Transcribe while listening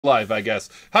Live, I guess.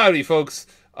 Howdy, folks.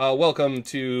 Welcome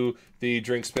to the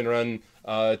Drink Spin Run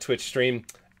Twitch stream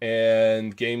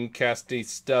and gamecasty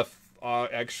stuff,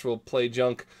 actual play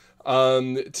junk.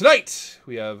 Tonight,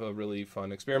 we have a really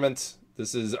fun experiment.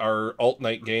 This is our alt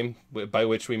night game, by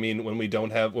which we mean when we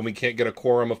can't get a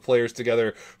quorum of players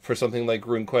together for something like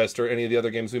RuneQuest or any of the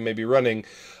other games we may be running.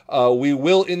 We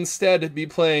will instead be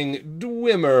playing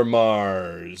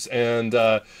DwimmerMars. And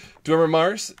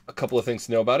DwimmerMars, a couple of things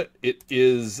to know about it. It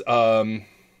is,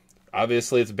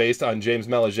 obviously, it's based on James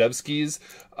Malajevsky's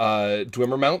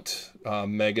Dwimmer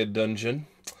Mega Dungeon.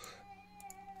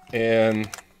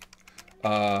 And,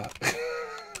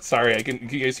 sorry, can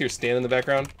you guys hear Stan in the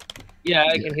background? Yeah,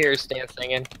 I can hear Stan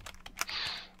singing.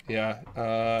 Yeah,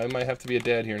 I might have to be a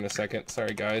dad here in a second.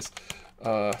 Sorry, guys.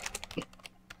 How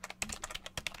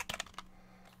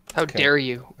dare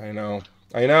you? I know,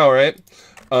 right?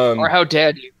 Or how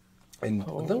dare you? And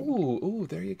ooh,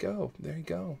 there you go.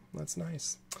 That's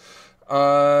nice.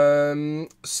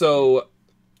 So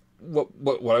what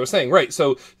I was saying, right?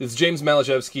 So it's James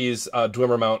Malajevsky's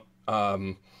Dwimmer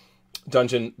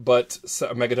dungeon,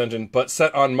 mega dungeon, but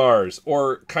set on Mars,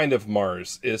 or kind of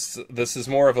Mars. This is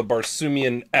more of a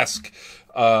Barsoomian-esque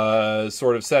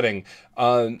sort of setting.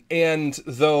 And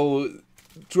though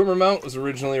Dwimmer was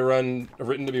originally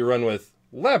written to be run with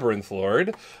Labyrinth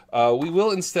Lord, we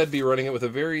will instead be running it with a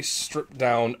very stripped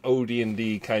down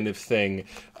OD&D kind of thing,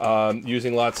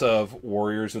 using lots of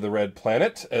Warriors of the Red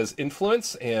Planet as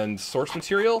influence and source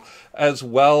material, as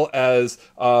well as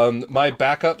my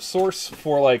backup source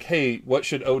for like, hey, what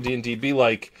should OD&D be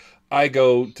like? I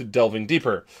go to delving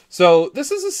deeper. So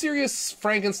this is a serious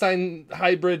Frankenstein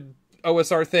hybrid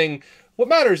OSR thing. What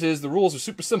matters is the rules are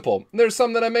super simple. There's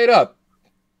some that I made up.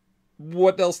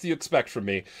 What else do you expect from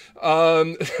me?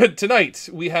 Tonight,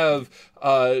 we have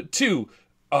two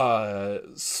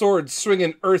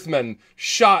sword-swinging Earthmen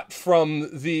shot from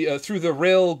through the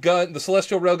railgun, the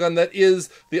celestial railgun that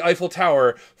is the Eiffel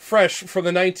Tower, fresh from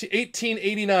the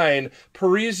 1889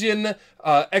 Parisian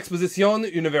Exposition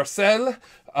Universelle.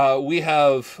 We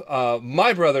have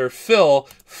my brother, Phil.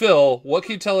 Phil, what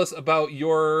can you tell us about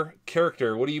your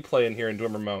character? What are you playing here in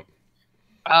Dwimmer?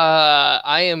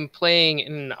 I am playing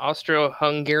an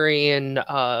Austro-Hungarian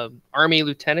army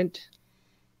lieutenant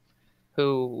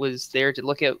who was there to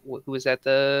look at, who was at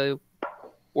the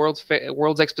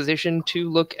World's Exposition to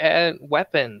look at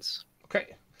weapons.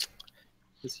 Okay.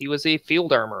 Because he was a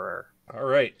field armorer. All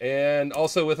right. And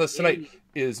also with us tonight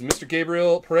is Mr.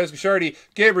 Gabriel Perez-Gachardi.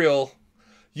 Gabriel,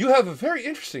 you have a very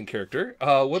interesting character.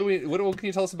 What can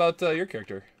you tell us about your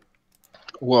character?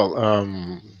 Well,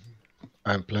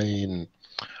 I'm playing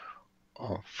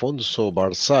Fonso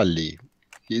Barsalli.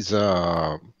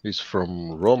 He's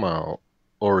from Roma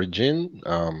origin.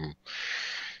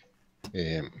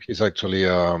 He's actually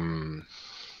a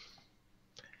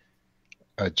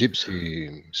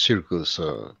gypsy circus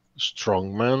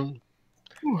strongman,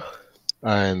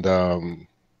 and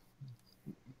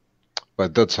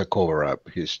but that's a cover-up.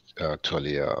 He's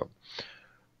actually a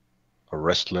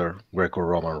wrestler,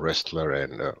 Greco-Roman wrestler,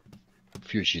 and a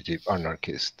fugitive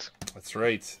anarchist. That's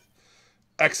right.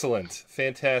 Excellent.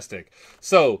 Fantastic.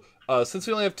 So, since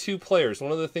we only have two players,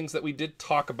 one of the things that we did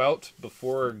talk about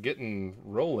before getting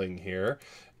rolling here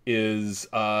is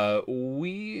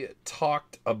we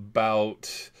talked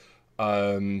about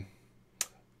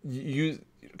you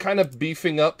kind of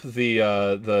beefing up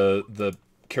the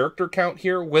character count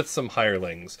here with some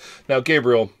hirelings. Now,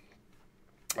 Gabriel,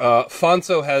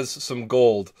 Fonso has some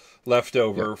gold left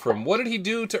over from, what did he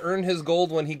do to earn his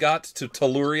gold when he got to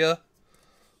Telluria?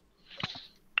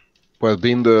 Well,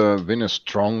 being a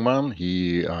strongman,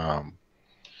 he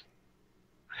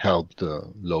helped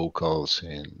the locals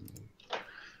in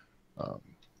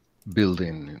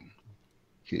building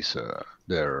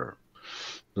their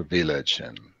village,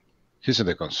 and he's in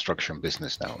the construction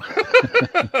business now.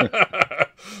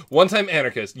 One-time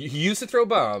anarchist. He used to throw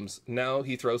bombs. Now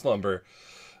he throws lumber.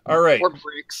 All right. Or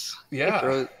bricks.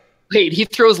 Yeah. Wait, he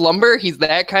throws lumber? He's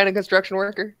that kind of construction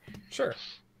worker? Sure.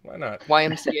 Why not?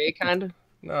 YMCA kind of?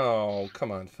 No,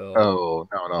 come on, Phil. Oh,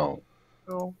 no.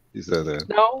 No. Is that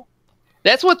No.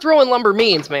 That's what throwing lumber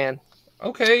means, man.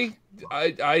 Okay.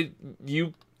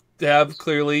 You have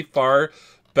clearly far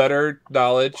better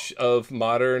knowledge of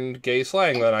modern gay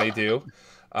slang than I do.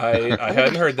 I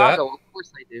hadn't heard that. Chicago, of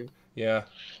course I do. Yeah.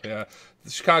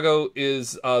 Chicago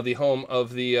is the home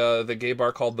of the gay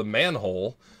bar called the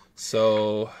Manhole.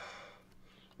 So,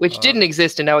 which didn't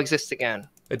exist and now exists again,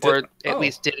 or at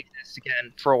least did exist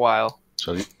again for a while.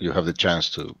 So you have the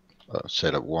chance to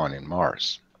set up one in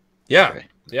Mars. Yeah. Okay.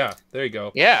 Yeah, there you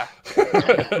go. Yeah.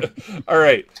 All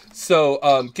right.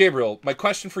 So, Gabriel, my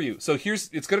question for you. So it's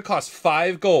going to cost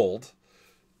 5 gold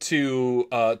to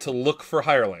look for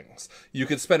hirelings. You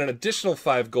could spend an additional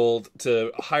 5 gold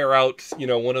to hire out,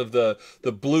 one of the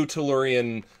blue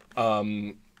Tellurian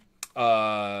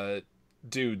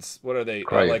dudes. What are they?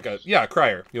 Crier.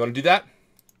 Crier. You want to do that?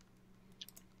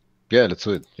 Yeah, let's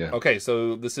do it. Yeah. Okay,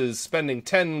 so this is spending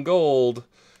 10 gold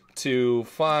to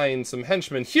find some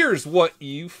henchmen. Here's what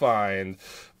you find.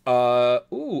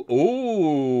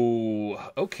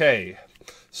 Okay.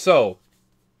 So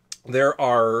there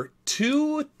are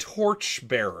 2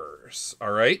 torchbearers.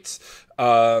 All right.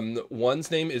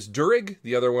 One's name is Durig.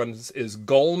 The other one is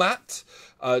Golmat.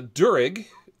 Durig.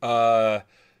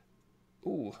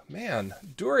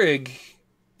 Durig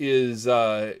is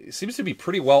seems to be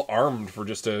pretty well armed for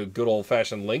just a good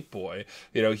old-fashioned link boy.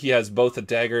 He has both a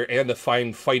dagger and a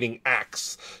fine fighting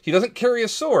axe. He doesn't carry a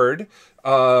sword,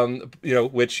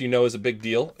 which is a big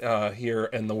deal here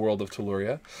in the world of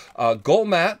Telluria.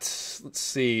 Golmat, let's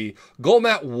see.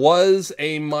 Golmat was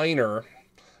a miner,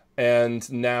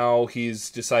 and now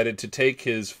he's decided to take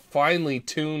his finely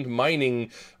tuned mining,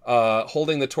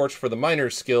 holding the torch for the miner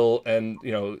skill, and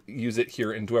use it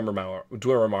here in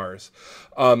DwimmerMars.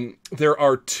 There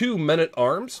are 2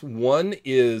 men-at-arms. One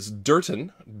is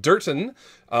Durton. Durton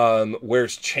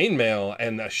wears chainmail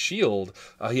and a shield.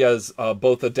 He has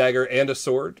both a dagger and a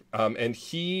sword, and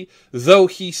though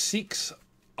he seeks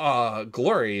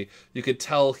glory, you could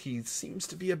tell he seems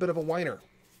to be a bit of a whiner.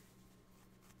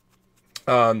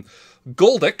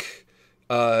 Goldick,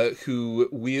 who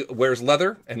wears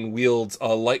leather and wields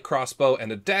a light crossbow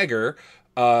and a dagger.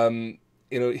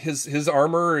 His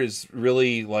armor is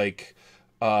really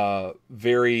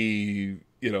very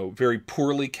very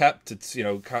poorly kept. It's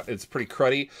it's pretty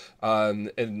cruddy,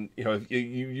 and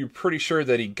you're pretty sure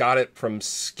that he got it from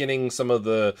skinning some of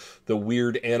the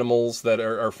weird animals that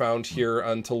are found here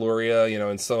on Telluria,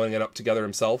 and sewing it up together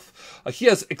himself. He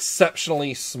has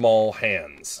exceptionally small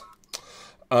hands.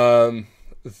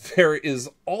 There is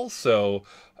also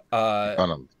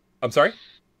Donald. I'm sorry?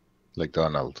 Like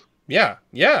Donald. Yeah.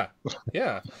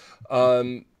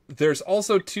 There's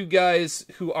also 2 guys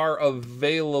who are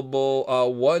available.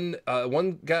 One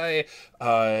guy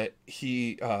named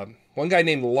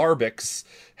Larbix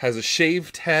has a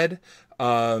shaved head,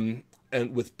 and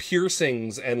with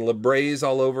piercings and labrays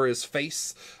all over his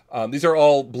face. These are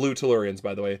all blue Tellurians,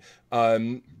 by the way.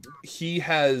 He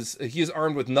is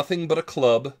armed with nothing but a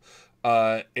club,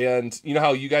 and you know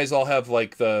how you guys all have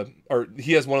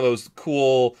he has one of those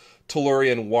cool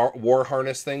Tellurian war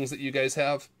harness things that you guys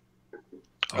have.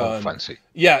 Fancy.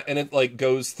 Yeah, and it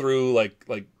goes through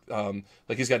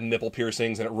he's got nipple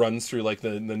piercings, and it runs through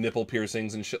the nipple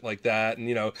piercings and shit like that, and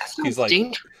he's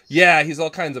dangerous. Yeah, he's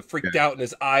all kinds of freaked out, and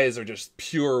his eyes are just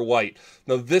pure white.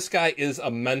 Now this guy is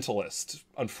a mentalist.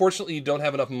 Unfortunately, you don't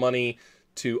have enough money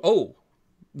to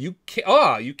you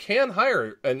can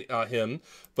hire him,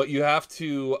 but you have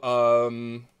to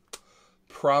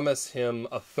promise him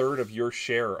a third of your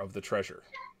share of the treasure.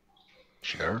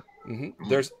 Sure. Mm-hmm.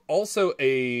 There's also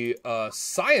a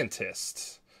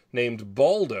scientist named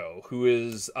Baldo, who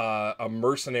is a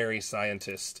mercenary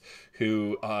scientist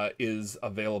who is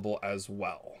available as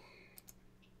well.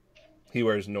 He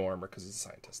wears no armor because he's a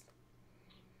scientist.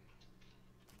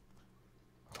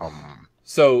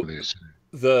 So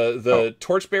the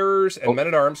torchbearers and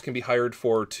men-at-arms can be hired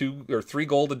for 2 or 3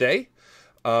 gold a day.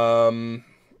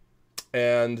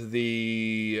 And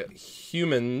the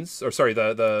humans,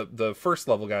 the first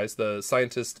level guys, the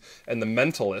scientist and the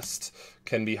mentalist,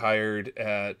 can be hired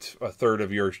at a third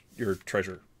of your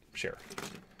treasure share.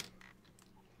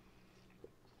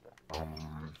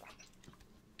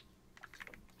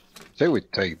 Say we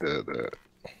take the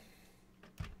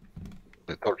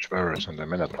torchbearers and the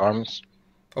men-at-arms.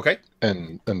 Okay.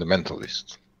 And the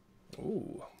mentalist.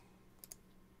 Ooh.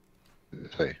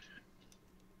 Say.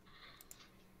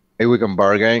 Hey, we can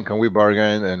bargain. Can we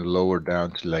bargain and lower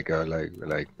down to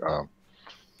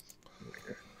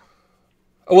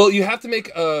Well, you have to make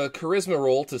a charisma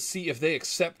roll to see if they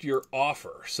accept your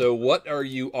offer. So what are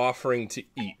you offering to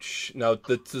each? Now,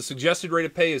 the suggested rate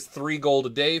of pay is 3 gold a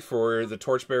day for the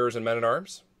torchbearers and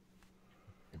men-at-arms.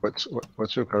 What's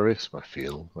your charisma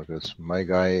feel? Because my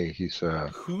guy, he's who's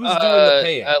doing the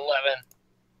paying? 11.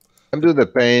 I'm doing the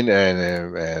pain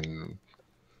and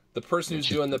the person who's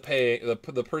doing the pay,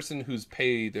 the person whose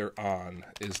pay they're on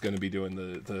is going to be doing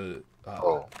the.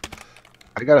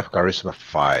 I got a charisma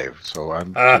 5, so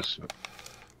I'm just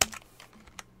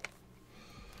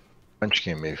punch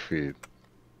him if he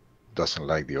doesn't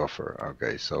like the offer.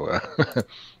 Okay, so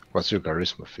what's your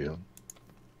charisma feel?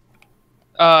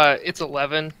 It's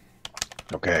 11.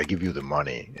 Okay, I give you the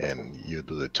money and you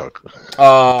do the talk.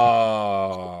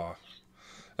 Oh.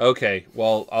 Okay.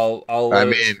 Well, I'll I let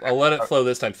mean, I'll let it flow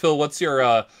this time. Phil, what's your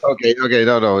okay,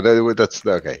 no, that's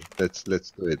okay. Let's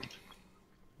do it.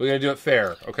 We're gonna do it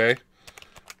fair, okay?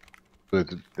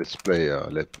 Let's play.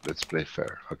 Let's play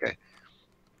fair. Okay.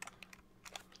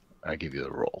 I give you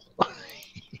the roll.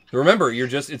 Remember,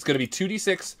 it's gonna be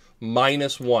 2d6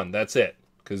 minus 1. That's it.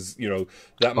 Because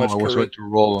that much. I was going to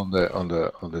roll on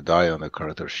the die on the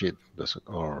character sheet. Does it,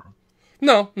 or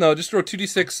No, just throw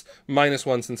 2d6 minus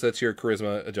 1 since that's your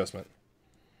charisma adjustment.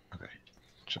 okay,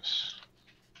 just.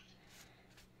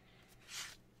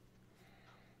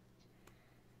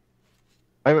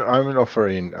 I'm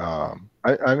offering. I'm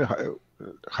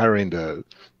hiring the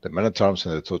men at arms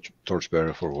and the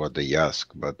torchbearer for what they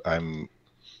ask, but I'm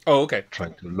Okay.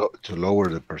 trying to lower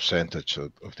the percentage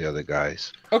of the other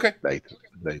guys. Okay. Like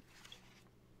 20%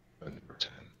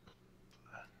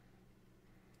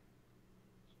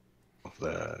 of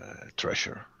the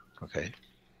treasure. Okay.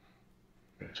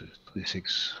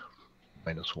 26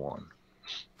 minus 1.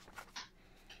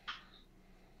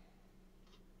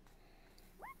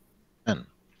 And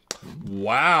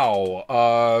wow.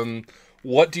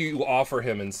 What do you offer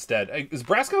him instead? Is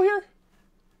Brasco here?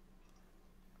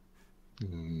 I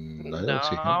don't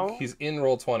see him. He's in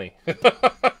roll 20.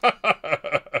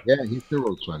 Yeah, he's the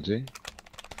roll 20.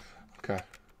 Okay.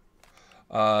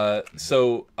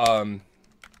 So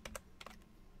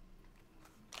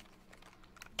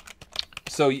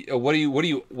what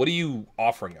are you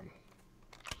offering him?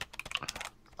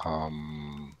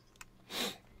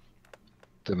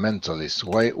 The mentalist.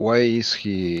 Why is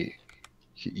he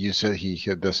you said he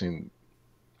doesn't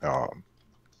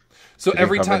so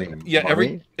every time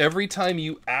every time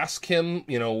you ask him,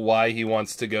 why he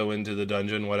wants to go into the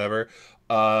dungeon, whatever,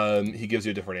 he gives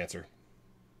you a different answer.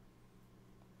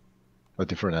 A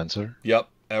different answer? Yep,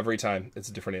 every time it's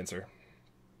a different answer.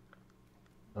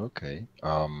 Okay.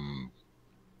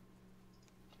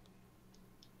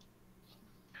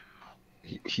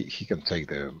 He can take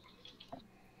the.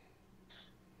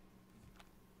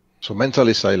 So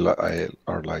mentalists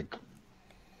are like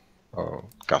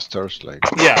casters, like.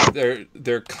 Yeah,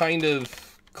 they're kind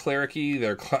of clericy.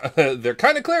 They're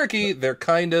kind of clericy. They're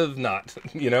kind of not.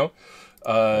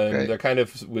 Okay. They're kind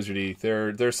of wizardy.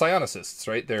 They're psionicists,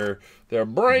 right? They're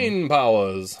brain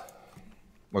powers.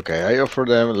 Okay, I offer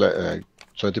them like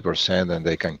 20%, and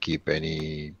they can keep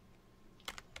any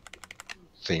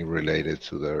thing related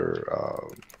to their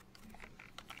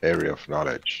area of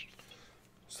knowledge.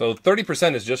 So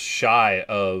 30% is just shy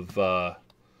of the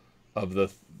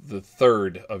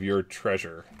third of your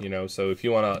treasure. So if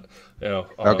you want to,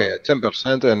 okay,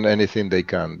 10%, and anything they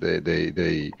can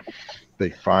they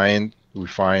find, we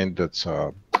find that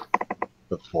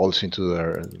falls into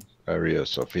their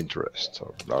areas of interest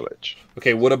or knowledge.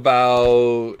 Okay, what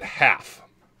about half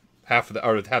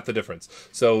the difference?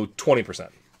 So 20%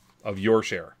 of your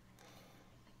share.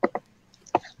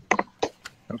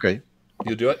 Okay.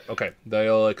 You'll do it? Okay.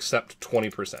 They'll accept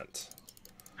 20%.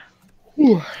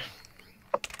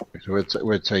 So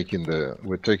we're taking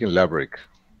Labrick.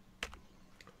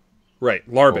 Right,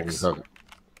 Larbix.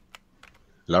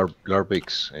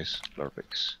 Larbix is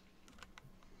Larbix.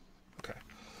 Okay.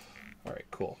 All right,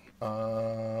 cool.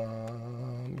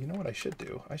 You know what I should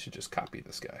do? I should just copy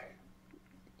this guy.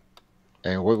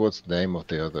 And what's the name of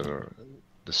the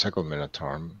second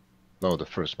Minotaur? No, the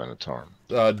first Minotaur.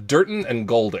 Durton and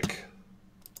Goldick.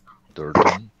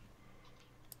 Durton.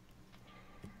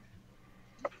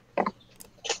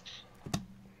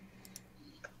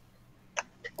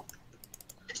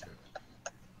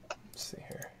 Let's see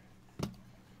here.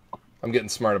 I'm getting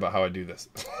smart about how I do this.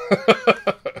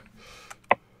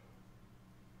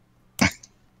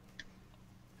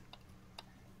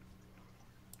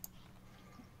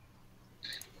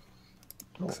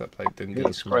 Except I didn't get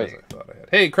as smart as I thought I had.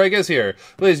 Hey, Craig is here.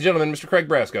 Ladies and gentlemen, Mr. Craig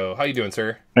Brasco. How you doing,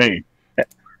 sir? Hey.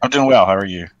 I'm doing well. How are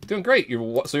you? Doing great.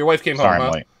 So your wife came home, Sorry, huh?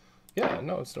 I'm late. Yeah,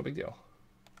 no, it's no big deal.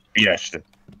 Yes.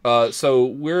 So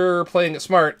we're playing it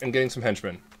smart and getting some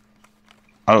henchmen.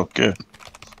 Oh, good.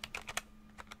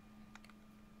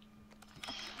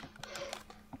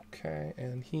 Okay,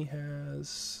 and he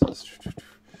has...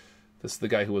 This is the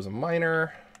guy who was a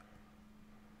miner.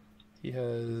 He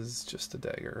has just a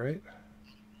dagger, right?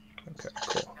 Okay,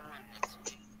 cool.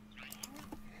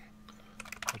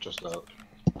 I just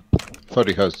thought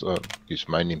he has his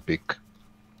mining pick.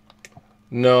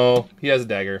 No, he has a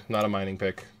dagger, not a mining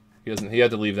pick. He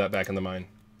had to leave that back in the mine.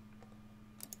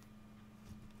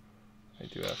 I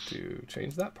do have to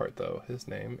change that part, though. His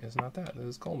name is not that. It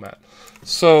is Golmat.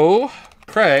 So,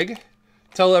 Craig,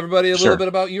 Tell everybody a Sure. little bit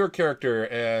about your character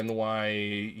and why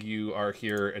you are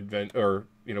here, or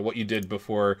what you did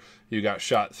before you got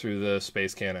shot through the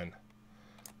space cannon.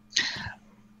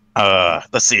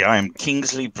 Let's see. I am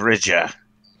Kingsley Bridger,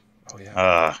 Oh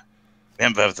yeah.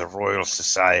 member of the Royal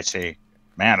Society,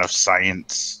 man of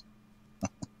science.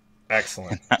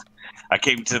 Excellent. I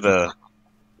came to the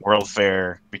World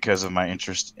Fair because of my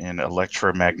interest in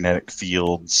electromagnetic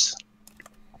fields.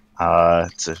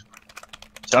 It's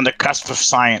on the cusp of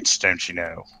science, don't you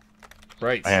know?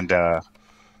 Right. And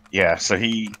yeah, so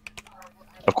he,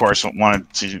 of course,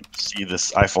 wanted to see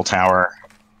this Eiffel Tower,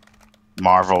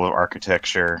 marvel of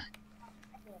architecture,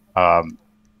 and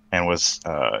was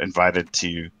invited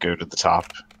to go to the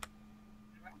top.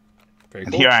 Very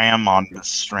And cool. here I am on this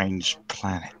strange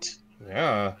planet.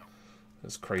 Yeah.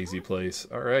 This crazy place.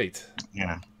 All right.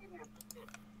 Yeah.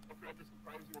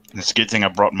 And it's a good thing I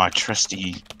brought my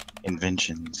trusty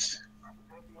inventions.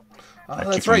 I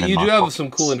That's keep them right. in You my do have pockets. some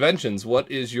cool inventions.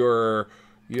 What is your?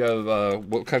 You have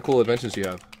what kind of cool inventions do you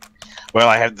have? Well,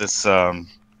 I have this.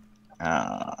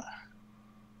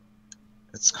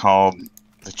 It's called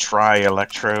the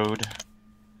Tri-Electrode,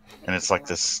 and it's like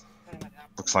this.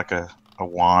 Looks like a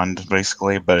wand,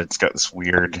 basically, but it's got this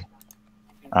weird,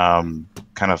 kind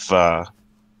of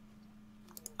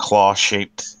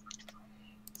claw-shaped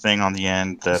thing on the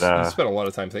end that. You spent a lot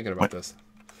of time thinking about this.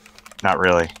 Not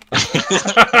really. When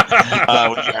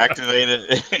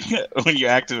you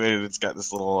activate it, it's got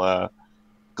this little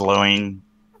glowing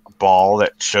ball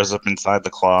that shows up inside the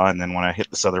claw, and then when I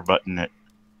hit this other button, it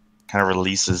kind of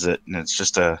releases it, and it's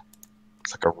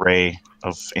like a ray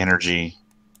of energy.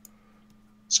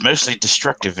 It's mostly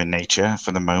destructive in nature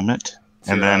for the moment,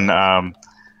 and then a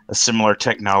similar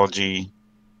technology.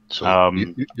 So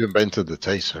you invented the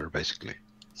taser, basically.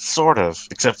 Sort of,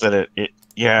 except that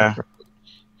yeah.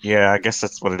 Yeah, I guess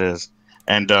that's what it is.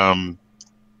 And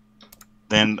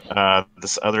then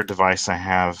this other device I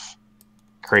have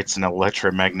creates an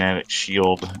electromagnetic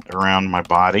shield around my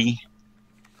body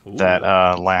that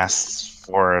lasts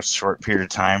for a short period of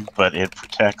time, but it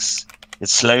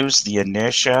slows the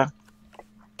inertia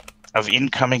of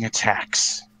incoming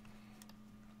attacks,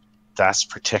 thus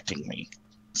protecting me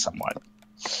somewhat.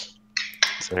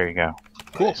 So there you go.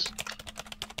 Cool.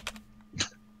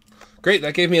 Great,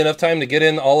 that gave me enough time to get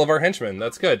in all of our henchmen.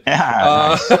 That's good.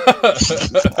 Yeah,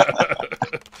 nice.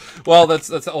 Well,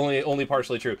 that's only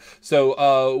partially true. So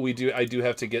I do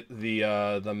have to get the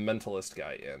mentalist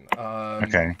guy in.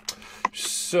 Okay.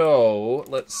 So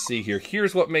let's see here.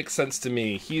 Here's what makes sense to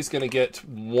me. He's gonna get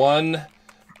one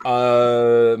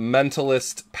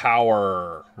mentalist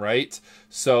power, right?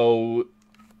 So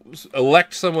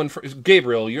elect someone for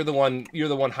Gabriel. You're the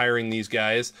one hiring these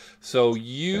guys. So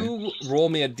you roll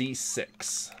me a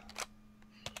d6.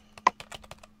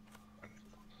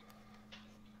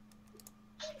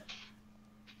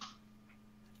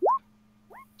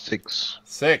 6.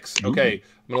 6. Okay, I'm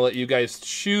gonna let you guys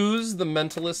choose the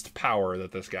mentalist power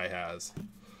that this guy has.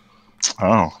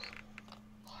 Oh.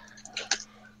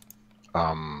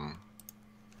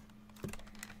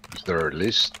 Is there a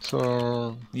list?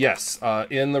 Yes,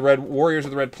 in the Red Warriors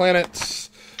of the Red Planet,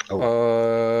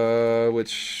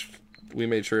 which we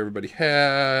made sure everybody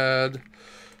had.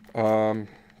 Yeah,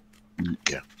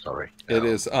 sorry. It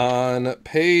is on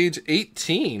page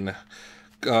 18.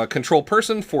 Control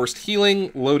person, forced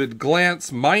healing, loaded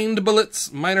glance, mind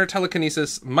bullets, minor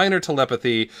telekinesis, minor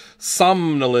telepathy,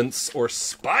 somnolence, or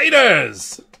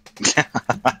spiders.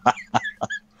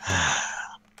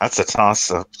 That's a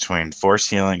toss-up between force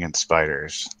healing and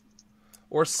spiders.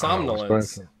 Or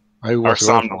somnolence. I was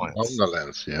somnolence.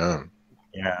 Somnolence, yeah.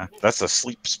 Yeah, that's a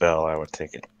sleep spell. I would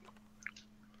take it.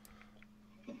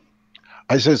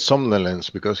 I said somnolence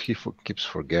because he keeps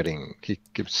forgetting. He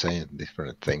keeps saying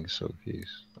different things, so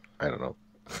I don't know.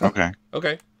 Okay.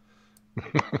 Okay.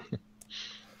 All right.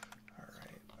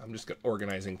 I'm just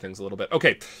organizing things a little bit.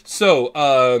 Okay, so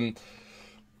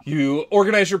you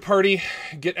organize your party,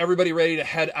 get everybody ready to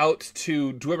head out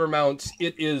to DwimmerMars.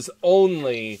 It is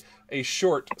only a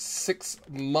short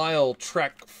 6-mile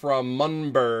trek from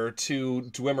Munber to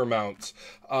DwimmerMars.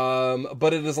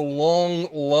 But it is a long,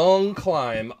 long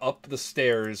climb up the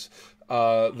stairs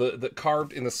that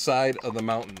carved in the side of the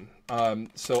mountain.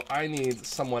 So I need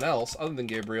someone else other than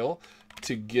Gabriel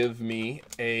to give me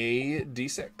a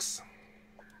d6.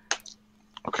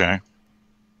 Okay.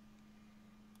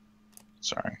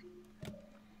 Sorry.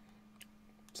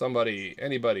 Somebody,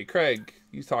 anybody. Craig,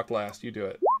 you talked last. You do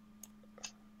it.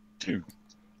 2.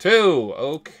 2.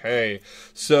 Okay.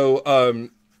 So,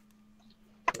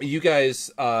 you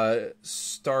guys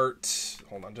start.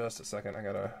 Hold on just a second. I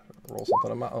gotta roll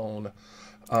something on my own.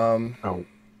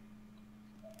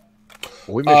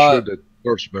 We make sure that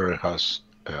torchbearer has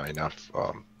enough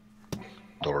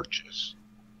torches.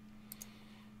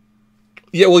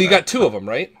 Yeah, well, you got 2 of them,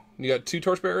 right? You got 2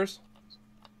 torchbearers?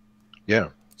 Yeah.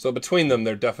 So between them,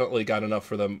 they're definitely got enough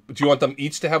for them. Do you want them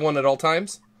each to have one at all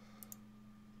times?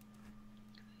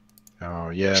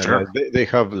 Yeah, Sure. they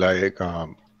have like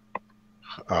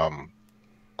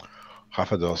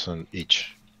half a dozen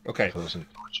each. Okay. Half a dozen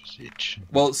torches each.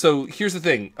 Well, so here's the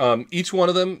thing. Each one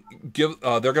of them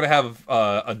they're going to have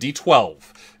a D12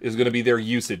 is going to be their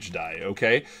usage die.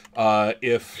 Okay.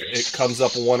 If it comes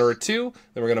up a 1 or a 2,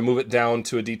 then we're going to move it down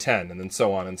to a D10, and then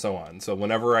so on and so on. So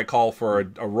whenever I call for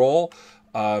a roll,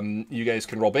 you guys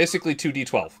can roll basically 2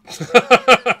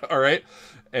 D12. All right.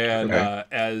 And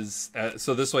Okay.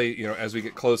 so this way, as we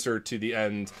get closer to the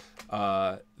end,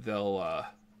 they'll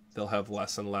have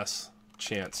less and less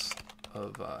chance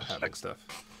of having stuff.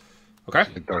 Okay.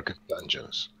 The darkest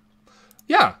dungeons.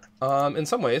 Yeah. In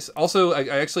some ways. Also, I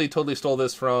actually totally stole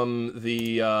this from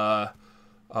the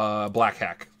Black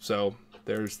Hack. So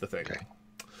there's the thing. Okay.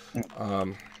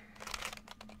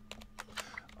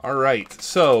 All right.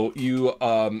 So you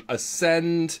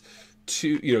ascend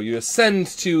to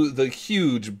the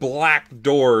huge black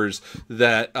doors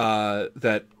that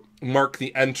mark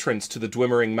the entrance to the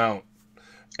Dwimmering Mount.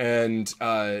 And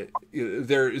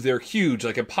they're huge,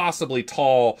 like impossibly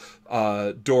tall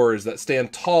doors that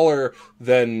stand taller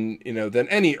than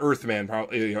any Earthman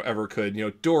probably ever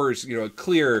could. Doors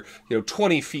clear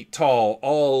 20 feet tall,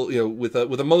 all with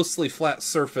a mostly flat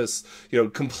surface,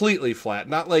 completely flat.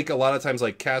 Not like a lot of times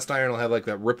like cast iron will have like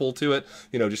that ripple to it.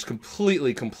 Just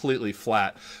completely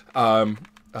flat.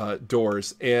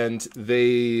 Doors, and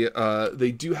they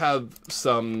do have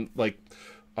some like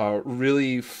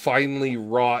really finely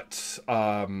wrought,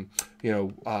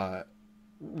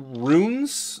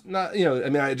 runes. Not,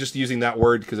 I just using that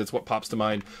word because it's what pops to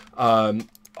mind. All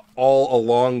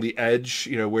along the edge,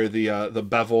 where the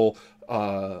bevel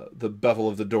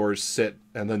of the doors sit,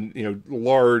 and then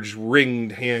large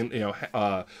ringed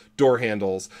door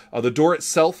handles. The door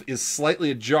itself is slightly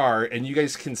ajar, and you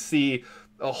guys can see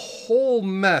a whole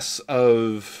mess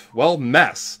of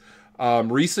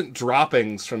recent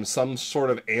droppings from some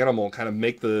sort of animal kind of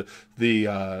make the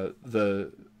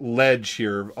ledge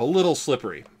here a little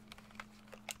slippery.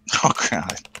 Oh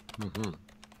God! Mm-hmm.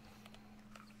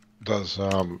 Does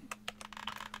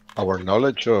our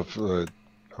knowledge of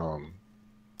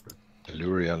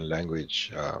Tellurian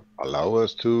language allow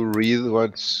us to read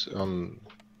what's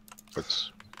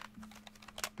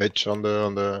etched on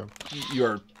the? You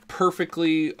are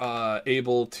perfectly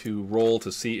able to roll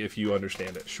to see if you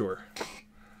understand it. Sure.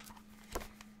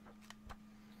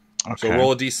 Okay. So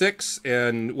roll a d6,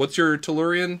 and what's your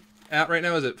Tellurian at right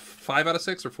now? Is it 5 out of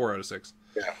 6 or 4 out of 6?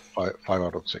 Yeah, 5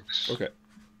 out of 6. Okay.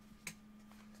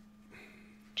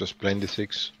 Just plain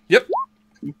d6. Yep.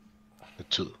 A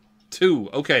 2. 2.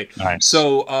 Okay. Nice.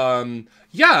 So,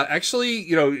 yeah, actually,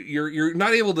 you're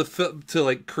not able to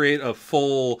like create a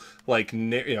full like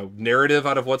narrative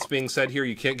out of what's being said here.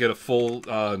 You can't get a full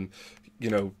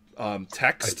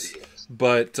text,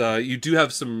 but you do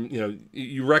have some.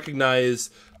 You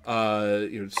recognize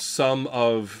some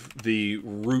of the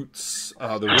roots,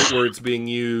 the root words being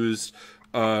used.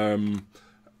 On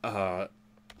a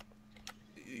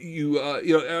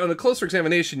closer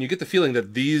examination, you get the feeling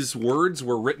that these words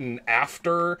were written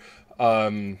after,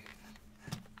 other,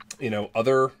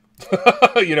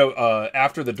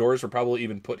 after the doors were probably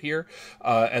even put here,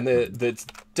 and that's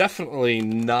definitely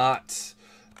not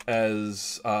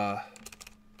as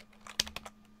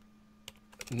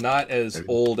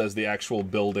old as the actual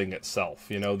building itself.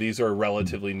 These are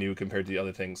relatively new compared to the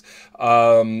other things.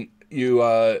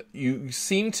 You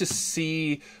seem to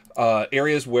see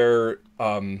areas where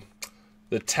the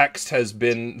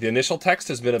initial text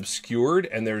has been obscured,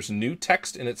 and there's new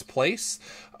text in its place.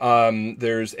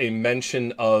 There's a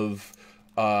mention of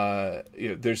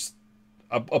there's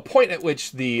a point at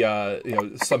which the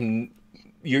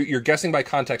you're guessing by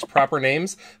context, proper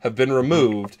names have been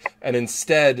removed, and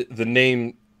instead the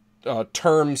name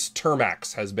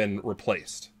Termax has been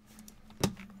replaced.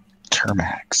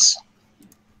 Termax.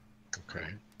 Okay.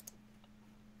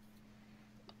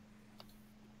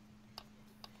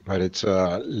 But it's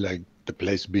like the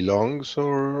place belongs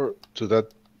or to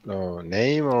that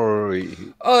name, or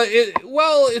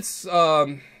it's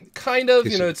kind of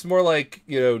it's more like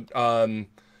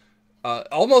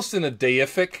almost in a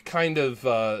deific kind of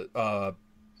okay.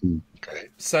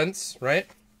 sense, right?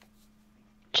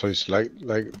 So it's like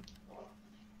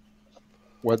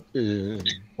what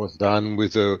was done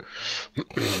with the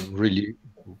really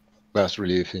vast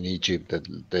relief in Egypt that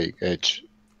they etch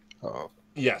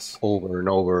Yes. over and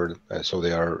over, so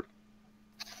they are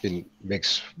in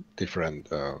mix different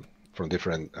from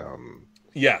different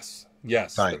Yes.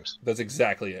 times. That's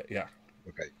exactly it. Yeah.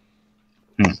 Okay.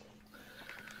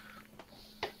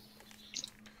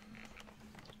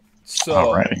 So,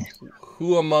 Alrighty.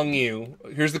 who among you?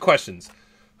 Here's the questions: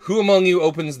 Who among you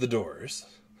opens the doors?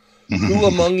 Who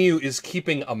among you is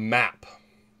keeping a map?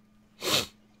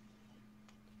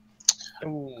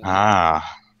 Ooh.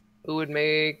 Ah, Who would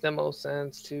make the most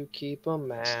sense to keep a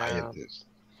map? Scientist.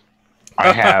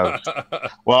 I have.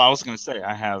 Well, I was going to say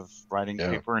I have writing Yeah.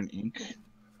 paper and ink.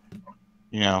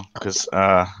 You know, because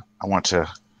I want to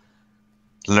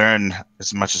learn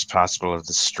as much as possible of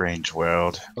this strange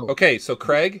world. Okay, so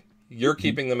Craig, you're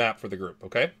keeping the map for the group.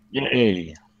 Okay.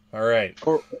 Yay! All right.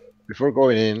 Before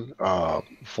going in,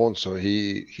 Fonso,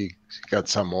 he got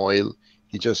some oil.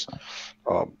 He just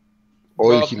oiled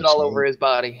Rubbed it himself. all over his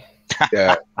body.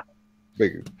 Yeah,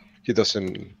 he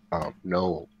doesn't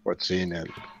know what's in, and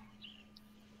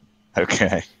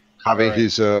Okay. having Alright.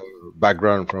 his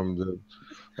background from the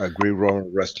Green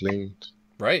Wrestling,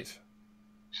 Right.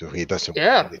 so he doesn't.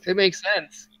 Yeah, want it makes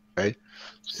sense. Okay.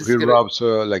 Just So he gonna- rubs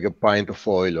like a pint of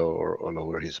oil all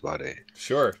over his body.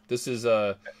 Sure. This is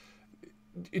Do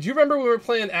you remember when we were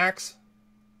playing Axe?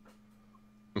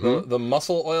 The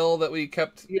muscle oil that we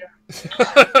kept. Yeah.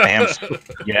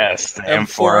 Yes, the Amphora.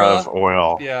 amphora of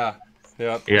oil. Yeah.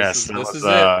 Yeah. Yes, This is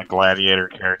a gladiator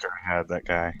character had that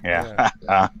guy. Yeah.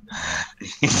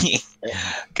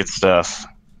 Good stuff.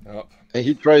 Yep. And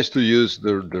he tries to use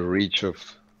the reach of.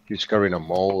 He's carrying a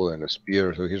maul and a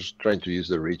spear, so he's trying to use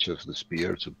the reach of the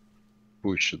spear to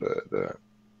push The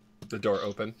door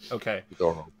open. Okay. the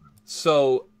door open.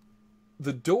 So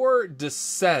the door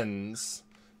descends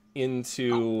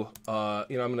into I'm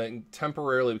going to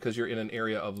temporarily, because you're in an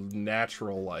area of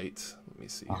natural light. Let me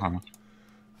see. Uh-huh.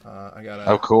 I got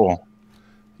Oh, cool.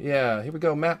 Yeah, here we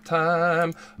go. Map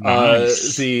time.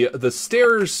 Nice. The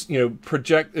stairs,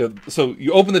 project. So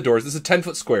you open the doors. This is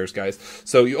 10-foot squares, guys.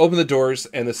 So you open the doors,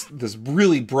 and this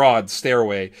really broad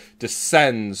stairway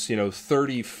descends,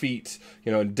 30 feet,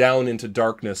 down into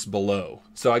darkness below.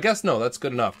 So I guess that's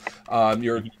good enough.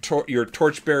 Your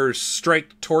torchbearers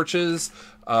strike torches,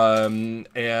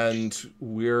 and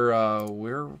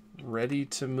we're ready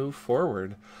to move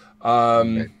forward.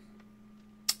 Okay.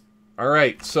 All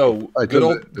right, so I good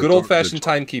do the old fashioned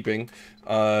timekeeping.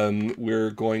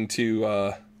 We're going to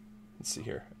let's see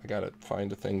here. I gotta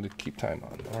find a thing to keep time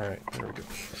on. All right, there we go.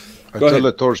 I Go tell ahead.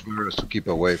 the torchbearers to keep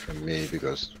away from me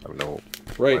because I know.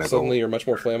 Right, when I suddenly go- you're much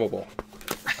more flammable.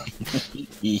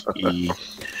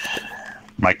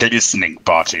 My listening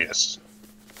bot is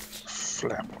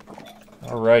flammable.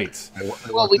 All right.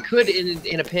 Well, we could,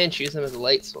 in a pinch, use them as a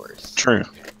light source. True.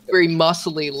 Very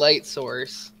muscly light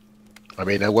source. I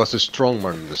mean, I was the strong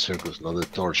man in the circus, not the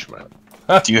torchman.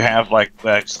 Do you have like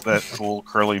that cool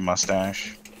curly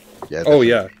mustache? Yeah. Oh,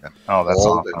 yeah. definitely. Oh, that's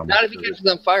Bald awesome. Not if he catches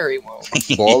on fire, he won't.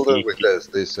 Bald with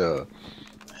this I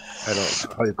don't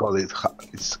know how you call it.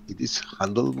 It is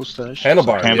handle mustache.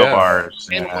 Handlebar. Handlebars.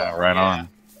 Yeah, Handlebar, right yeah. on.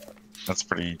 That's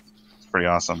pretty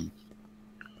awesome.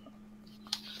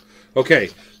 Okay,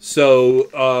 so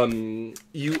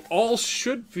you all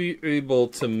should be able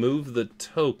to move the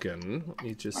token. Let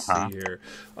me just see here.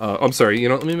 I'm sorry.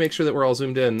 Let me make sure that we're all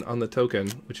zoomed in on the token,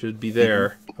 which should be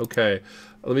there. Okay.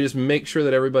 Let me just make sure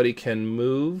that everybody can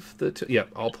move the.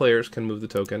 All players can move the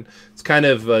token. It's kind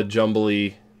of a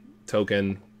jumbly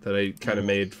token that I kind of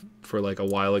made for like a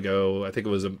while ago. I think it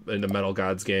was in a Metal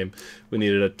Gods game. We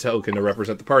needed a token to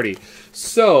represent the party.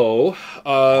 So,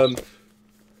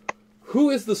 who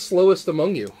is the slowest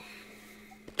among you?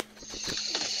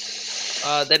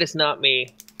 That is not me.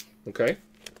 Okay.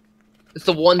 It's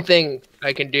the one thing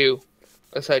I can do.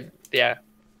 Aside, yeah.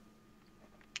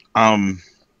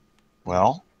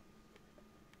 Well,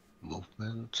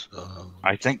 Movement.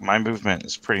 I think my movement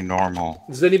is pretty normal.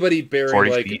 Is anybody bearing 40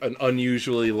 like feet. an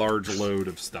unusually large load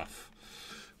of stuff?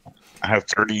 I have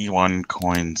 31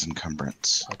 coins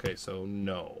encumbrance. Okay, so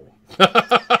no.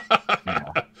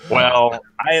 Yeah. Well,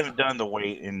 I haven't done the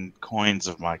weight in coins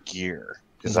of my gear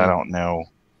because I don't know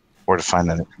where to find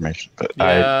that information. But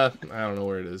Yeah, I don't know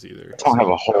where it is either. I don't have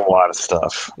a whole lot of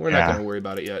stuff. We're not going to worry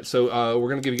about it yet. So we're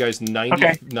going to give you guys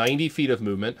 90 feet of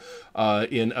movement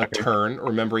in a turn,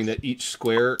 remembering that each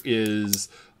square is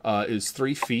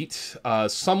 3 feet. We'll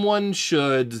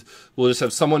just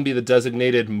have someone be the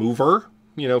designated mover,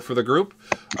 for the group.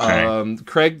 Okay.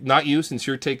 Craig, not you, since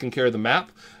you're taking care of the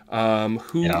map.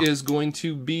 Who is going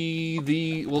to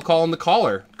be we'll call him the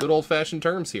caller. Good old-fashioned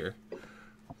terms here.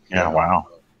 Yeah, wow.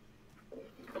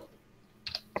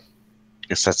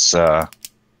 Guess that's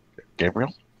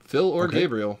Gabriel? Phil or Okay.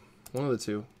 Gabriel. One of the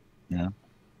two. Yeah.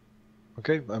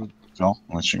 Okay, I'm Phil,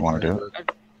 unless you want to do it.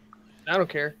 I don't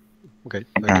care. Okay.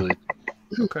 Yeah. Actually,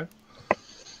 Okay.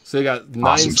 So you got 9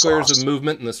 Awesome squares sauce. of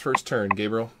movement in this first turn,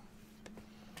 Gabriel.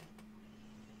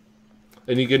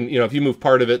 And you can, if you move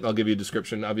part of it, I'll give you a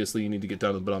description. Obviously, you need to get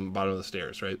down to the bottom of the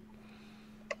stairs, right?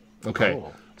 Okay.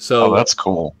 Oh. So Oh, that's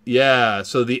cool. yeah,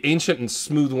 so the ancient and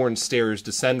smooth-worn stairs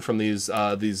descend from these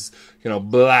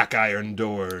black iron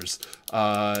doors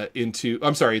into.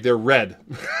 I'm sorry, they're red,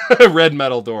 red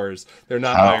metal doors. They're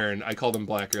not iron. I called them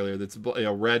black earlier. That's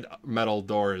red metal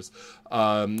doors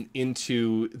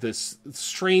into this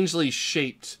strangely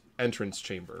shaped entrance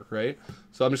chamber. Right.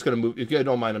 So I'm just gonna move. If you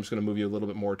don't mind, I'm just gonna move you a little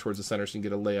bit more towards the center so you can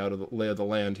get a lay of the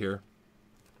land here.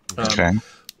 Okay.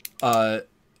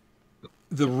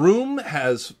 The room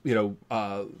has,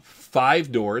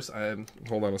 5 doors.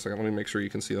 Hold on a second. Let me make sure you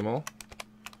can see them all.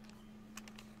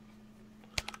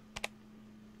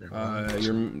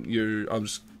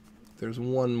 There's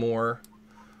one more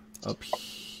up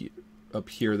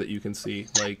here that you can see,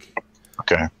 like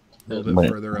Okay. a little bit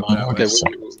further up that Okay,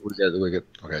 way. we get.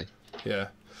 Okay. Yeah.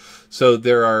 So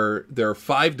there are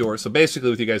 5 doors. So basically,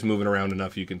 with you guys moving around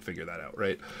enough, you can figure that out,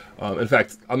 right? In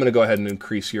fact, I'm going to go ahead and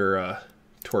increase your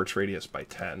torch radius by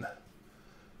 10.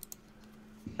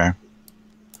 Okay.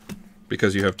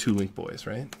 Because you have 2 link boys,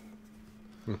 right?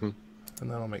 Mm-hmm.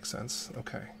 And that'll make sense.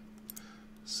 Okay.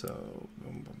 So,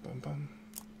 boom, boom, boom, boom.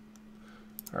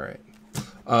 All right.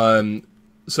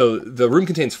 So the room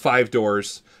contains 5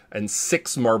 doors and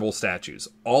 6 marble statues.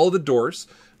 All the doors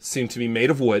seem to be made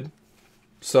of wood.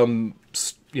 Some,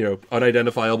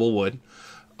 unidentifiable wood.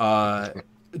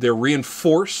 They're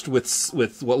reinforced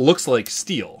with what looks like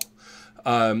steel.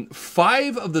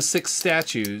 5 of the 6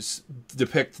 statues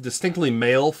depict distinctly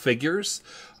male figures,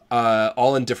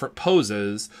 all in different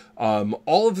poses.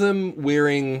 All of them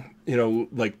wearing,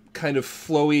 kind of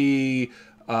flowy,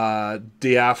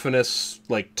 diaphanous,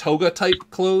 toga type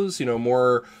clothes.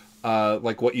 More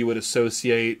like what you would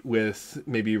associate with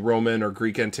maybe Roman or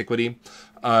Greek antiquity.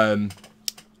 And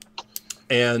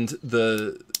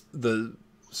but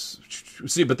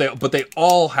they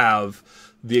all have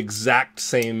the exact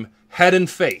same head and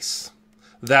face,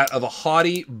 that of a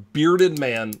haughty, bearded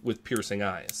man with piercing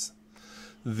eyes.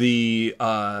 The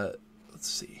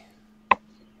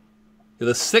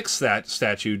 6th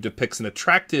statue depicts an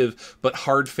attractive but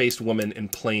hard-faced woman in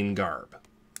plain garb.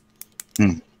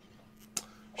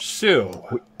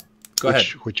 So, go ahead.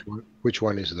 Which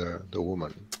one is the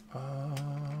woman?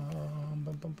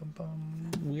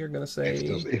 We are going to say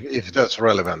If that's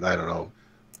relevant, I don't know.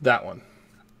 that one.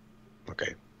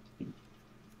 Okay.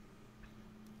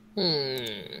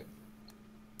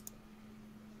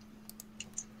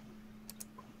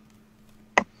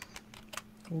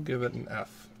 We'll give it an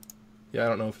F. Yeah, I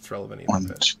don't know if it's relevant One,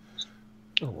 either. two.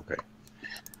 Oh, okay.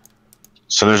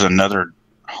 So there's another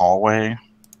hallway.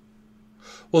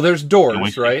 Well, there's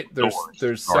doors, right? There's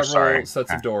Doors, several sets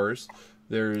okay. of doors.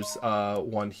 There's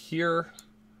one here,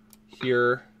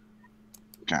 here,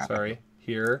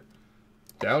 here,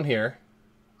 down here,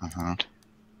 Uh-huh.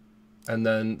 and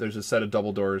then there's a set of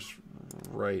double doors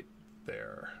right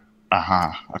there.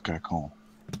 Uh-huh. Okay, cool.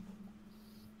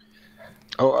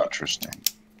 Oh, Interesting.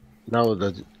 now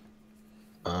that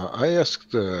I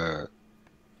asked our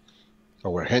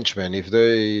henchmen if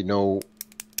they know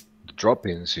the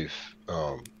drop-ins, if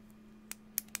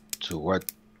to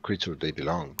what creature they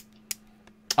belong.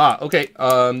 Okay.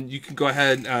 You can go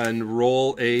ahead and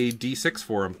roll a d6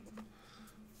 for him.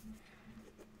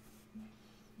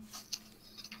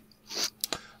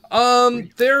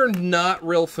 They're not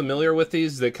real familiar with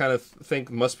these. They kind of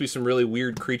think must be some really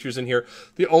weird creatures in here.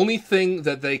 The only thing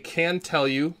that they can tell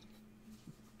you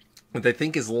that they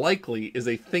think is likely is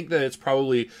they think that it's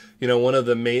probably, one of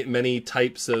the many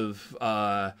types of,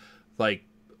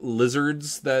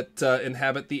 lizards that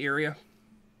inhabit the area.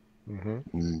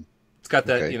 Mm-hmm. It's got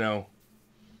that, Okay.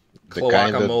 The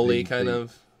guacamole kind that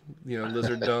of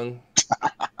lizard dung.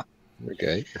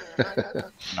 Okay.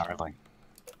 Gnarly.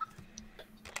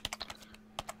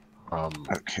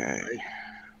 Okay.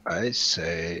 I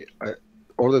say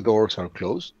all the doors are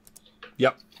closed.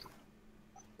 Yep.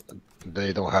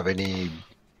 They don't have any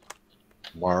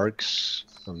marks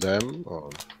on them, or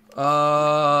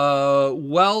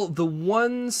Well, the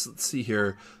ones, let's see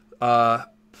here.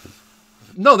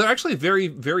 No, they're actually very,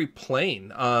 very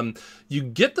plain. You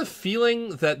get the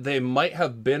feeling that they might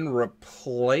have been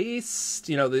replaced.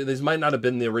 These might not have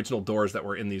been the original doors that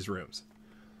were in these rooms.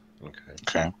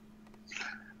 okay.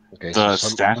 The So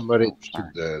stat- somebody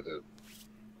sorry.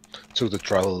 took the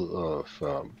trouble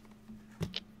of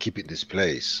keeping this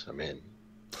place. I mean,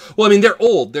 Well, I mean, they're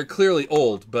old. They're clearly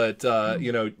old, but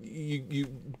you know, you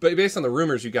based on the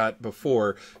rumors you got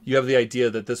before, you have the idea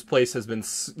that this place has been,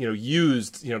 you know,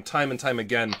 used, you know, time and time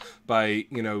again by,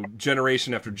 you know,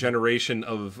 generation after generation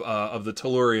of the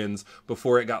Tellurians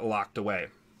before it got locked away.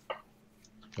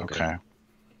 Okay.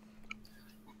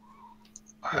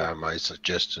 My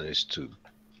suggestion is to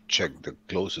check the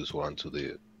closest one to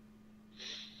the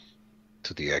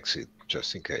exit,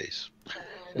 just in case.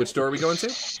 Which door are we going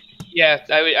to? Yeah,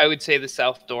 I would say the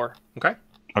south door. Okay.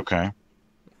 Okay.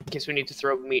 In case we need to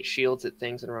throw meat shields at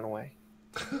things and run away.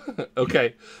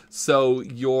 Okay. So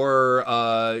your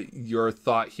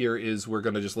thought here is we're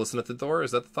going to just listen at the door.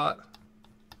 Is that the thought?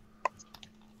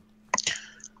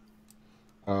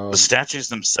 The statues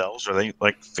themselves, are they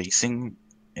like facing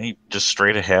just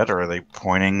straight ahead, or are they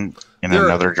pointing in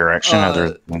another direction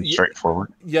other than straight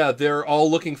forward? Yeah, they're all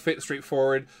looking straight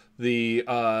forward. The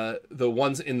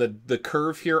ones in the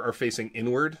curve here are facing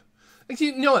inward.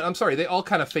 You know what? I'm sorry. They all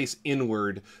kind of face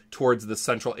inward towards the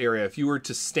central area. If you were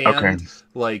to stand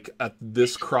like at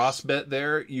this cross bit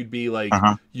there, you'd be like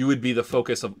you would be the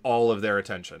focus of all of their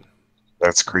attention.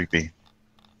 That's creepy.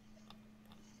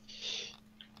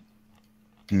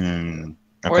 Okay.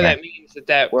 Or that means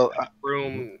that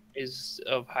room is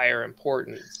of higher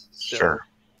importance. So sure.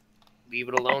 Leave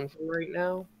it alone for right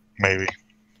now. Maybe.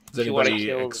 Is anybody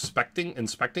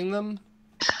inspecting them?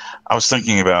 I was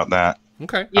thinking about that.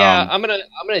 Okay. Yeah, I'm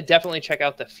gonna definitely check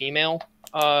out the female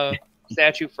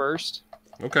statue first.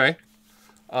 Okay.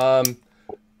 What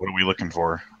are we looking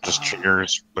for? Just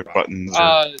triggers, like buttons?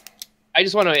 I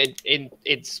just want to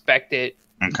inspect it.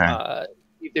 Okay.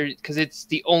 Because it's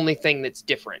the only thing that's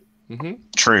different. Mm-hmm.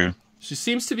 True. She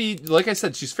seems to be, like I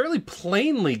said, she's fairly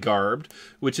plainly garbed,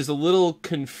 which is a little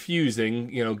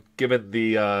confusing, you know, given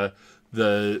the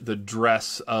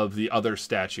dress of the other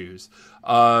statues.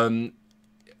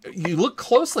 You look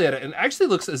closely at it, and it actually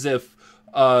looks as if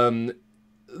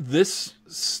this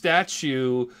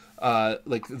statue,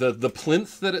 like the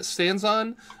plinth that it stands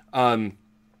on,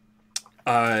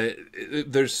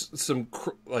 there's some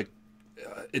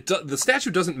the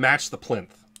statue doesn't match the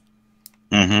plinth.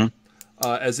 Mm-hmm.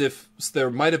 As if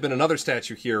there might have been another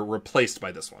statue here replaced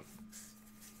by this one.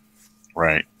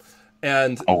 Right.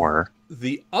 And or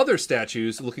the other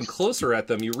statues, looking closer at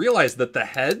them, you realize that the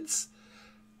heads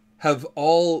have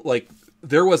all, like,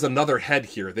 there was another head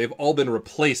here. They've all been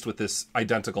replaced with this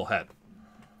identical head.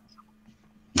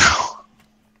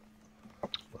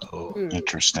 Oh,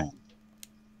 interesting.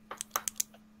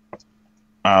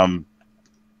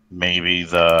 Maybe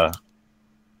the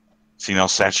female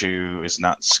statue is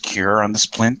not secure on this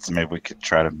plinth. Maybe we could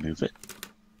try to move it.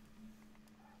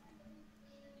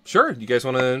 Sure. You guys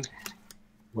want to...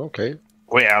 Okay.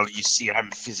 Well, you see,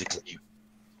 I'm physically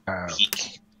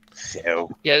weak. So...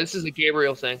 Yeah, this is a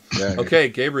Gabriel thing. Yeah. Okay,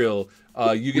 Gabriel.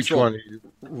 You get Which one?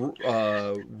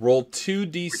 Roll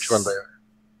 2d6. Which one there?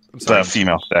 The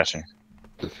female statue.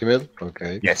 The female?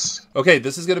 Okay. Yes. Okay,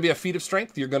 this is going to be a feat of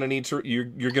strength. You're going to need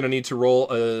to roll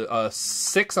a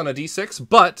 6 on a d6,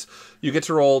 but you get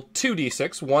to roll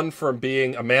 2d6, one from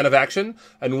being a man of action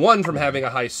and one from having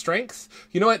a high strength.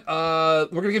 You know what?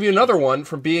 We're going to give you another one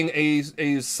from being a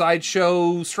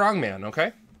sideshow strongman.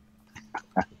 Okay.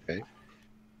 Okay.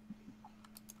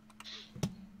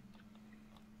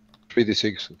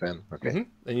 3d6 then. Okay. Mm-hmm.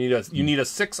 And you need a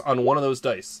 6 on one of those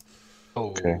dice.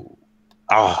 Okay.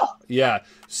 Oh. Yeah.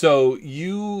 So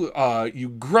you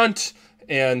grunt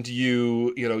and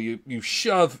you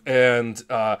shove and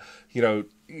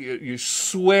you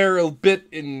swear a bit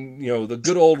in the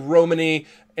good old Romany,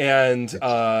 and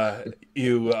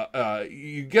you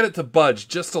get it to budge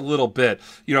just a little bit.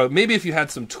 Maybe if you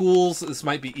had some tools, this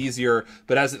might be easier.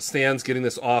 But as it stands, getting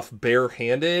this off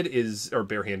barehanded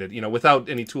without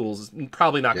any tools is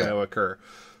probably not going to occur.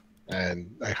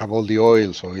 And I have all the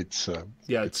oil, so it's...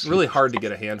 it's really hard to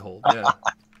get a handhold. Yeah.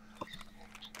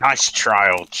 Nice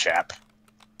try, old chap.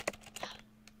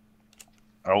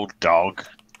 Old dog.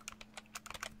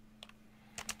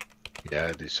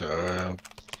 Yeah, these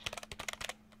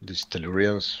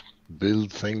Tellurians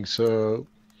build things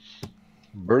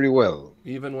very well.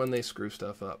 Even when they screw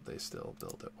stuff up, they still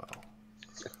build it well.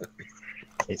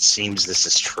 It seems this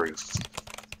is truth.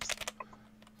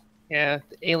 Yeah,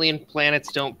 the alien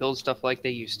planets don't build stuff like they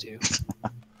used to.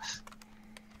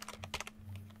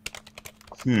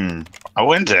 I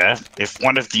wonder if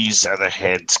one of these other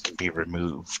heads can be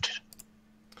removed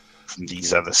from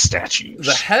these other statues.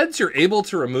 The heads you're able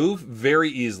to remove very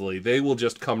easily. They will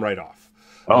just come right off.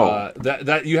 Oh.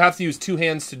 That you have to use 2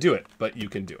 hands to do it, but you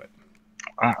can do it.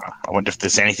 I wonder if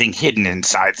there's anything hidden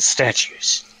inside the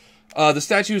statues. The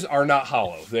statues are not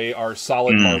hollow. They are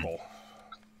solid marble.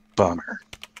 Bummer.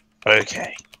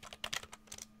 Okay.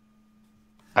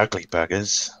 Ugly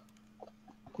buggers.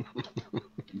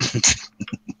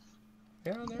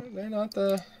 Yeah, they're not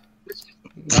the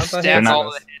Stack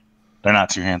all handsomest. They're not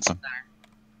too handsome.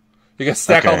 You guys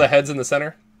stack all Okay. the heads in the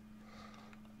center?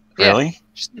 Yeah. Really?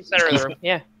 Just in the center of the room.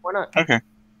 Yeah, why not? Okay.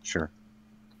 Sure.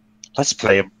 Let's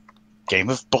play a game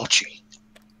of bocce.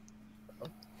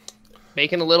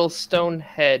 Making a little stone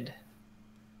head.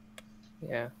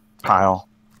 Yeah. Pile.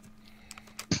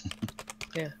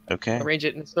 Yeah. Okay. Arrange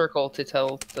it in a circle to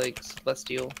tell, like,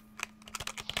 celestial.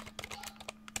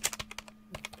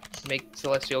 Make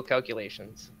celestial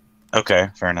calculations. Okay,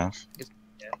 fair enough.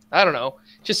 Yeah. I don't know.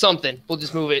 Just something. We'll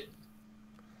just move it.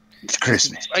 It's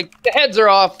Christmas. Like, the heads are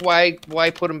off. Why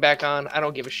put them back on? I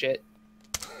don't give a shit.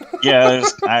 Yeah,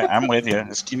 I'm with you.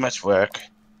 It's too much work.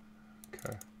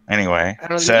 Okay. Anyway, I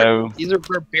don't know, so these are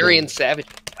barbarian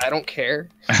savages. I don't care.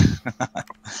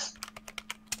 It's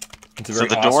a So very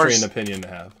the Austrian doors- opinion to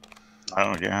have.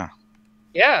 oh yeah.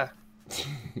 Yeah.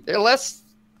 They're less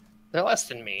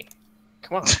than me.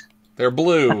 Come on. They're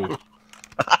blue.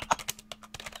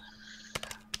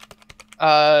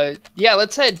 Yeah,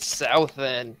 let's head south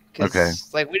then. 'Cause, Okay.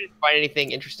 like, we didn't find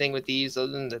anything interesting with these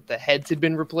other than that the heads had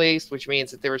been replaced, which means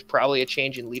that there was probably a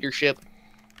change in leadership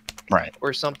Right.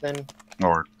 or something.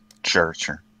 Or sure,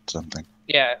 something.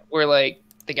 Yeah, where, like,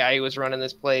 the guy who was running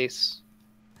this place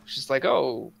was just like,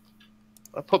 oh,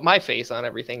 I'll put my face on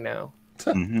everything now.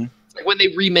 Hmm. It's like when they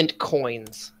remint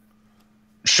coins.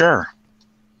 Sure.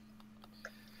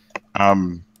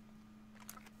 The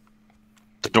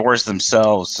doors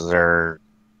themselves, you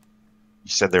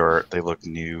said they look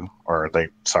new, or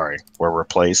were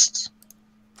replaced.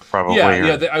 Probably.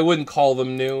 Yeah, or- I wouldn't call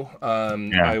them new.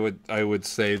 Yeah. I would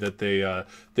say that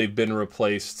they've been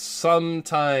replaced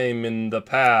sometime in the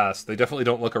past. They definitely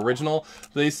don't look original.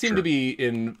 They seem to be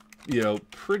in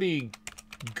pretty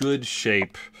good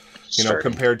shape. Sturdy.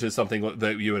 Compared to something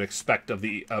that you would expect of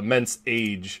the immense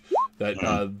age that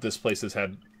this place has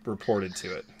had reported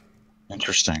to it.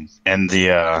 Interesting. And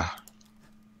the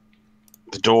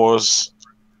doors,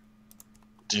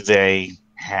 do they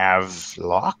have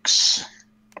locks?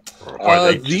 Or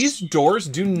are they These doors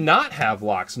do not have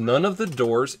locks. None of the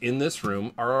doors in this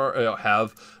room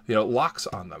have locks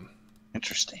on them.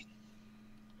 Interesting.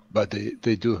 But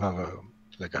they do have a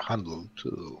handle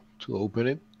to open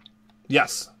it.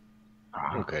 Yes.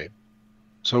 Okay.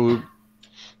 So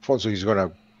Fonso is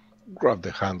gonna grab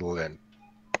the handle and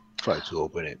try to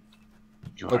open it.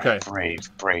 You are Okay. a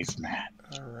brave man.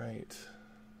 All right.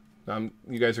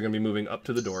 You guys are going to be moving up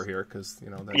to the door here because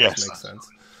that Yes. just makes sense.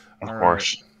 Of All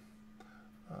course.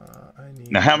 right. I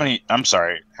need. Now, how many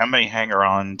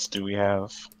hanger-ons do we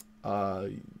have?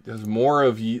 There's more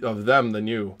of them than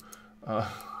you.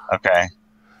 Okay.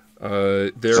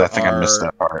 There 'Cause I think I missed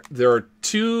that part. There are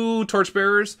 2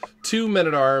 torchbearers, 2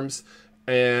 men-at-arms,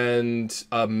 and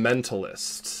a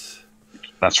mentalist.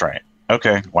 That's right.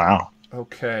 Okay. Wow.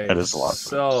 Okay. That is a lot.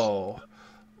 So,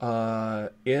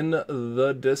 in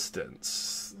the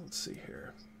distance, let's see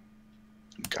here.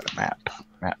 Got a map.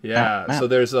 Yeah, Map. so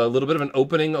there's a little bit of an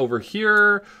opening over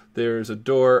here. There's a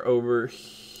door over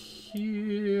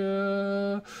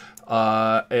here.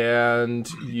 And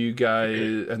you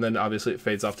guys, and then obviously it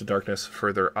fades off to darkness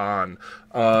further on.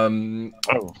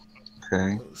 Oh.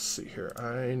 Okay. Let's see here.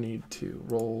 I need to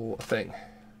roll a thing.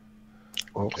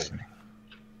 Okay. That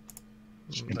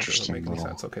doesn't Interesting make any little-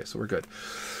 sense. Okay, so we're good.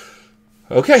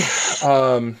 Okay.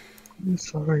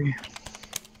 Sorry.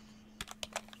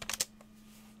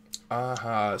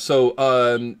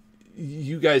 So,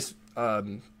 you guys,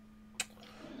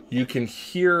 you can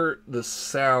hear the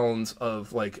sounds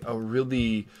of like a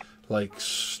really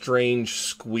strange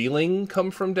squealing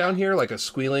come from down here, like a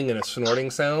squealing and a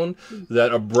snorting sound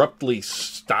that abruptly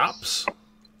stops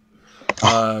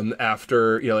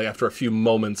after after a few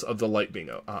moments of the light being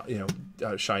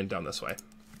shined down this way.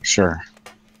 Sure.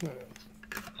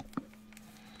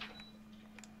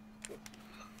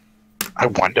 I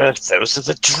wonder if those are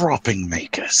the dropping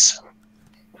makers.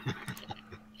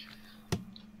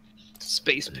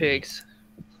 Space pigs.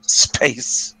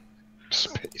 Space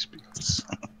Beats.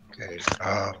 Okay.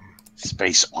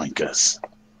 space oinkers.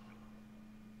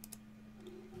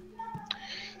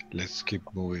 Let's keep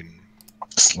moving.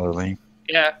 Slowly.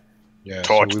 Yeah. Yeah.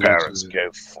 Torch so we bearers went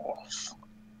go forth.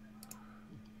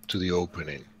 to the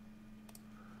opening.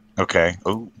 Okay.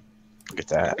 Oh, look at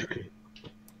that.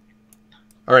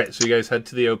 All right, so you guys head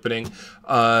to the opening.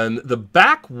 The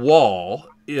back wall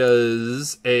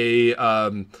is a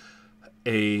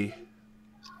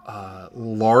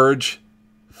large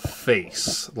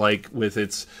face, like with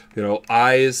its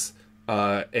eyes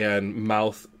and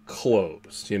mouth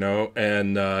closed, you know,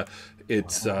 and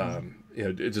it's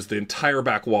just the entire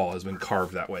back wall has been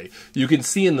carved that way. You can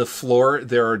see in the floor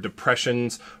there are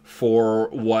depressions for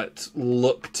what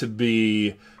look to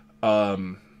be,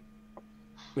 like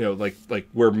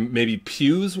where maybe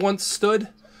pews once stood.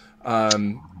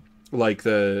 Like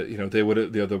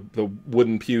the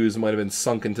wooden pews might have been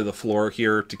sunk into the floor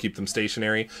here to keep them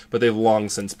stationary, but they've long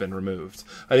since been removed.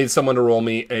 I need someone to roll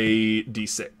me a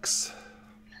d6.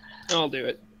 I'll do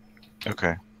it.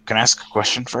 Okay. Can I ask a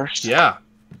question first? Yeah.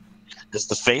 Does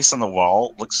the face on the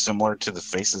wall look similar to the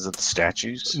faces of the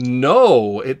statues?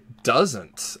 No, it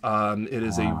doesn't. It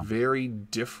is a very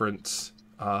different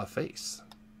face.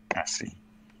 I see.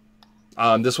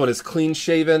 This one is clean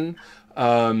shaven.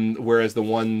 Whereas the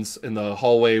ones in the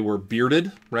hallway were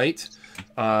bearded, right?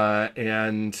 That's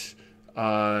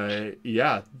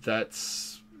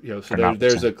so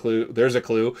there's a clue. There's a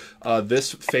clue.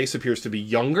 This face appears to be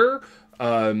younger.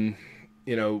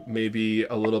 Maybe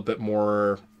a little bit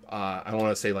more. I don't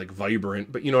want to say like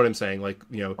vibrant, but you know what I'm saying. Like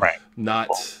right.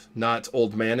 Not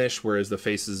old manish. Whereas the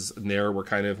faces in there were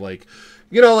kind of like,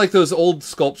 like those old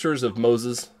sculptures of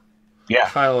Moses. Yeah,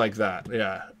 kind of like that.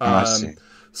 Yeah. I see.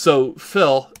 So,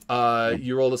 Phil,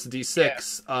 you rolled us a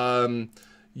d6. Yeah.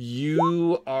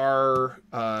 You are,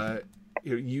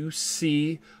 you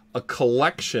see a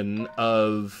collection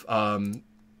of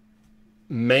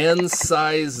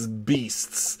man-sized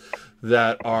beasts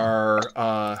that are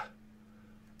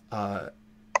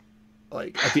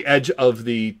like at the edge of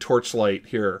the torchlight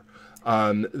here.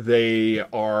 They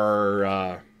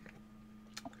are.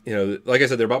 Like I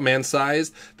said, they're about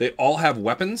man-sized. They all have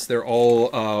weapons. They're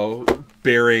all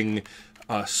bearing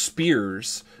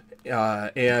spears,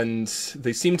 and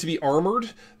they seem to be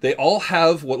armored. They all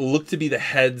have what look to be the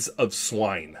heads of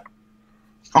swine.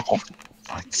 Oh,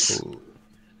 nice.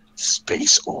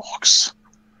 Space orcs.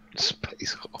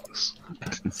 Space orcs.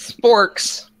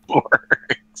 Sporks.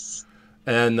 Orcs.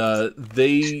 And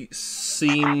they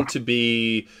seem to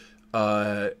be...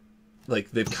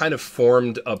 like they've kind of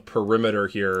formed a perimeter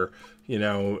here,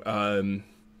 and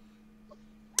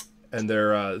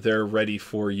they're ready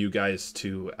for you guys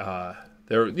to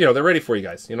they're ready for you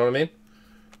guys. You know what I mean?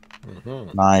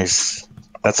 Mm-hmm. Nice.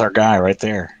 That's our guy right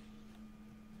there.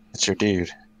 That's your dude.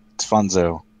 It's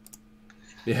Fonzo.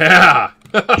 Yeah.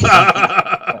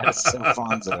 That's so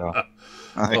Fonzo.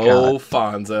 Oh,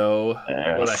 Fonzo.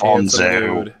 What a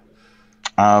handsome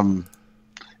dude.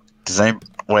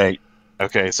 Wait.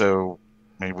 Okay, so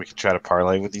maybe we can try to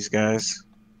parlay with these guys.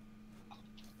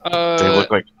 They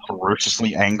look like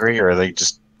ferociously angry, or they're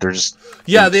just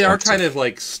yeah, they are kind of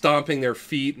like stomping their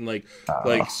feet and like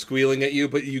squealing at you,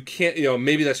 but you can't.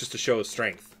 Maybe that's just a show of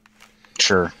strength.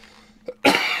 Sure.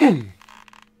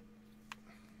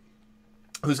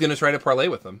 Who's going to try to parlay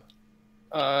with them?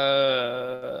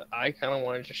 I kind of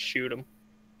want to just shoot him.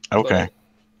 Okay. But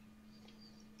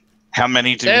how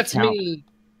many do that's you count? me.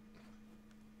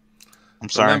 I'm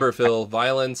sorry. Remember, Phil,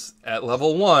 violence at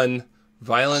level 1,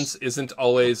 violence isn't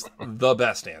always the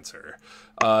best answer.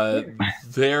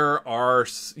 There are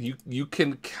you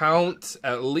can count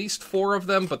at least 4 of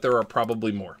them, but there are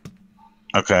probably more.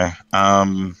 Okay.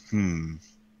 I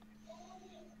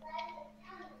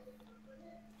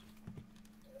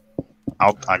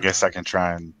guess I can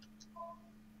try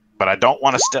but I don't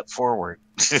want to step forward.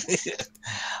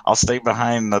 I'll stay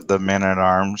behind the men at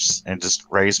arms and just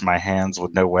raise my hands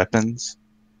with no weapons.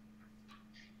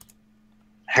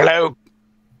 Hello.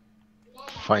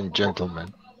 Fine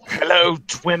gentlemen. Hello,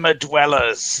 Dwimmer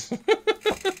dwellers.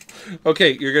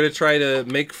 Okay, you're going to try to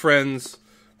make friends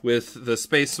with the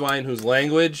space swine whose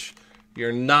language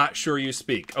you're not sure you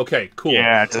speak. Okay, cool.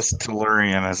 Yeah, just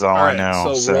Tellurian is all I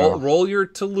know. So roll your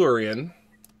Tellurian.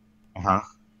 Uh-huh.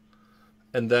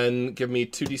 And then give me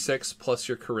 2d6 plus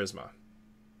your charisma.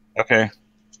 Okay.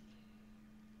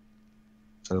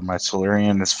 So my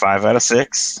Tellurian is 5 out of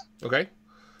 6. Okay.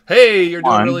 Hey, you're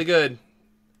doing really good.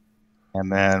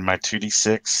 And then my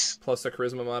 2d6 plus the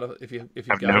charisma mod if you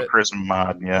have got no it. Charisma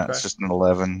mod. Yeah, okay. It's just an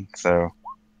 11. So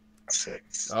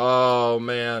 6. Oh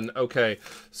man. Okay.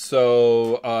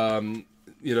 So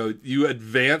you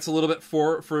advance a little bit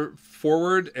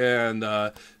forward, and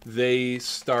they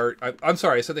start. I'm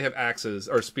sorry, I said they have axes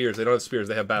or spears. They don't have spears.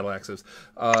 They have battle axes.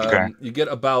 Okay. You get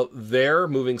about there,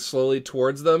 moving slowly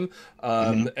towards them,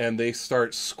 and they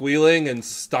start squealing and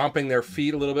stomping their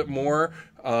feet a little bit more,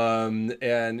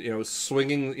 and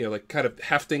swinging, like kind of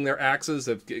hefting their axes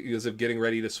as if getting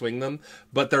ready to swing them.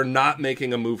 But they're not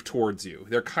making a move towards you.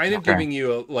 They're kind of giving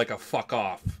you a fuck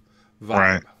off vibe,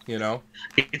 right.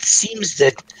 It seems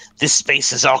that this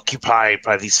space is occupied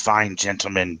by these fine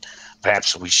gentlemen.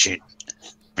 Perhaps we should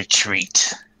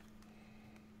retreat.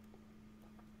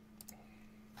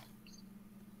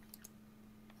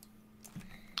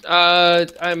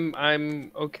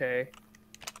 I'm okay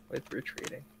with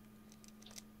retreating.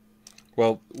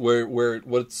 Well,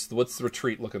 what's the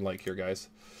retreat looking like here, guys?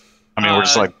 I mean, we're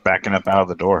just like backing up out of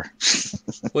the door.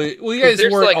 Well, you guys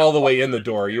There's, weren't like, all the way in the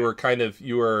door. You were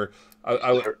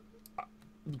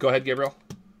go ahead, Gabriel.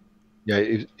 Yeah,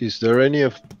 is there any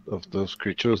of those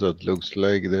creatures that looks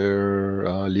like their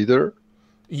leader?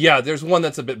 Yeah, there's one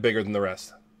that's a bit bigger than the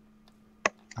rest.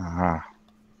 Want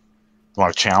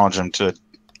to challenge him to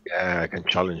Yeah, I can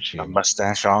challenge a him.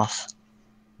 mustache off?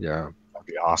 Yeah. That'd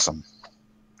be awesome.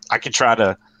 I could try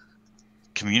to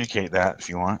communicate that if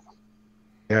you want.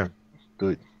 Yeah,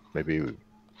 good. Maybe.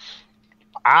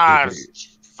 Ah, Maybe-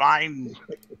 fine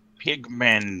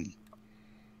pigmen.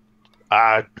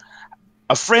 A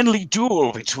friendly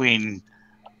duel between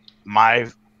my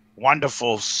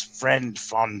wonderful friend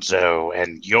Fonzo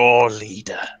and your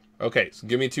leader. Okay, so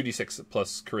give me 2d6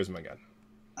 plus charisma again.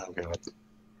 Oh god.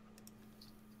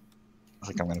 I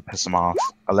think I'm gonna piss him off.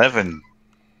 11.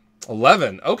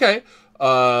 11. Okay.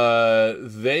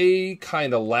 They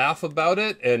kind of laugh about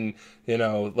it, and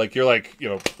like you're like,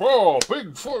 oh,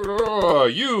 big,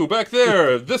 you back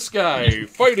there, this guy,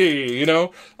 fighty,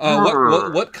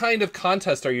 what kind of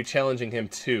contest are you challenging him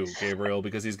to, Gabriel?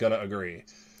 Because he's gonna agree.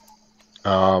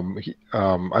 I'm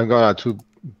gonna to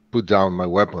put down my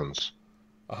weapons.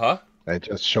 Uh-huh. I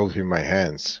just showed him my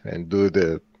hands and do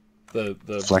the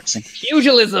Flexing.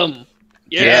 Pugilism.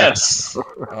 Yes.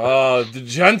 The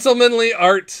gentlemanly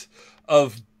art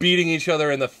of beating each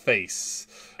other in the face.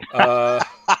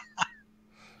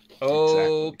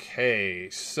 Okay,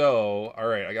 so all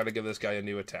right, I got to give this guy a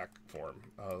new attack form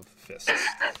of fists.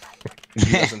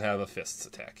 He doesn't have a fists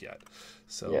attack yet,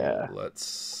 so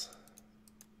let's.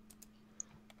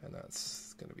 And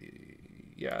that's gonna be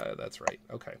that's right.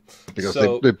 Okay, because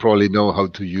so, they probably know how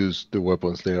to use the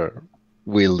weapons they are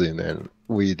wielding, and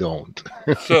we don't.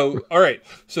 So, all right.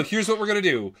 So here's what we're gonna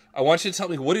do. I want you to tell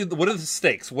me what are the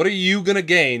stakes? What are you gonna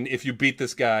gain if you beat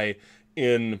this guy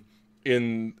in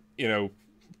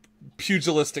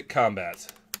pugilistic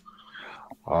combat?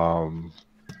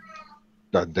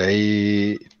 That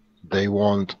they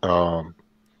won't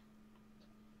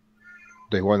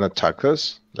attack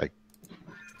us, like.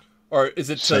 Or is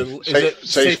it Safe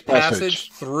safe passage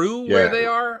passage through where they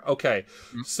are? Okay.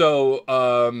 So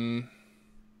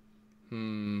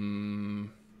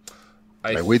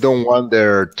we don't want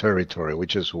their territory. We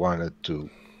just wanted to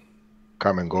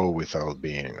come and go without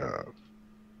being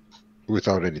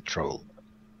without any trouble.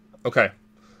 Okay.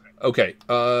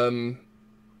 All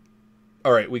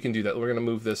right, we can do that. We're gonna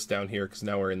move this down here because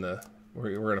now we're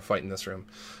gonna fight in this room.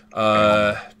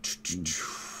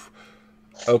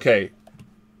 Okay.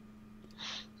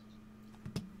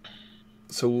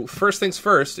 So first things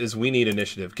first is we need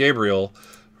initiative. Gabriel,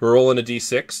 we're rolling a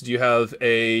d6. Do you have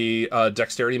a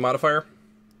dexterity modifier?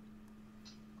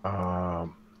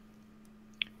 No.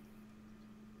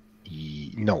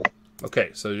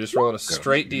 Okay, so just rolling a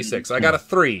straight d6. I got a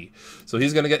 3, so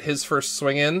he's going to get his first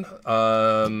swing in,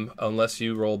 unless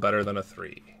you roll better than a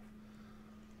 3.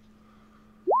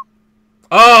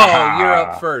 Oh, you're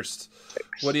up first.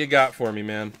 What do you got for me,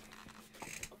 man?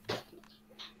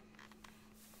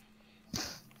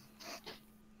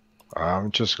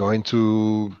 I'm just going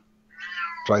to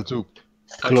try to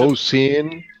close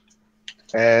in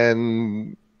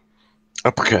and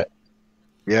Uppercut.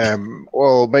 yeah,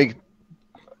 well, make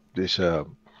this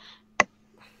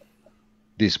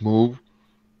this move.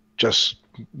 Just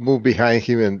move behind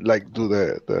him and like do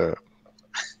the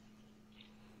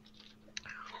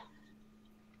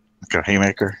Like a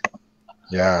haymaker.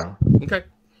 yeah. Okay.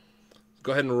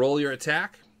 Go ahead and roll your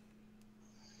attack.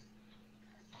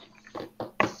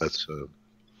 That's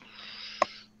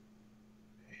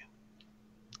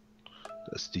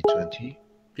D20.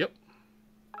 Yep.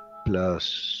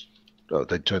 Plus, oh,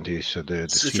 the 20 is the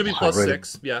It should be plus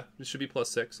 6. Yeah, it should be plus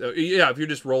 6. Yeah, if you're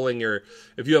just rolling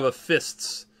if you have a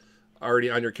fists already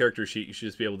on your character sheet, you should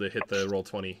just be able to hit the roll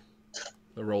 20.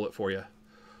 They'll roll it for you.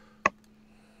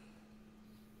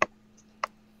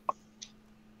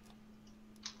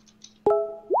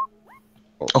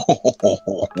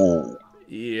 Oh.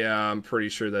 Yeah, I'm pretty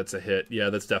sure that's a hit. Yeah,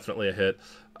 that's definitely a hit.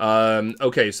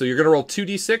 Okay, so you're going to roll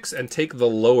 2d6 and take the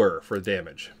lower for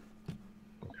damage.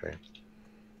 Okay.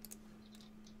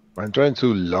 I'm trying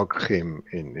to lock him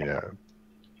in a.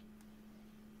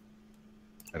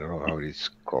 I don't know how it's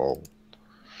called.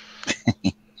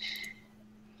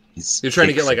 You're trying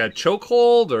to get like a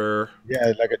chokehold, or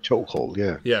Yeah, like a chokehold.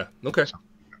 Yeah. yeah, okay.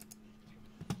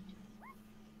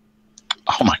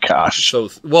 Oh my gosh. So,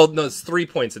 well, no, it's 3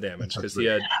 points of damage because he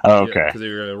had. Okay. Because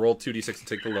you're gonna roll 2d6 and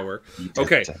take the lower.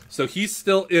 Okay, so he's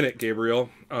still in it, Gabriel.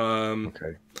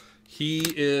 Okay. He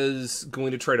is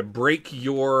going to try to break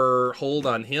your hold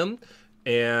on him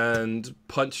and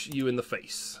punch you in the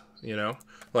face. You know,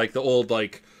 like the old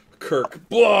like Kirk,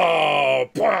 blah,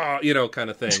 blah, you know, kind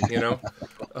of thing. You know.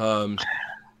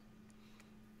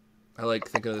 I like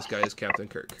thinking of this guy as Captain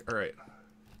Kirk. All right.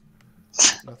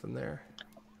 Nothing there.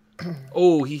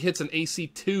 Oh, he hits an AC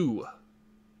 2.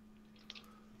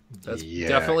 That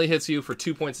definitely hits you for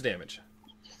 2 points of damage.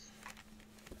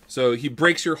 So he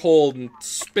breaks your hold and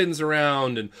spins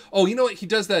around, and oh, you know what? He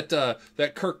does that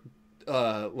that Kirk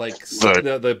like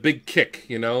the big kick,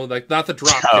 you know, like not the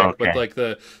drop kick, but like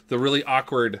the really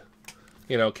awkward,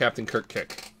 you know, Captain Kirk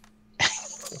kick.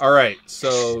 All right,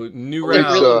 so new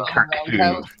round,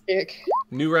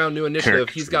 new round, new initiative.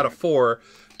 He's got a 4.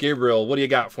 Gabriel, what do you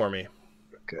got for me?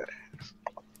 Okay.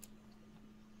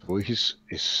 Well, he's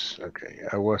okay.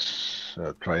 I was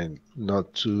trying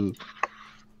not to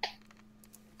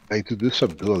like to do some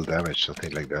dual damage,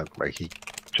 something like that. Like he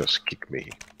just kicked me,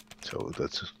 so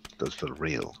that's the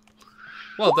real.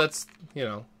 Well, that's you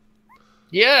know.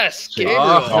 Yes, Gabriel.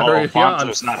 Oh, yeah,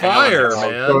 on fire,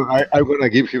 man. So I'm gonna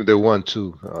give him the 1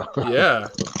 too. Yeah.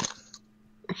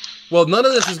 Well, none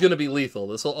of this is going to be lethal.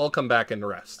 This will all come back and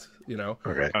rest. You know.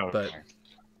 Okay. But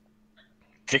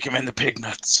Kick him in the pig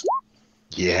nuts.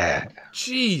 Yeah.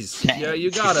 jeez, yeah, you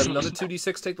got it. Another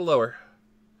 2d6. Take the lower.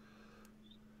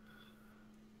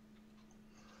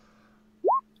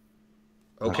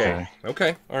 Okay.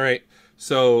 All right.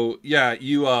 So yeah,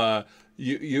 you what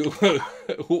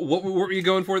were you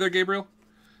going for there, Gabriel?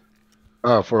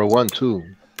 For a 1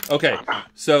 too. Okay.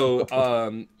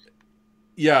 So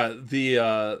yeah,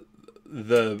 the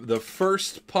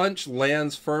first punch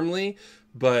lands firmly,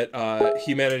 but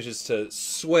he manages to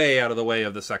sway out of the way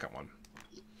of the second one.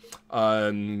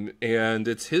 And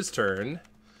it's his turn,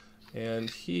 and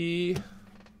he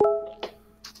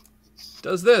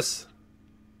does this.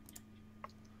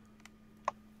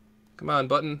 Come on,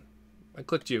 button. I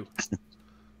clicked you.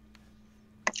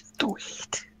 Do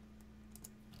it.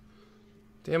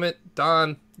 Damn it,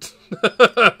 Don.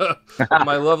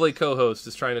 My lovely co-host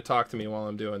is trying to talk to me while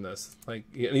I'm doing this. Like,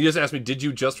 and he just asked me, "Did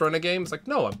you just run a game?" It's like,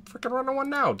 "No, I'm freaking running one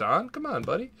now, Don. Come on,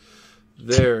 buddy."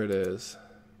 There it is.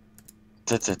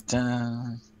 Da, da,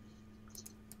 da.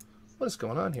 What is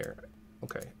going on here?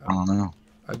 Okay, I don't know.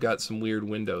 I've got some weird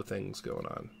window things going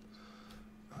on.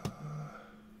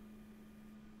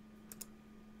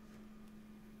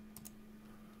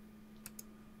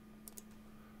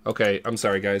 Okay, I'm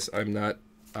sorry, guys. I'm not.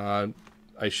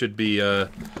 I should be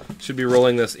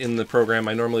rolling this in the program.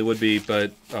 I normally would be,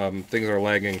 but things are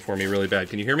lagging for me really bad.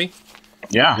 Can you hear me?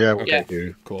 Yeah. Yeah. Yeah.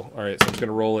 Okay. Cool. All right, so I'm just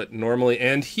gonna roll it normally,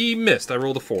 and he missed. I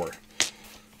rolled a 4.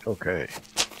 Okay.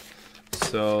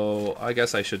 So I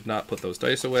guess I should not put those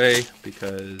dice away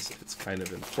because it's kind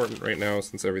of important right now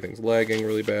since everything's lagging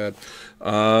really bad.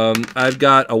 I've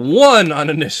got a 1 on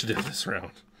initiative this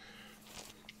round.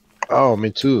 Oh,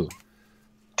 me too.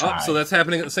 Oh, so that's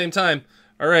happening at the same time.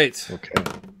 All right. Okay.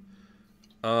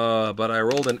 But I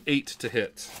rolled an 8 to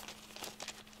hit.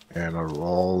 And I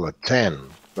roll a 10.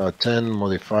 A 10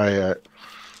 modify.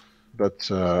 That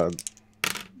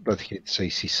hits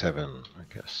AC7, I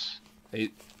guess.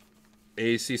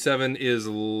 AC7 is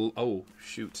oh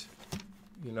shoot.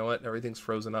 You know what? Everything's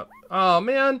frozen up. Oh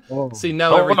man. Oh. See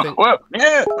now everything. Whoa.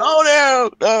 Yeah.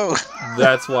 Oh no.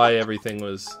 That's why everything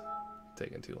was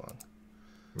taking too long.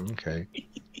 Okay.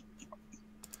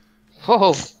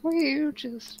 Whoa, you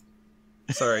just...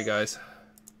 Sorry, guys.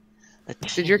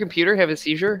 Did your computer have a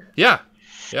seizure? Yeah,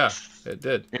 it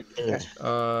did.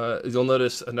 You'll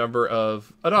notice a number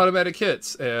of an automatic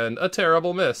hits and a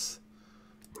terrible miss.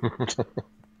 I'm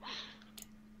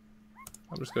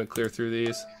just going to clear through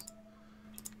these.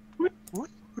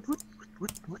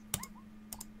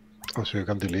 Oh, so you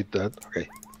can delete that? Okay.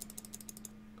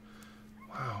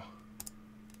 Wow.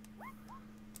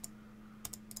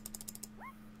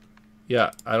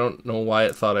 Yeah, I don't know why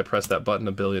it thought I pressed that button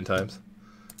a billion times.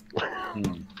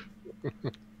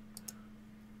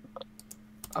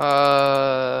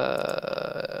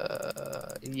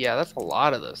 Yeah, that's a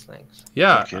lot of those things.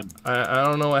 Yeah, I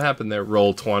don't know what happened there.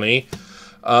 Roll 20.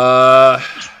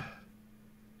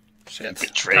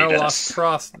 Shit, kind of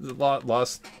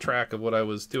lost track of what I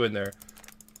was doing there.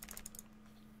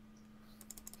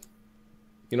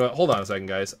 You know what? Hold on a second,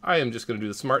 guys. I am just going to do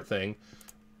the smart thing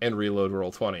and reload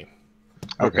roll 20.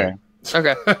 Okay.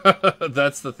 Okay.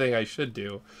 That's the thing I should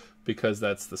do because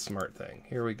that's the smart thing.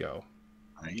 Here we go.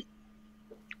 Right.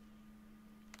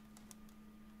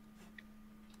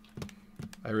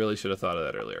 I really should have thought of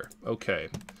that earlier. Okay.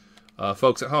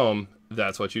 Folks at home,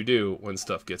 that's what you do when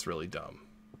stuff gets really dumb.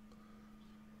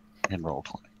 In roll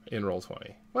 20. In roll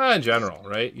 20. Well, in general,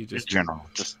 right? You In just general,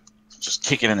 just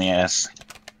kick it in the ass.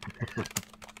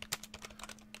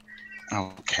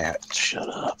 Oh, cat, shut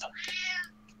up.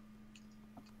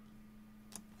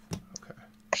 Okay.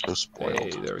 So spoiled. Hey,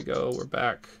 there we go. We're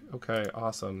back. Okay,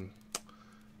 awesome.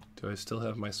 Do I still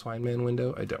have my Swine Man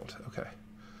window? I don't. Okay.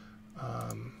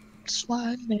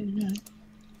 Swine man.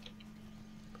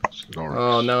 Snorks.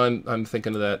 Oh, now I'm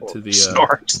thinking of that to the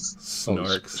Snorks.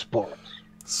 Snorks. Sports.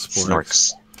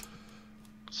 Sporks.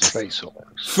 Space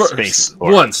orcs. First, Space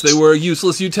orcs. once they were a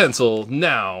useless utensil,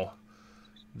 now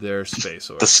they're space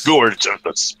orcs. The scourge of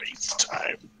the space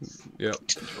time. Yep.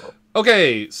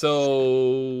 Okay,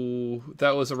 so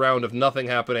that was a round of nothing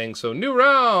happening. So new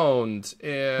round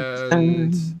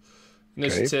and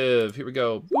initiative. Here we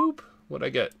go. Boop. What'd I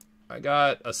get? I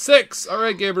got a 6. All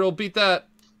right, Gabriel, beat that.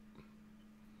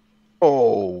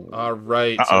 Oh. All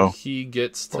right, Uh-oh. so he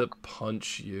gets to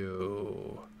punch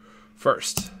you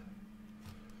first.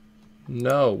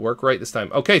 No, work right this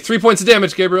time. Okay, 3 points of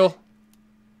damage, Gabriel.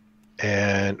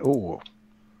 And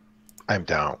I'm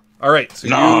down. All right, so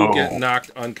No. you get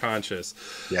knocked unconscious.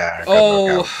 Yeah. I got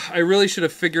knocked out. I really should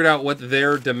have figured out what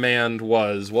their demand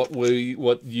was, what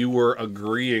you were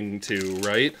agreeing to,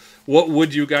 right? What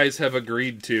would you guys have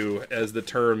agreed to as the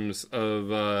terms of,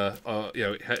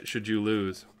 should you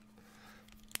lose?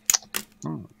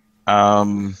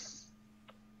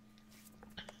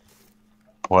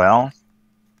 Well,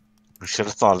 we should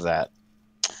have thought of that.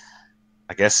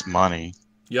 I guess money.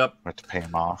 Yep, We have to pay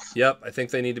him off. I think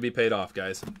they need to be paid off,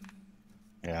 guys.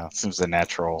 Yeah, it seems the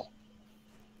natural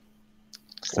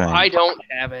thing. I don't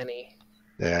have any.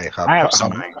 Yeah, I have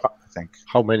some money, I think.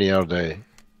 How many are they?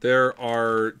 There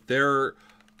are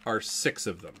 6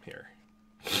 of them here.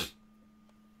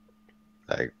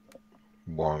 Like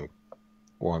one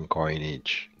coin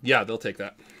each. Yeah, they'll take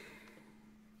that.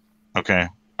 Okay,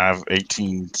 I have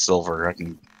 18 silver.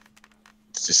 It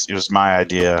was my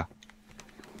idea.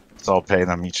 So I'll pay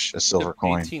them each a silver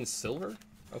coin. 18 silver?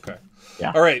 Okay.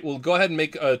 Yeah. All right, well, go ahead and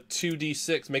make a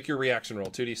 2d6. Make your reaction roll.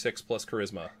 2d6 plus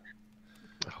charisma.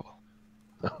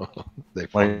 They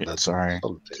found Wait, that sorry.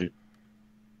 something.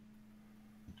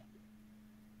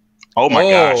 Oh my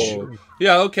gosh.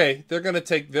 Yeah, okay. They're gonna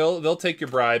take. They'll take your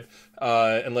bribe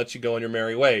and let you go on your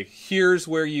merry way. Here's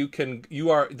where you can.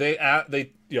 They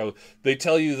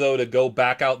tell you though to go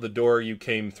back out the door you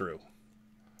came through.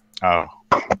 Oh,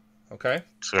 Okay.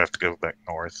 so we have to go back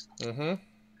north. Mm-hmm.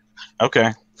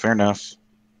 Okay, fair enough.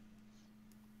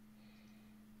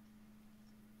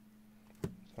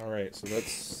 All right. So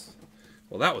that's.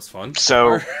 Well, that was fun.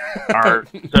 So,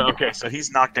 so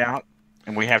he's knocked out,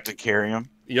 and we have to carry him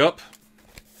Yep.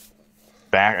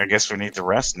 back. I guess we need to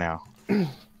rest now.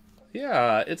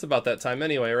 Yeah, it's about that time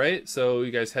anyway, right? So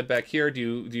you guys head back here. Do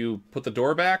you put the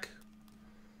door back?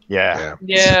 Yeah.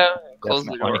 Yeah, close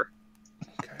the Definitely. door.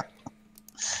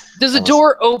 Does the That was-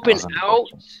 door open that was out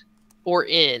unfortunate. or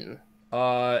in?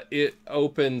 It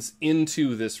opens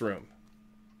into this room.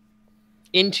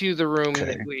 Into the room Okay.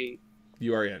 that we...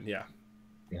 You are in, yeah.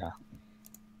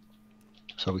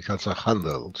 So we have a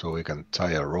handle, so we can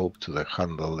tie a rope to the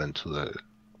handle and to the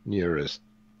nearest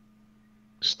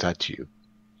statue.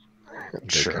 They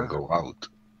Sure. can go out.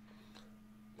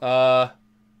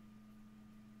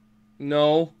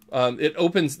 No. It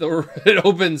opens it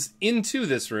opens into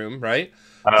this room, right?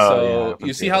 Oh, So yeah.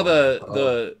 you see how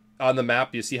the on the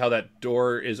map you see how that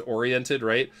door is oriented,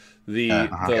 right? The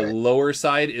Uh-huh. lower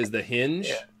side is the hinge,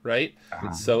 Yeah. right?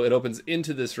 Uh-huh. So it opens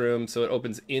into this room, so it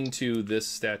opens into this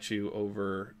statue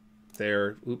over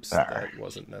there. Oops, There. that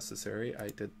wasn't necessary.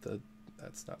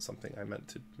 That's not something I meant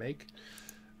to make.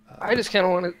 I just kind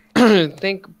of want to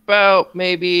think about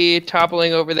maybe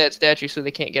toppling over that statue so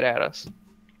they can't get at us.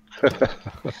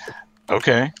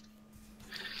 Okay.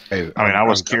 Hey, I mean, I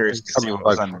was I'm curious to see coming what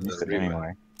was back from underneath the it rematch.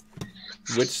 anyway.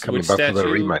 Which Coming which back statue? for the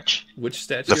rematch. Which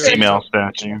statue? The female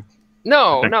statue.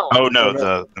 No, no. Oh no,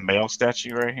 the male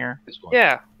statue right here. This one.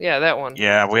 Yeah, that one.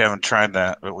 Yeah, we haven't tried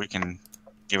that, but we can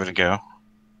give it a go.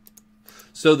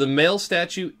 So the male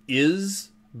statue is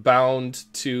bound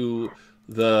to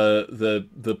the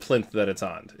plinth that it's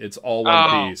on. It's all one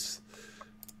Oh. piece.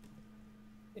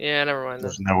 Yeah, never mind.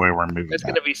 There's no way we're moving That's that.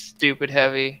 going to be stupid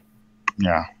heavy.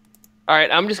 Yeah. All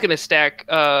right, I'm just going to stack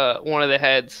one of the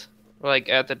heads like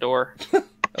at the door.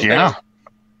 Okay. Yeah.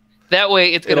 That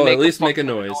way it's going to It'll make at least make a fucking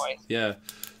noise. Yeah.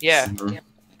 Yeah. Mhm.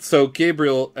 So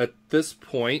Gabriel, at this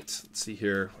point, let's see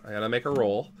here. I gotta make a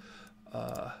roll.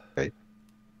 Okay.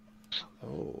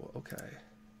 Oh, okay.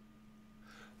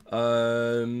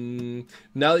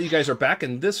 Now that you guys are back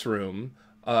in this room,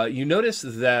 you notice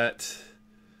that.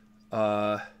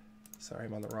 Sorry,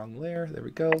 I'm on the wrong layer. There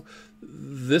we go.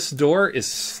 This door is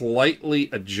slightly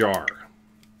ajar.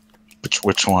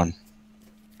 Which one?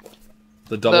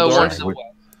 The double The doors. one,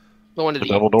 the one to The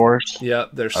the double doors? Yeah,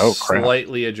 they're Oh, crap.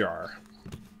 slightly ajar.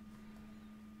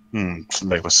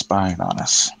 Somebody was spying on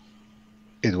us.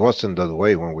 It wasn't that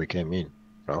way when we came in,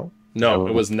 no? No, No.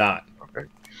 it was not. Okay.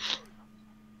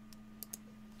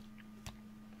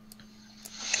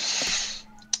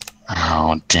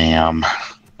 Oh, damn.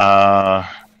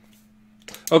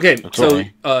 Okay, That's so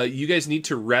okay. you guys need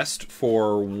to rest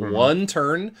for one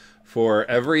turn for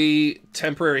every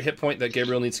temporary hit point that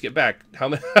Gabriel needs to get back. How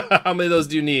many? How many of those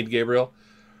do you need, Gabriel?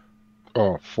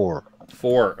 Oh, 4.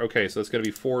 4. Okay, so it's going to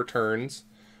be 4 turns.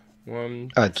 1,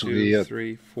 To 2, be,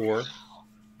 3, 4.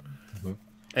 Mhm.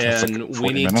 That's And like we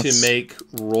 40 need to minutes. make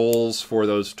rolls for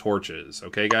those torches.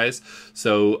 Okay, guys?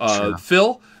 So, Sure.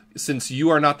 Phil, since you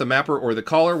are not the mapper or the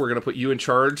caller, we're going to put you in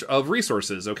charge of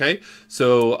resources, okay?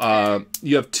 So,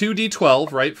 you have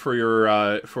 2d12, right, for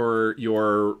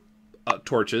your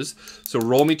torches. So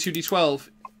roll me 2d12.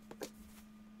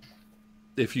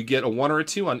 If you get a 1 or a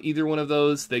 2 on either one of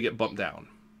those, they get bumped down.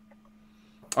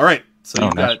 All right. So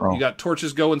nice roll. you got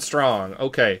torches going strong.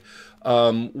 Okay.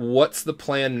 What's the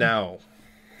plan now?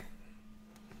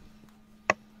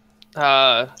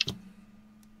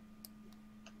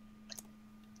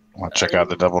 Want to check out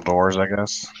the double doors, I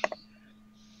guess?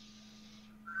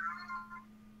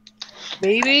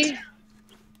 maybe.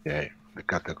 Yeah, the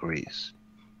categories.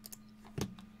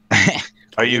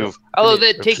 Are you Although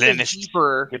that takes us replenished.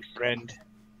 deeper. Good friend.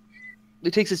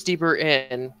 It takes us deeper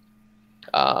in.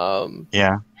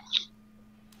 Yeah.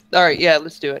 All right, yeah,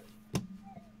 let's do it.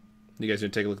 You guys gonna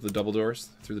take a look at the double doors?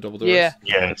 Through the double doors? Yeah.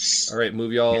 Yes. All right,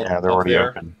 move y'all Yeah, they're up already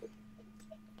there. open.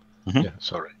 Yeah,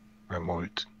 sorry. I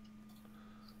moved.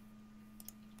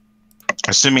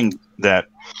 Assuming that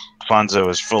Fonzo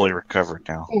is fully recovered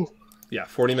now. Yeah,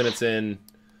 40 minutes in.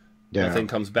 Yeah. Nothing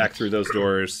comes back through those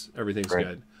doors. Everything's Great.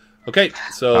 good. Okay,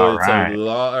 so All it's right. a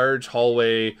large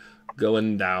hallway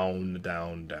going down.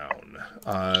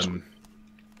 Okay.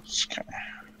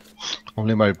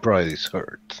 Only my pride is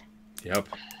hurt. Yep.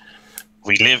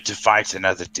 We live to fight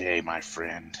another day, my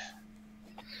friend.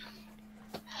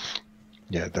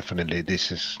 Yeah, definitely.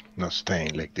 This is not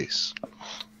staying like this.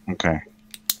 Okay.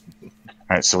 All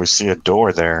right, so we see a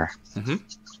door there.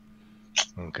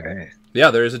 Okay.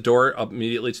 Yeah, there is a door up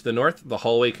immediately to the north. The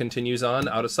hallway continues on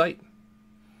out of sight.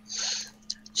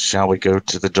 Shall we go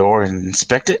to the door and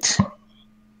inspect it?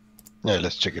 Yeah,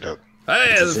 let's check it out.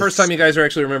 Hey, This the first is- time you guys are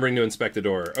actually remembering to inspect the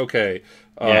door. Okay.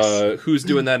 Yes. Who's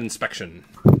doing that inspection?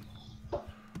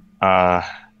 I'll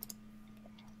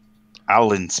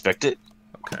inspect it.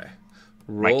 Okay.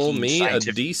 Roll keen me a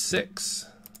scientific- d6.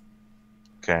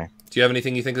 Okay. Do you have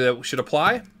anything you think that should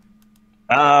apply?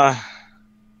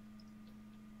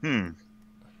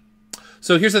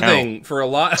 So here's the No. thing: for a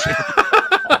lot,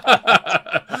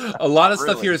 a lot of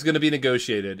stuff Really? here is going to be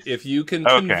negotiated. If you can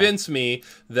Okay. convince me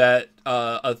that,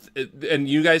 and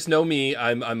you guys know me,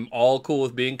 I'm all cool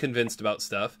with being convinced about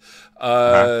stuff.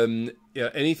 Yeah,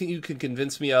 anything you can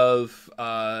convince me of,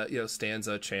 stands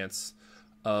a chance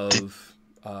of,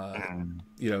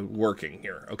 working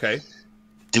here. Okay.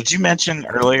 Did you mention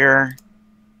earlier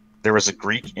there was a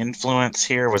Greek influence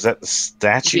here? Was that the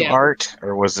statue Yeah. art,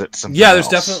 or was it something Yeah,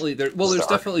 there's else? definitely there's Sorry.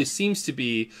 definitely seems to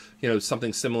be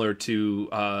something similar to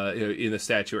in the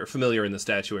statuary, familiar in the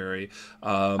statuary,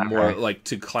 more like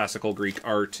to classical Greek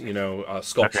art,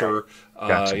 sculpture,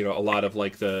 Gotcha. a lot of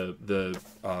like the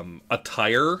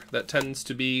attire that tends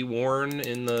to be worn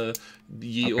in the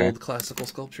ye Okay. old classical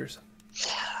sculptures.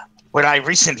 Well, I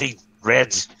recently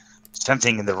read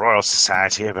something in the Royal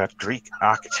Society about Greek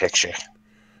architecture,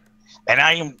 and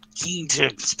I am keen to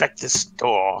inspect this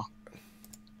door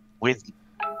with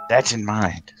that in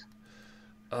mind.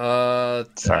 Sorry.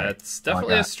 That's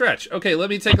definitely a God. stretch. Okay, let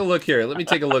me take a look here. Let me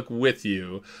take a look with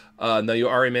you. Now you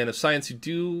are a man of science. You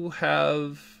do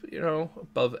have,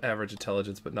 above average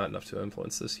intelligence, but not enough to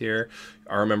influence this here.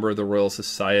 Are a member of the Royal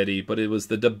Society, but it was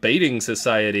the Debating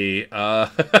Society.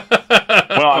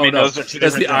 Well, I mean, those are two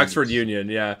That's the different things. Oxford Union,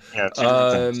 yeah. Yeah, two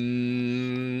different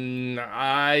things.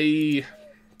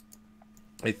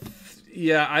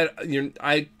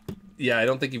 I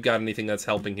don't think you've got anything that's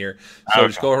helping here. So Okay.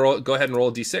 just go ahead and roll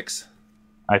a d6.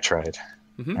 I tried.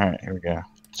 Mhm. All right, here we go.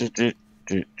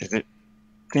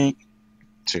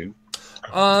 2.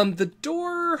 The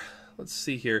door. Let's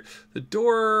see here. The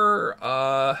door.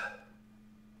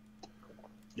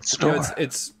 It's a door.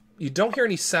 It's you don't hear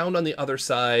any sound on the other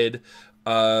side.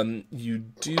 You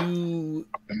do.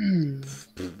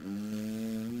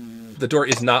 The door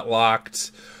is not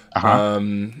locked.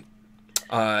 And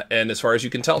as far as you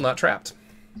can tell, not trapped.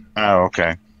 Oh,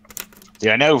 okay.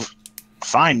 Yeah, I know.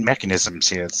 Fine mechanisms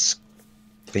here. It's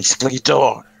basically a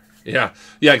door. Yeah,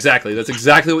 exactly. That's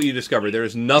exactly what you discovered. There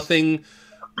is nothing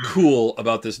cool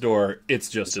about this door. It's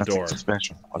just a door. Nothing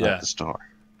special about this door.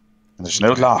 And there's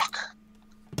no lock.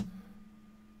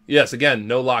 Yes, again,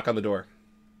 no lock on the door.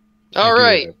 All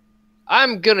right.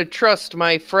 I'm going to trust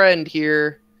my friend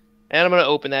here, and I'm going to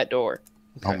open that door.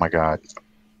 Okay. Oh, my God.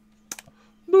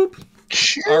 Boop.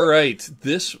 All right.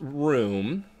 This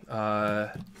room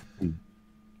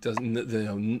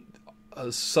doesn't...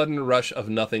 a sudden rush of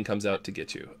nothing comes out to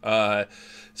get you.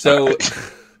 Awesome.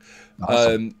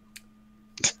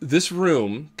 This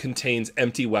room contains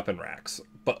empty weapon racks,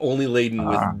 but only laden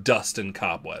with dust and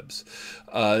cobwebs.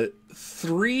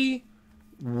 3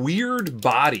 weird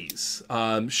bodies,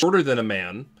 shorter than a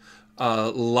man,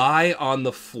 lie on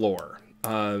the floor.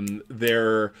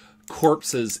 Their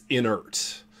corpses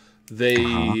inert.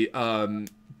 They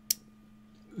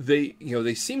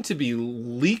seem to be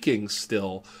leaking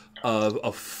still of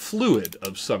a fluid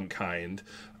of some kind,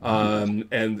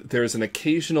 and there's an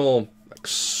occasional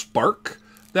spark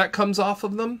that comes off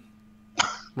of them.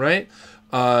 Right,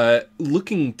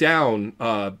 looking down,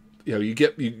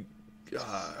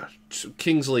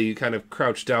 Kingsley, you kind of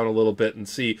crouch down a little bit and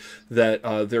see that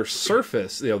their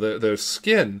surface, their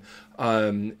skin,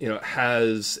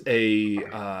 has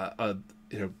a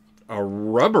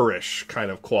rubberish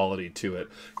kind of quality to it.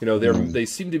 They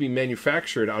seem to be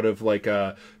manufactured out of like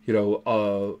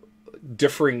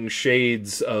differing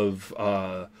shades of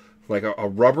like a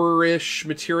rubberish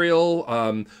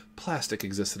material. Plastic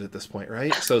existed at this point,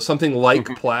 right? So something like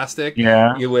plastic,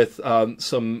 with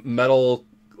some metal,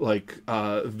 like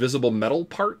visible metal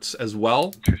parts as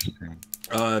well.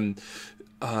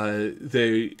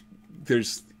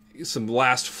 There's some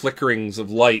last flickerings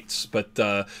of lights,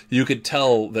 but you could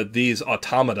tell that these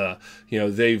automata,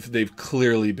 they've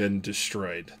clearly been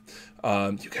destroyed.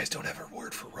 You guys don't have a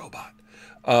word for robot.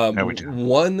 No, we don't.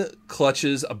 One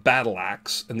clutches a battle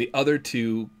axe, and the other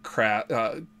 2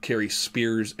 carry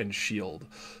spears and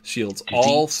shields.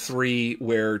 All 3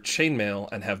 wear chainmail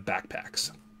and have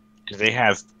backpacks. Do they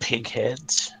have pig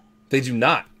heads? They do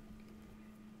not.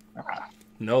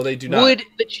 No, they do not. Would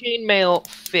the chainmail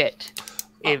fit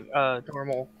a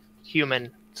normal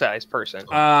human-sized person?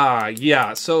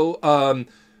 Yeah. So,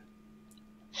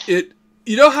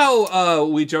 you know how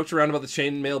we joked around about the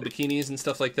chainmail bikinis and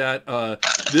stuff like that?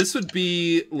 This would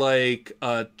be like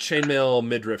a chainmail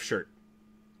midriff shirt.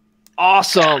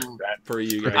 Awesome. For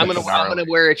you guys. I'm gonna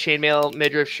wear a chainmail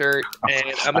midriff shirt,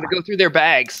 and I'm gonna go through their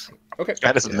bags. Okay.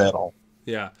 That is metal.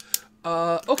 Yeah.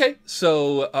 Okay.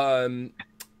 So,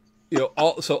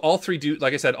 all 3 do,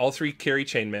 like I said, all 3 carry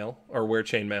chainmail or wear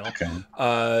chainmail. Okay.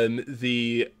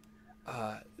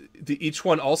 Each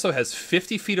one also has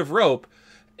 50 feet of rope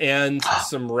and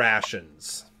some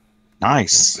rations.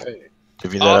 Nice. Okay.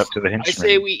 Divvy that up to the henchmen. I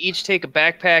say we each take a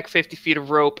backpack, 50 feet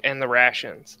of rope, and the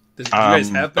rations. Do you guys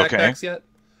have backpacks yet?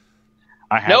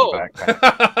 I have No. a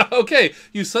backpack. Okay,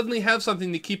 you suddenly have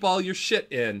something to keep all your shit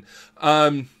in.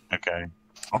 Okay.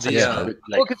 I'll take Yeah.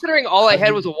 Well, considering all I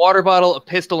had was a water bottle, a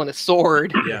pistol, and a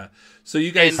sword. Yeah. So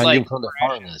you guys, And, like, from the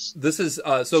foreigners. this is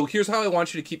so here's how I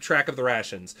want you to keep track of the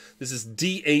rations. This is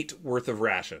D8 worth of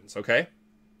rations, okay?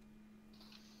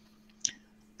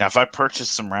 Now, if I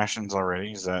purchase some rations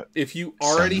already, is that If you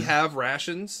already have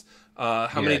rations,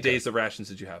 how many days of rations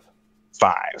did you have?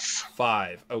 5?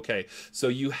 5. Okay. So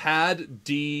you had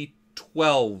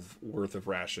D12 worth of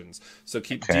rations. So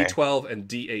keep Okay. D12 and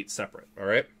D8 separate, all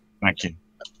right? Thank you.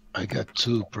 I got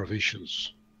 2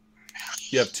 provisions.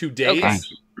 You have 2 days? Okay.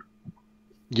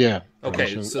 Yeah. Okay,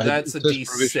 provisions. so that's a it says D6.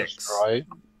 provisions, right?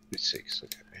 D6,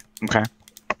 okay. Okay.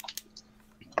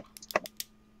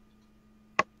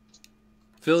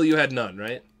 Phil, you had none,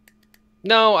 right?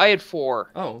 No, I had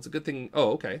 4. Oh, it's a good thing.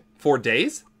 Oh, okay. 4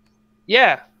 days?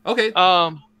 Yeah. Okay. That's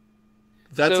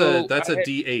so a I had-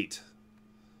 D8.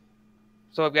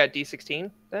 So I've got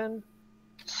D16 then?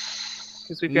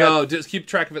 'Cause we've got... No, just keep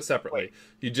track of it separately.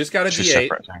 You just got a Just D8,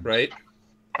 separate things. right?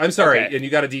 I'm sorry, Okay. and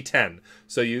you got a D10.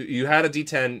 So you had a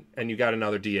D10 and you got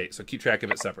another D8. So keep track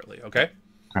of it separately, okay?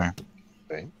 Okay.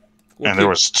 We'll And there keep-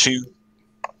 was 2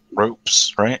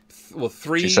 ropes, right? well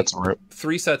 3 2 sets of rope.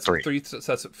 3 sets Three. 3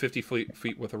 sets of 50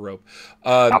 feet with a rope.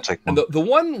 I'll take one. And the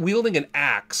one wielding an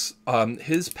axe,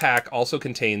 his pack also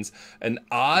contains an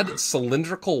odd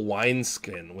cylindrical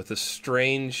wineskin with a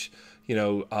strange,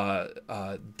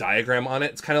 diagram on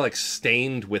it. It's kind of like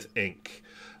stained with ink.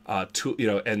 tool,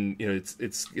 and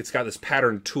it's got this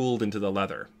pattern tooled into the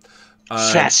leather.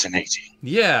 Fascinating.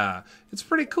 Yeah, it's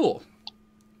pretty cool.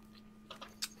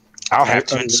 I'll have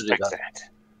to inspect that.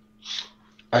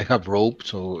 I have rope,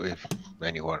 so if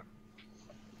anyone,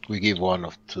 we give one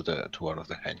to one of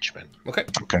the henchmen. Okay.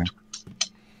 Okay.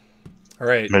 All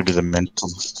right. Maybe the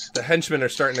mentalist. The henchmen are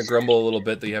starting to grumble a little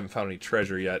bit that you haven't found any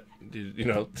treasure yet.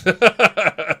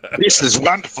 This is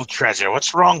wonderful treasure.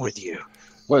 What's wrong with you?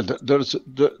 Well, there's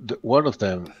one of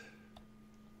them.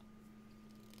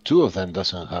 Two of them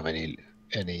doesn't have any.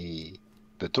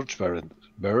 The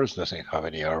torchbearers doesn't have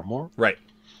any armor. Right.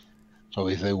 So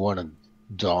if they want to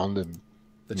don the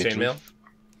chainmail,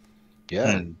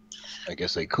 yeah, I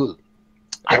guess they could.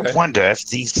 I wonder if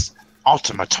these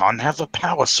automaton have a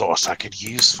power source I could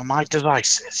use for my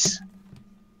devices.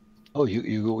 Oh,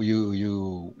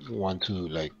 you want to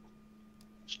like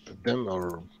split them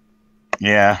or?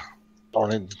 Yeah.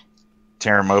 On it?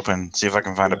 Tear them open. See if I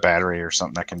can find a battery or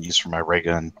something I can use for my ray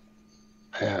gun.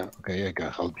 Yeah. Okay, I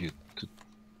can help you.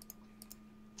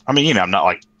 I mean, I'm not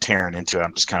like tearing into it.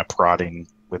 I'm just kind of prodding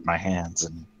with my hands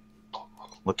and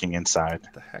looking inside.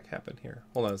 What the heck happened here?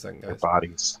 Hold on a second, Their guys.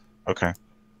 bodies. Okay.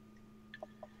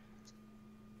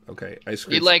 Okay, I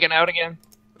screwed. You lagging out again?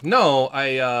 No,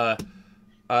 I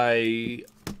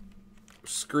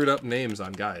screwed up names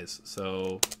on guys,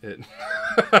 so it.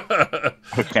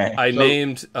 Okay. I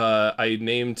named a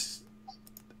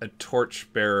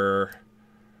torchbearer.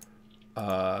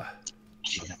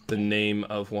 The name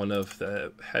of one of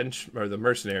the the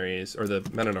mercenaries or the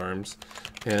men at arms,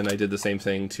 and I did the same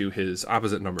thing to his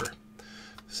opposite number.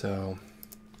 So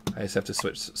I just have to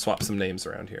swap some names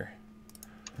around here.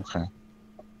 Okay.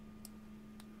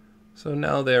 So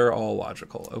now they're all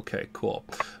logical. Okay, cool.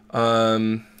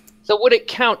 So would it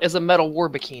count as a metal war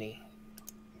bikini?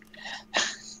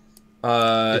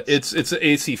 It's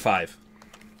AC 5.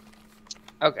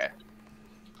 Okay.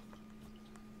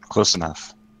 Close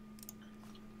enough.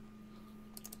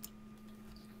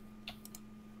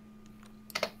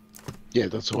 Yeah,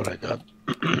 that's what I got.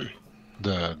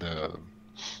 the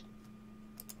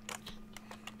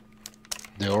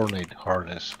ornate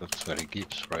harness. That's what it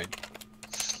gives, right?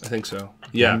 I think so.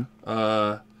 Yeah.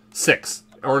 6.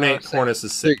 Ornate harness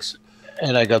is 6.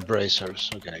 And I got bracers.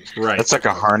 Okay. Right. That's like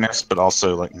a harness, but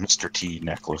also like Mr. T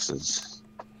necklaces.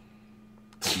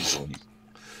 Easily.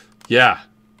 Yeah.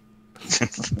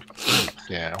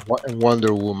 Yeah.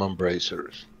 Wonder Woman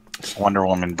bracers. Wonder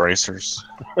Woman bracers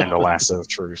and a lasso of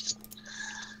truth.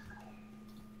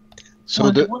 So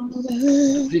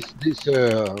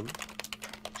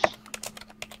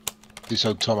these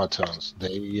automatons,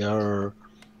 they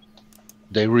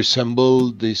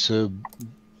resemble these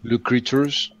blue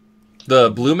creatures. The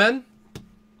blue men?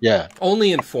 Yeah.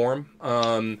 Only in form.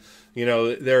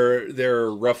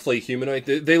 They're roughly humanoid.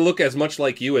 They look as much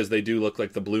like you as they do look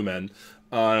like the blue men.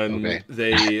 Okay.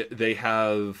 They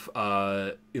have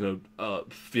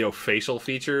facial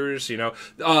features.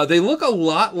 They look a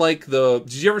lot like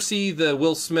Did you ever see the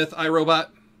Will Smith iRobot?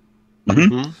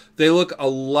 Mm-hmm. They look a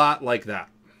lot like that.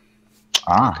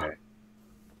 Ah. Okay.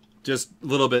 Just a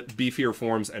little bit beefier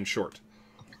forms and short.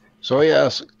 So I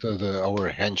asked our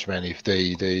henchmen if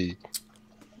they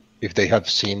have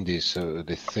seen these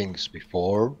the things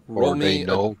before, Roll or me they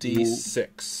know a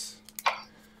D6.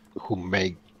 who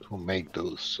make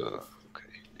those. Okay.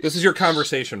 This is your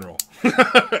conversation roll.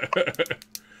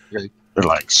 They're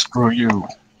like, screw you.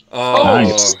 Oh,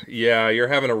 Nice. Yeah, you're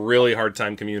having a really hard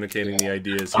time communicating the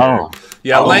ideas here. Oh.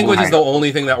 Yeah, language my. is the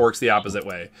only thing that works the opposite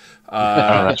way.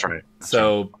 Oh, that's right.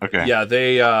 So, Okay. yeah,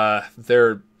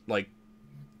 they're like,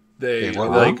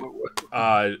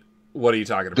 what are you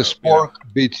talking about? The spork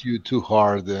beats you too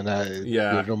hard, and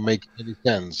Yeah. it don't make any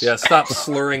sense. Yeah, stop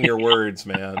slurring your words,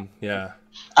 man. Yeah.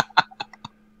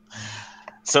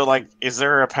 So, like, is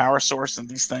there a power source in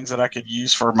these things that I could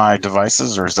use for my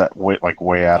devices, or is that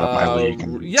way out of my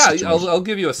league? Yeah, I'll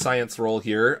give you a science roll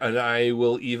here, and I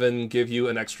will even give you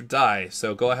an extra die.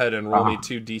 So go ahead and roll me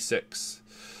 2d6.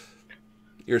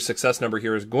 Your success number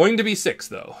here is going to be 6,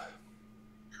 though.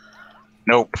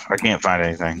 Nope, I can't find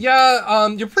anything. Yeah,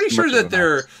 you're pretty sure that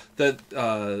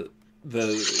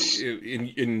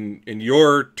in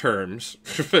your terms,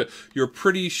 you're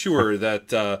pretty sure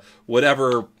that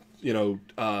whatever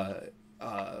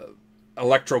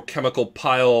electrochemical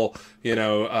pile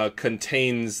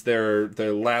contains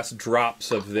their last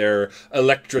drops of their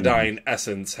electrodyne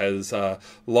essence has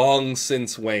long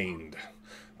since waned.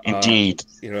 Indeed.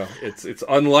 It's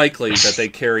unlikely that they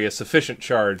carry a sufficient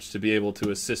charge to be able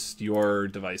to assist your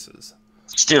devices.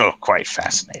 Still quite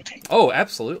fascinating. Oh,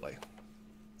 absolutely.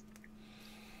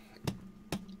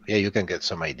 Yeah, you can get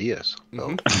some ideas.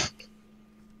 Mm-hmm.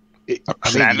 A I mean,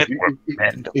 planet where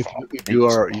men if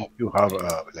evolve. you have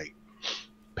like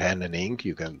pen and ink,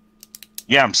 you can.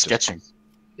 Yeah, I'm sketching.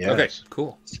 Yes, Okay,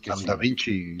 cool. some Da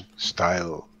Vinci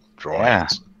style Yeah.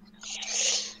 drawings.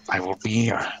 I will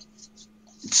be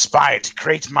inspired to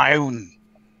create my own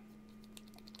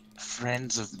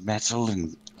friends of metal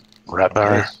and rubber.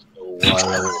 Yes. So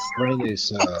while our friend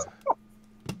is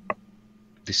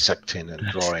dissecting and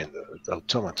drawing the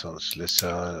automatons, let's see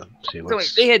So wait,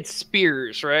 what's. they had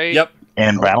spears, right? Yep.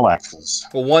 And battle axes.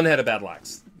 Well, one had a battle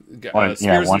axe. One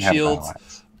Spears and had a shields,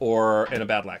 battle axe. and a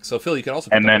battle axe. So Phil, you can also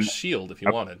pick And up a then- shield if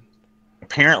you wanted.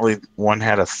 Apparently, one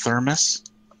had a thermos.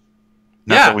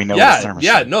 Not that we know what a thermos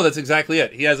is. No, that's exactly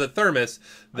it. He has a thermos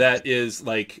that is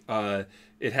like,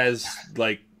 it has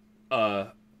like,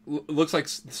 looks like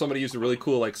somebody used a really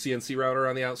cool like CNC router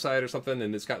on the outside or something,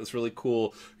 and it's got this really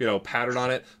cool, pattern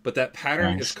on it. But that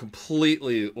pattern Nice. is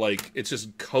completely like it's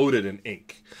just coated in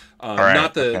ink, Right,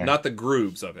 not the okay. not the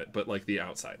grooves of it, but like the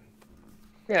outside.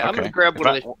 Yeah, I'm Okay. gonna grab one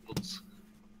of If the shields.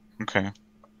 Okay.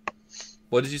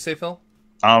 What did you say, Phil?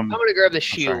 I'm gonna grab the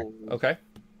sorry. shield. Okay.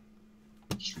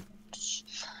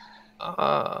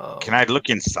 Can I look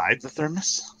inside the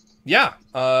thermos? Yeah,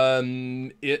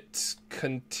 it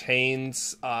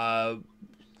contains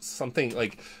something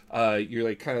like you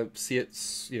like kind of see it,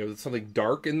 something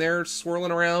dark in there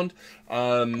swirling around.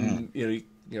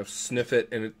 You sniff it,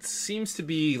 and it seems to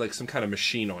be like some kind of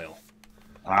machine oil.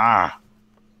 Ah,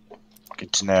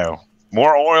 good to know.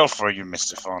 More oil for you,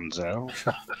 Mr. Fonzo.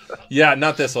 Yeah,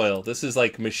 not this oil. This is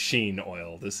like machine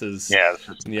oil. This is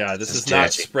this is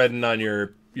not dirty. spreading on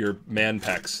your man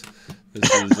pecs. This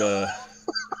is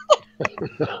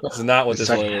this is not what this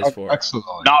oil is for. Excellent.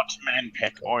 Not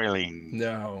manpeck oiling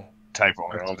No. type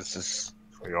oil. This is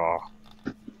for your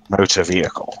motor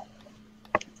vehicle.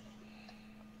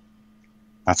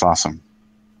 That's awesome.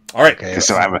 All right. Okay,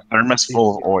 So I have a thermos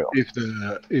full of oil.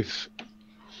 If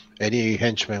any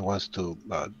henchman wants to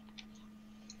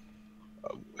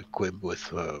equip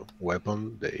with a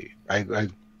weapon, I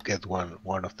get one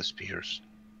of the spears.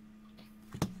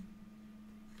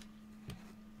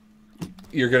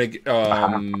 You're gonna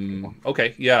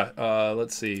okay, yeah.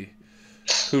 Let's see.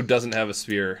 Who doesn't have a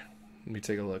spear? Let me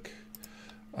take a look.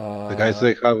 The guys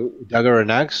they have dagger and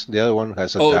axe. The other one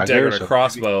has a dagger and a so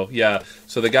crossbow. Yeah.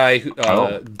 So the guy who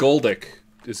Goldick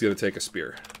is gonna take a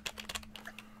spear.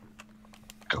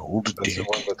 Gold That's the dick.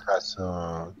 one that has.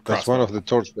 That's Crossbow. one of the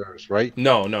torchbearers, right?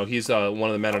 No, he's one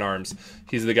of the men at arms.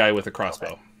 He's the guy with the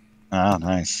crossbow. Oh,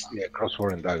 nice. Yeah, crossbow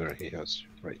and dagger he has,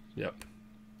 right? Yep.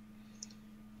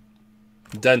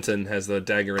 Denton has the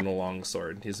dagger and the long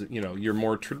sword. He's your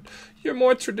more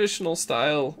traditional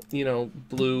style,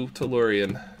 blue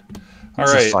Tellurian. All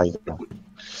It's a right. fight.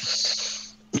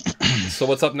 So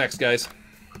what's up next, guys?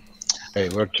 Hey,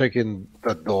 we're checking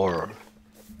the door.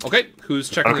 Okay, who's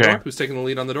checking the Okay. door? Who's taking the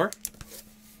lead on the door?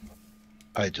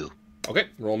 I do. Okay,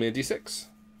 roll me a d6.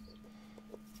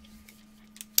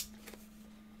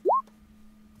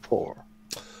 4.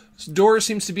 This door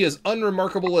seems to be as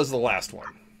unremarkable as the last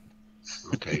one.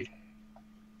 Okay.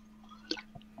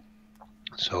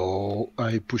 So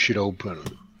I push it open.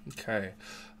 Okay.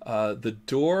 The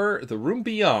room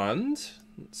beyond.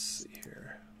 Let's see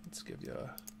here. Let's give you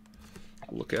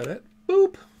a look at it.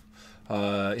 Boop.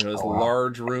 This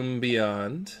large room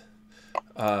beyond.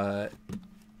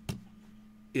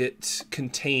 It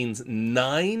contains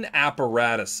 9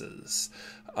 apparatuses,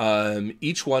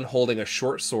 each one holding a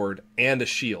short sword and a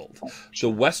shield. The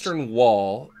western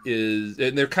wall is,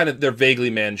 and they're vaguely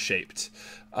man-shaped.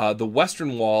 The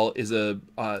western wall is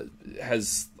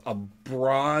has a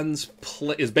bronze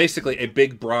plate, is basically a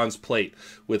big bronze plate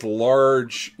with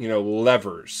large,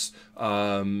 levers.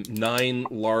 9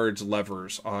 large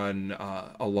levers on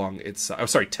along its.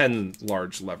 10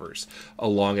 large levers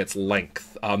along its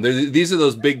length. These are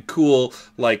those big, cool,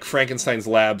 like Frankenstein's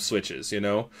lab switches, or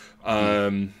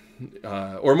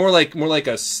more like an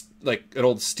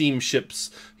old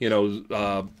steamship's,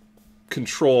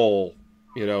 control.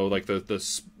 Like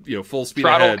the full speed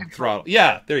Throttle ahead control. throttle.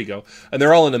 Yeah, there you go. And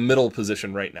they're all in a middle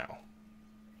position right now.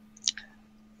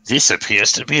 This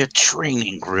appears to be a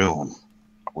training room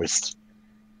with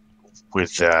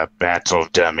battle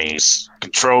dummies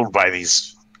controlled by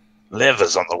these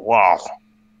levers on the wall.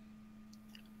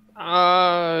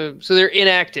 So they're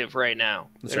inactive right now.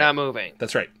 That's They're right. not moving.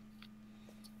 That's right.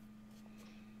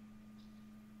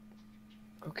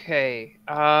 Okay.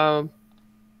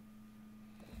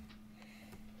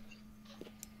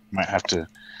 Might have to.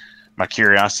 My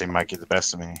curiosity might get the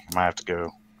best of me. I might have to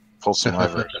go pull some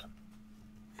levers.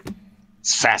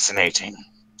 It's fascinating.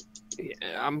 Yeah,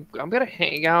 I'm gonna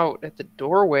hang out at the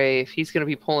doorway if he's gonna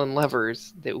be pulling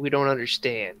levers that we don't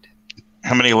understand.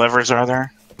 How many levers are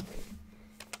there?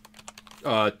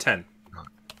 10.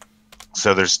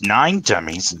 So there's 9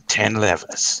 dummies and 10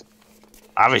 levers.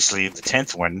 Obviously, the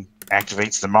 10th one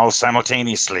activates them all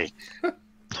simultaneously.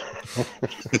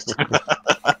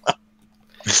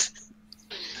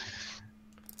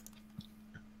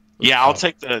 Yeah, I'll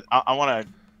take the. I want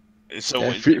to. So,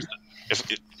 if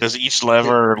does each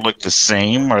lever look the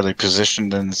same? Are they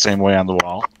positioned in the same way on the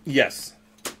wall? Yes.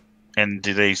 And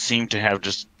do they seem to have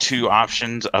just 2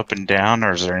 options, up and down,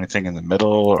 or is there anything in the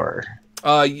middle? Or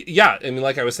yeah. I mean,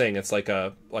 like I was saying, it's like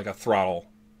a throttle.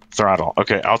 Throttle.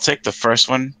 Okay, I'll take the first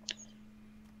one,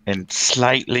 and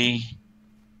slightly,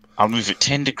 I'll move it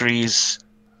 10 degrees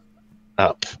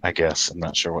up. I guess I'm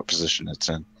not sure what position it's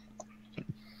in.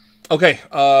 Okay,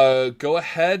 go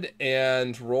ahead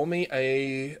and roll me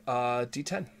a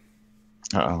d10.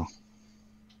 Uh-oh.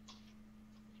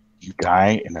 You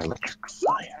die in electric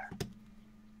fire.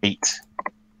 8.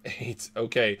 8.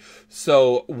 Okay,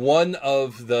 so one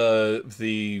of the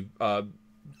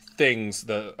things,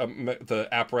 the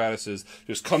apparatuses,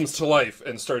 just comes to life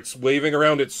and starts waving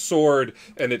around its sword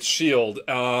and its shield.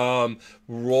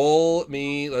 Roll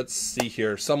me. Let's see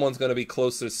here. Someone's going to be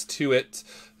closest to it.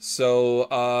 So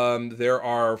there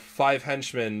are 5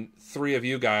 henchmen, 3 of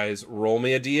you guys. Roll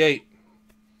me a d8.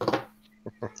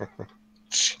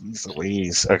 Jeez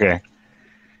Louise. Okay.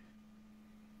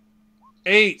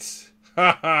 8.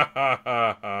 Ha ha ha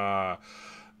ha ha.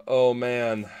 Oh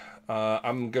man.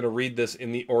 I'm gonna read this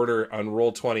in the order on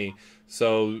roll 20.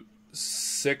 So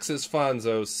 6 is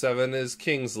Fonzo, 7 is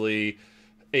Kingsley,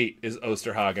 8 is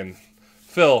Osterhagen.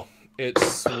 Phil,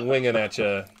 it's swinging at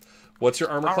you. What's your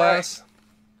armor class?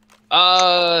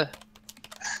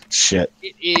 Shit.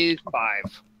 It is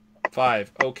 5.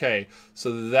 5. Okay,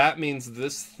 so that means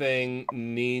this thing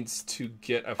needs to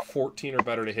get a 14 or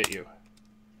better to hit you.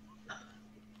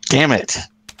 Damn it.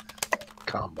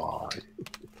 Come on.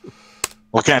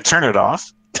 Well, can I turn it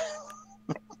off?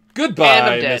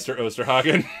 Goodbye, Mr.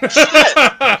 Osterhagen.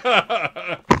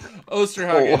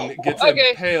 Osterhagen gets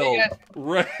impaled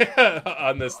right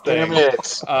on this thing. Damn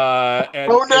it.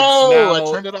 And oh no! now, I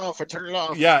turned it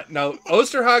off. Yeah, now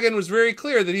Osterhagen was very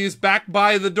clear that he was back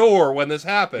by the door when this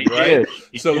happened, He right? did.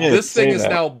 He So did this thing say is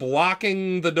that. now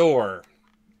blocking the door.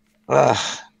 Can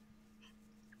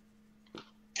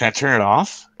I turn it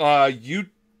off? You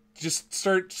just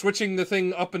start switching the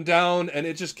thing up and down, and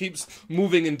it just keeps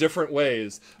moving in different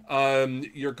ways.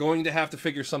 You're going to have to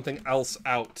figure something else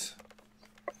out.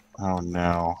 Oh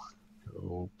no.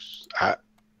 Oops.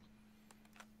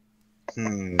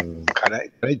 Hmm.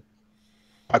 Can I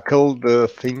tackle the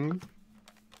thing?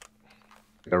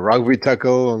 The rugby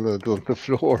tackle on the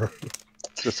floor,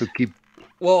 just to keep.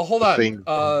 Well, hold on. Thing.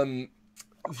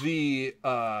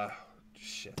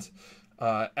 Shit.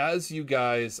 As you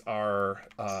guys are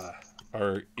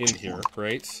in here,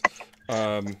 right?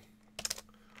 What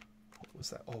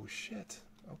was that? Oh shit.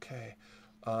 Okay.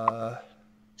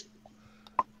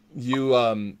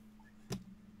 You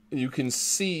can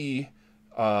see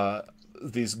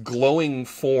these glowing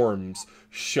forms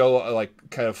show like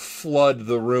kind of flood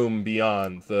the room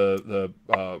beyond the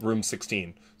room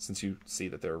 16, since you see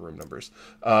that there are room numbers.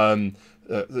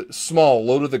 Small,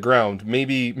 low to the ground,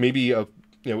 maybe a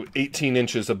 18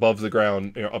 inches above the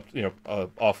ground,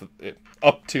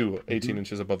 up to 18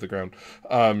 inches above the ground.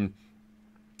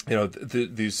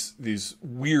 These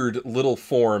weird little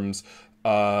forms,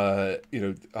 with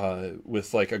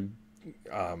like a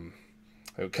kind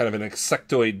of an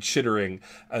insectoid chittering,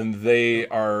 and they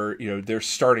are, they're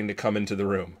starting to come into the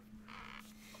room.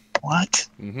 What?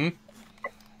 Mm-hmm.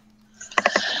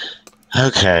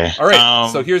 Okay. All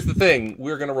right. So here's the thing: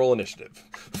 we're gonna roll initiative.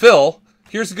 Phil,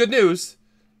 here's the good news: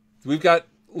 we've got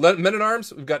men at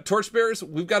arms, we've got torchbearers,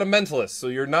 we've got a mentalist. So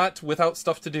you're not without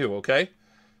stuff to do. Okay.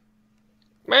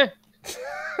 Meh.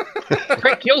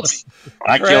 Craig killed me.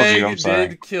 I killed you. I'm Craig sorry.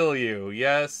 did kill you.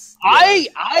 Yes.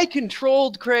 I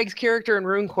controlled Craig's character in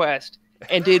RuneQuest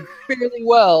and did fairly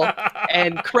well,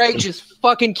 and Craig just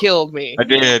fucking killed me. I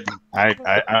did.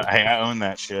 I own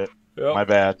that shit. Yep. My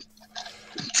bad.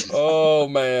 Oh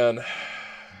man.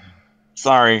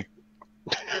 Sorry.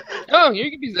 Oh, you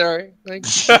can be sorry. Like,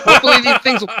 hopefully these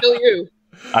things will kill you.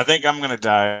 I think I'm gonna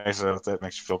die, so if that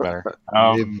makes you feel better.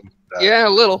 Yeah, a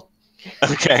little.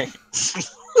 Okay.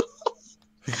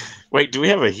 Wait, do we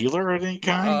have a healer of any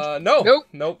kind? No.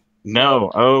 Nope.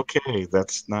 No. Okay,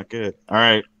 that's not good. All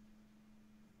right.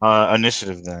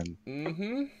 Initiative then.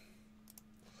 Mm-hmm.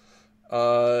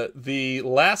 The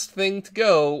last thing to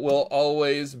go will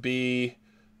always be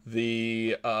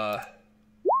the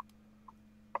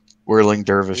Whirling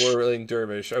Dervish. Whirling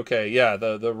Dervish. Okay, yeah,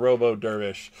 the Robo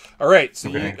Dervish. All right, so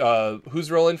Okay. who's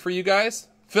rolling for you guys?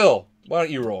 Phil, why don't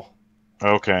you roll?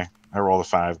 Okay. I rolled a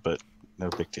 5, but no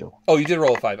big deal. Oh, you did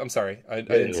roll a 5. I'm sorry, I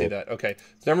didn't see that. Okay,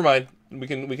 never mind. We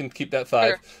can keep that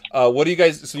 5. What do you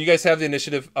guys? So you guys have the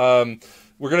initiative. We're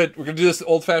gonna do this the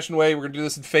old-fashioned way. We're gonna do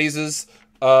this in phases.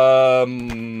 I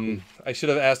should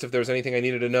have asked if there was anything I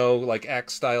needed to know, like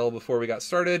axe style, before we got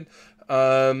started.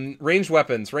 Ranged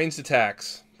weapons, ranged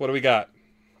attacks. What do we got?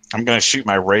 I'm going to shoot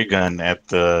my ray gun at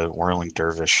the Whirling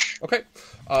Dervish. Okay.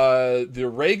 The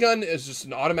ray gun is just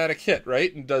an automatic hit,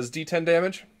 right? And does D10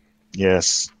 damage?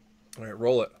 Yes. All right,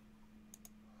 roll it.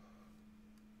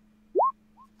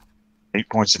 8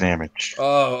 points of damage.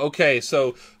 Oh, okay.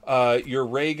 So your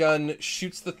ray gun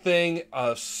shoots the thing,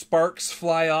 sparks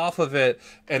fly off of it,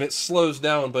 and it slows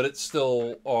down, but it's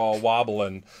still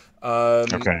wobbling.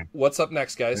 Okay. What's up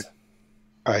next, guys?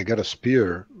 I got a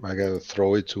spear. I gotta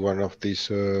throw it to one of these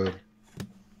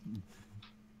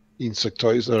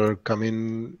insectoids that are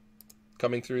coming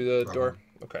Through the door?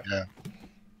 Okay. Yeah.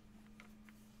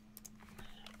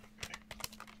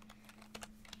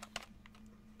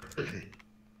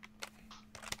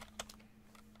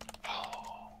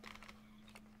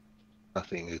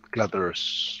 Nothing. It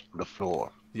clatters on the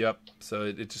floor. Yep. So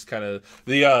it just kind of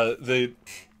the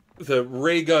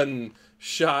ray gun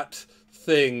shot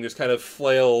thing just kind of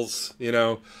flails,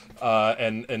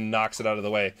 and knocks it out of the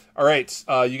way. All right.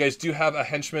 You guys do have a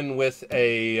henchman with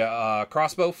a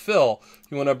crossbow. Phil,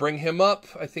 you want to bring him up?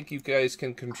 I think you guys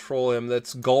can control him.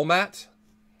 That's Golmat.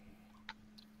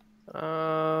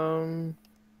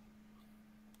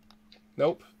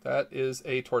 Nope. That is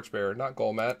a torchbearer, not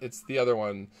Golmat. It's the other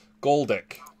one,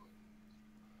 Goldick.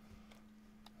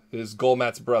 It is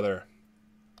Golmat's brother.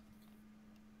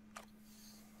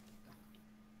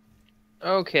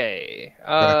 Okay.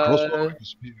 Got a crossbow and a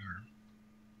spear.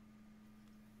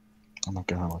 Oh my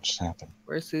god, what just happened?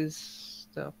 Where's his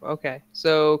stuff? Okay.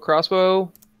 So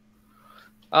crossbow.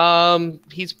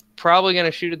 He's probably gonna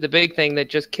shoot at the big thing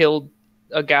that just killed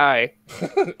a guy.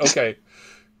 Okay.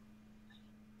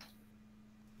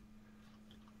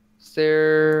 Is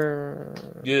there?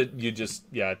 You just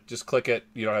click it.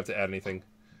 You don't have to add anything.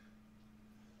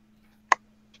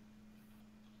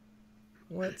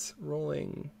 What's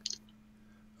rolling?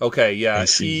 Okay, yeah,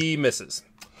 he misses.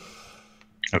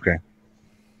 Okay.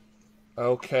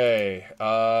 Okay.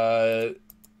 All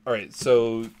right.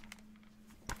 So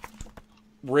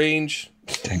range.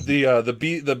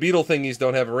 The beetle thingies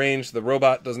don't have a range. The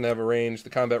robot doesn't have a range.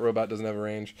 The combat robot doesn't have a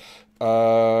range.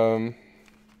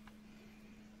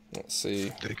 Let's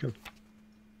see. They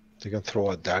can throw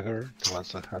a dagger. The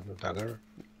ones that have a dagger.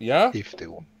 Yeah. If they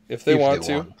want. If they want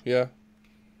to. Yeah.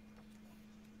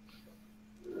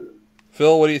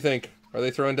 Phil, what do you think? Are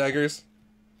they throwing daggers?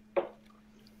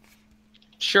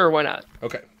 Sure, why not?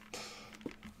 Okay.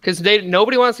 Because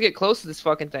nobody wants to get close to this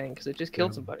fucking thing because it just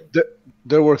killed somebody.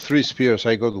 There were 3 spears.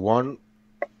 I got one,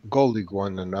 Goldig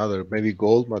one, another. Maybe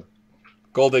Gold, but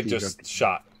Goldig just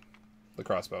shot the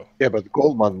crossbow. yeah, but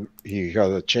Goldman, he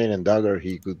had a chain and dagger.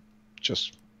 He could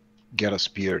just get a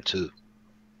spear too.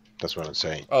 That's what I'm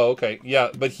saying. Oh, okay. Yeah,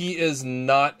 but he is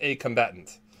not a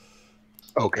combatant.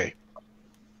 Okay.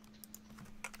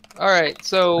 All right,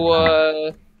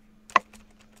 so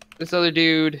this other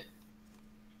dude,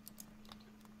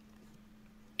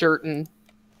 Durton.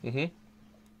 Mm-hmm.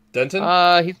 Denton?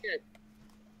 He's gonna.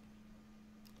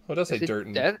 Oh, it does say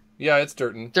Durton. Dead? Yeah, it's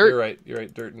Durton. Dirt. You're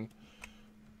right, Durton.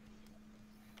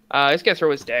 He's gonna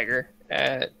throw his dagger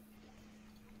at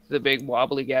the big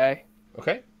wobbly guy.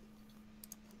 Okay.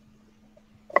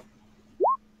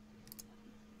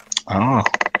 Oh.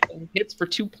 And hits for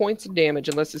 2 points of damage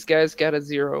unless this guy's got a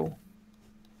 0.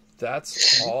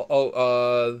 That's all.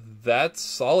 Oh,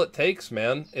 that's all it takes,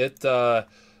 man. It, that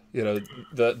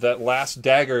last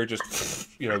dagger just,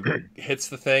 hits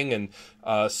the thing and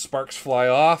sparks fly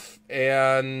off,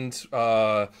 and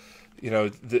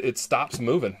it stops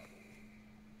moving.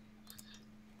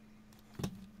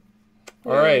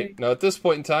 All right. Now, at this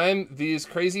point in time, these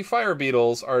crazy fire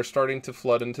beetles are starting to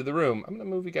flood into the room. I'm going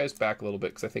to move you guys back a little bit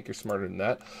because I think you're smarter than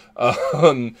that.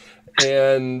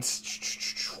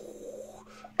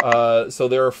 So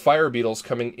there are fire beetles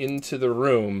coming into the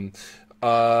room.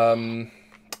 I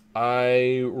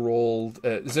rolled.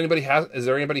 Is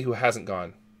there anybody who hasn't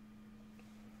gone?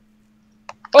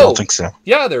 Don't think so.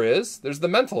 Yeah, there is. There's the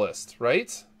mentalist,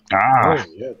 right? Oh,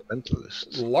 yeah, the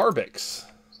mentalist. Larbix.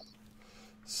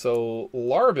 So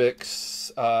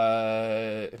Larbix,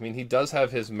 he does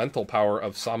have his mental power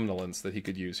of somnolence that he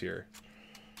could use here.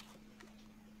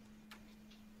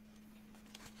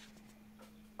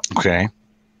 Okay.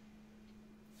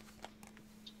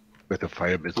 with the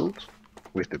fire beetles,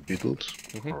 with the beetles.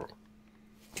 Mhm. Or...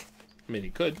 I mean, he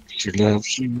could. She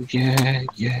loves you. Yeah.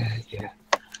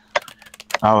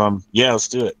 Yeah, let's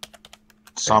do it.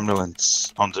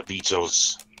 Somnolence on the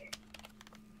Beatles.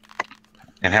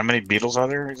 And how many beetles are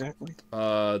there exactly?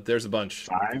 There's a bunch.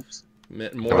 5?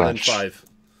 More than 5.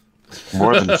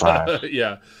 More than 5.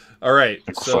 Yeah. All right.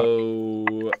 Like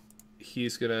So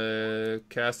he's gonna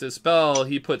cast his spell.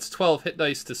 He puts 12 hit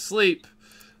dice to sleep.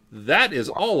 That is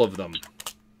all of them.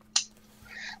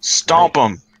 Stomp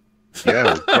them.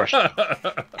 Yeah, crushed.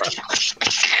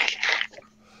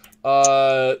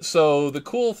 So the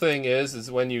cool thing is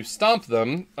when you stomp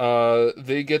them,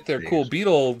 they get their cool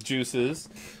beetle juices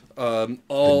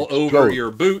all over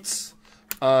your boots,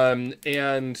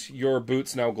 and your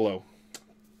boots now glow.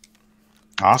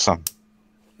 Awesome.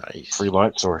 Nice. Free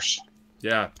light source.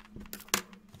 Yeah.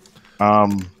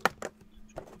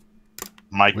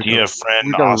 My dear friend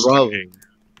we can Austin.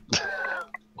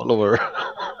 All over.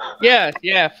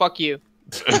 Yeah, fuck you.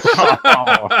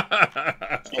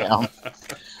 Yeah.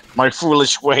 My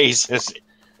foolish ways has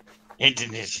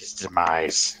ended his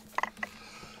demise.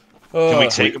 Can we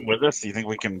take him with us? Do you think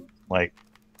we can, like,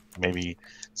 maybe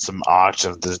some art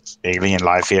of the alien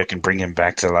life here can bring him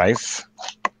back to life?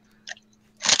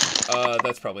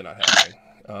 That's probably not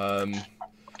happening.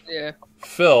 Yeah.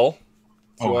 Phil,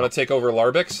 do you want to take over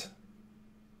Larbix?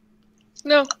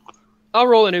 No. I'll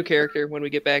roll a new character when we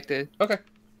get back to... Okay.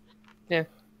 Yeah.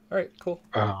 All right, cool.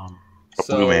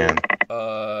 Blue Man.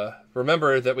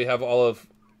 Remember that we have all of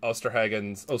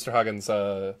Osterhagen's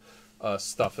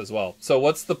stuff as well. So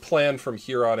what's the plan from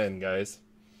here on in, guys?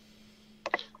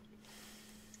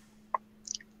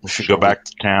 We should go back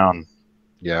to town.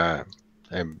 Yeah,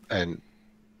 and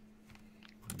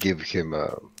give him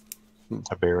a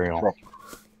burial.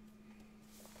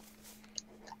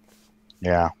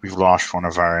 Yeah, we've lost one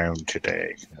of our own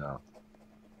today. Yeah.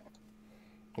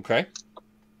 Okay.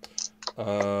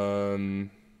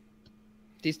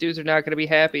 These dudes are not going to be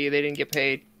happy. They didn't get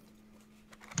paid.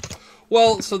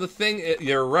 Well, so the thing,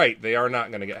 you're right. They are not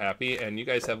going to get happy, and you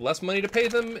guys have less money to pay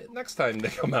them next time they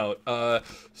come out.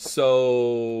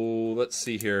 So let's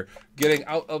see here. Getting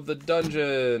out of the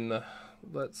dungeon. All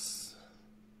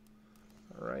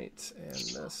right, and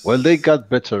this. Well, they got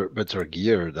better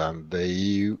gear than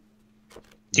they.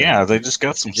 Yeah, they just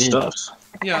got some stuff.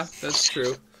 Yeah, that's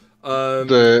true.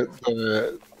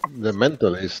 The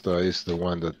mentalist is the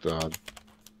one that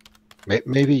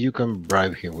maybe you can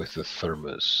bribe him with the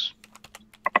thermos.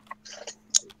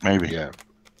 Maybe. Yeah.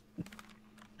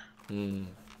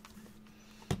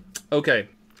 Okay,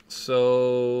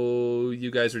 so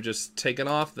you guys are just taking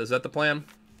off. Is that the plan?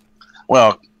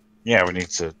 Well, yeah, we need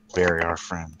to bury our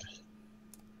friend.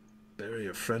 Bury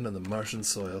your friend on the Martian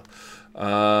soil.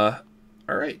 All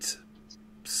right.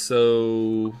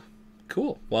 So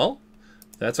cool. Well,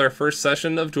 that's our first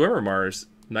session of DwimmerMars.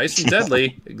 Nice and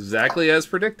deadly, exactly as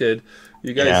predicted.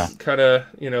 You guys kind of,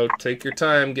 take your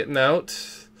time getting out.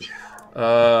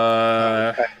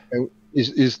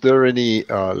 Is there any in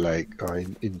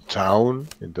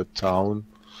the town,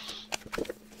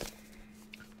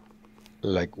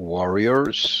 like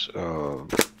warriors,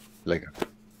 like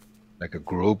a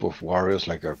group of warriors,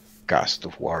 like a cast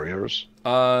of warriors?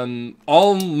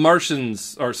 All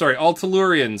Martians, all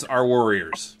Tellurians are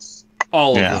warriors.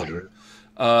 All of them.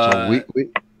 So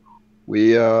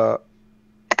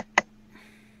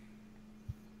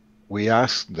we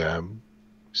asked them,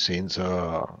 since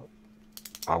our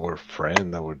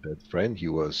dead friend, he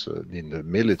was in the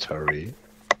military,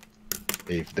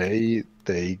 if they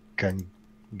can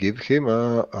give him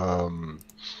a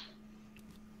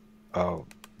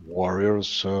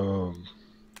warrior's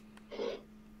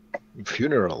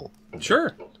funeral.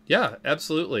 Sure. Yeah,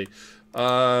 absolutely.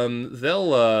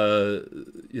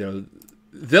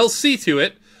 They'll see to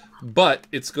it, but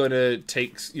it's going to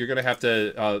take. You're going to have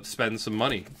to spend some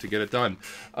money to get it done.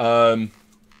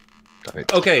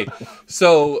 Okay,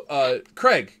 so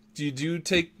Craig, did you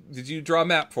draw a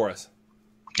map for us?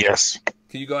 Yes.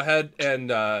 Can you go ahead and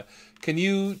can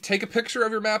you take a picture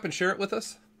of your map and share it with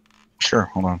us? Sure.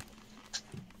 Hold on.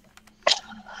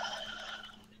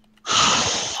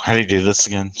 How do you do this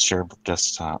again? Share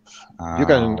desktop. You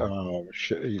can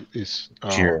share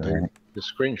the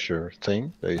screen share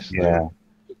thing. They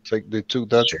took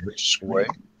that away.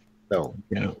 No,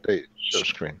 they share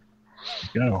screen.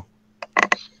 Go.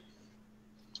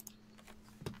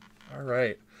 All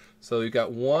right. So you've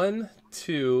got 1,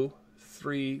 2,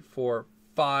 3, 4,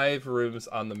 5 rooms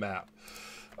on the map.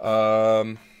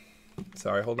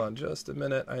 Sorry, hold on just a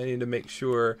minute. I need to make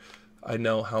sure I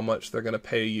know how much they're going to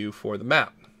pay you for the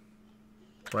map.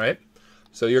 Right?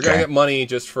 So you're going to Okay. get money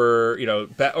just for,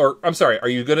 or I'm sorry, are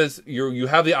you going to, you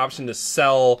have the option to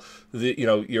sell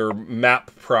your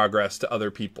map progress to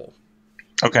other people.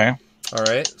 Okay. All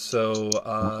right. So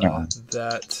Yeah.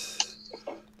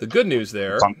 the good news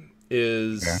there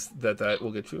is Okay. that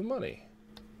will get you money.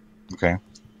 Okay.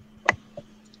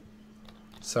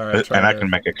 Sorry, I'm trying And I to... can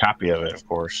make a copy of it, of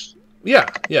course. Yeah.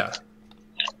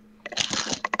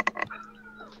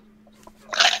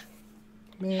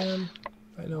 Man,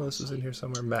 I know this is in here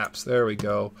somewhere. Maps. There we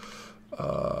go.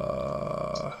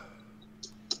 All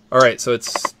right, so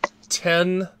it's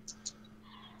 10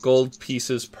 gold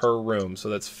pieces per room. So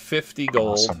that's 50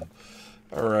 gold. Awesome.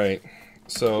 All right.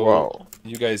 So Wow.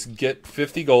 you guys get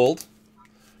 50 gold,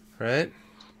 right?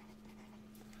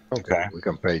 Okay. We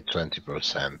can pay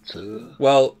 20%.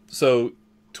 Well, so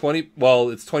 20. Well,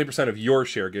 it's 20% of your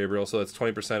share, Gabriel. So that's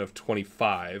 20% of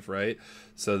 25, right?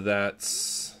 So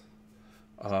that's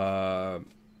what?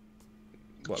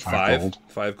 Five gold.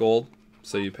 5 gold.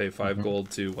 So you pay 5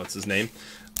 gold to what's his name,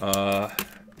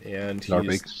 and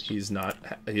he's not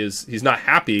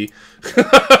happy,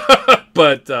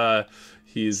 but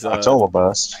he's It's all a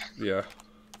bust. yeah.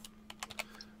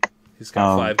 He's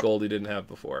got 5 gold he didn't have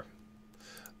before.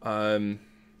 Let's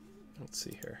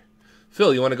see here.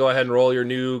 Phil, you want to go ahead and roll your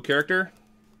new character?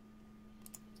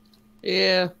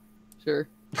 Yeah, sure.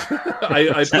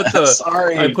 I put the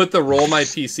Sorry. I put the roll my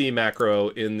PC macro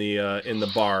in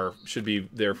the bar. Should be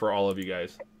there for all of you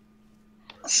guys.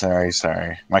 Sorry.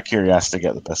 My curiosity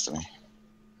got the best of me.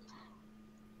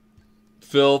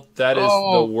 Phil, that is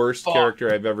Oh, the worst fuck.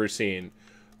 character I've ever seen.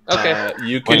 Okay.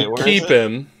 You can Wait, where keep is it?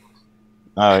 him.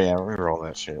 Oh yeah, reroll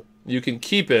that shit. You can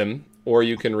keep him, or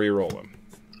you can re-roll him.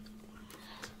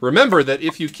 Remember that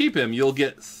if you keep him, you'll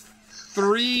get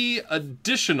 3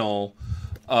 additional,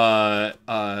 whatever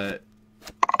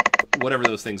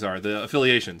those things are, the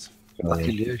affiliations.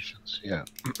 Affiliations, yeah.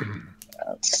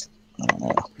 That's, I don't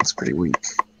know. It's pretty weak.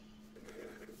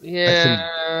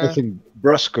 Yeah. I think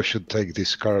Brasco should take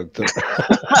this character.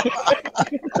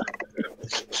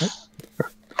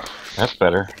 That's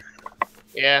better.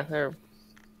 Yeah. There.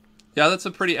 Yeah, that's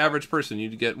a pretty average person.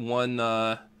 You'd get one.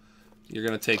 You're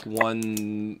gonna take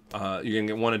one. You're gonna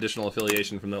get one additional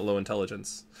affiliation from that low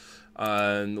intelligence.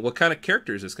 What kind of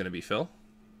character is this gonna be, Phil?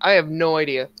 I have no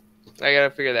idea. I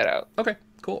gotta figure that out. Okay,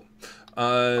 cool.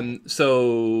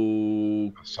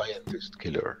 So Scientist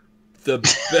killer. the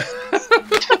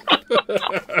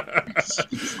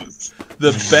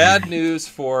the bad news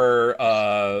for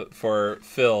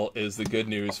Phil is the good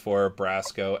news for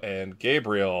Brasco and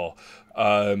Gabriel.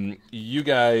 You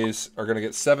guys are going to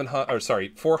get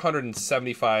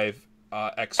 475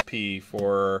 XP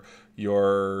for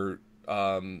your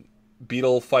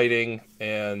beetle fighting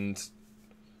and...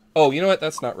 Oh, you know what?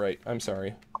 That's not right. I'm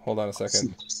sorry. Hold on a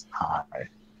second. Hi.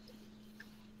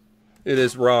 It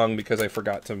is wrong because I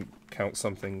forgot to count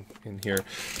something in here.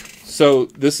 So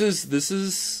this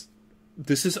is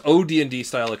OD&D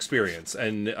style experience,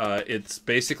 and it's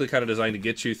basically kind of designed to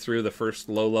get you through the first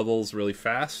low levels really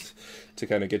fast to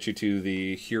kind of get you to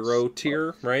the hero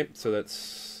tier, right? So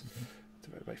that's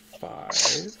divided by 5.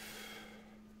 So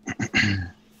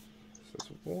it's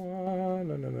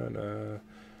 1. No.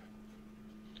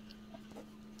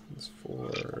 It's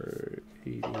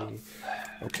 480.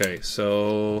 Okay,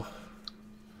 so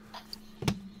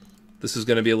this is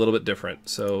going to be a little bit different.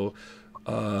 So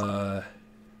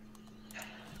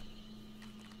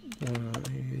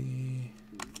 180,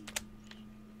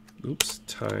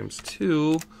 times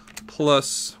 2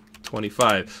 plus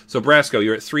 25. So Brasco,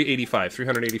 you're at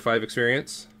 385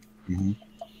 experience. Mm-hmm.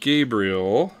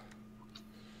 Gabriel,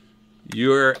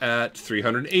 you're at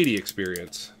 380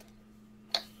 experience.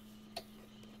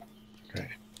 Okay.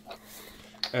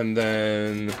 And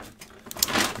then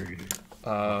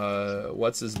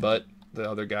what's his butt? The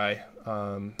other guy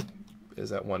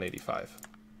is at 185.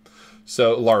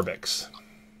 So Larbix.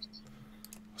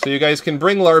 So you guys can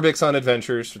bring Larbix on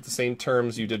adventures with the same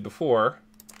terms you did before.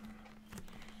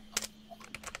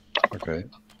 Okay.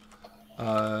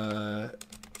 But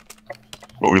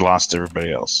we lost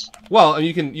everybody else. Well,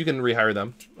 you can rehire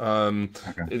them.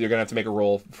 Okay. You're gonna have to make a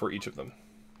roll for each of them.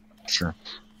 Sure.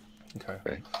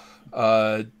 Okay.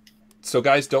 So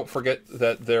guys, don't forget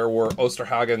that there were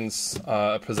Osterhagen's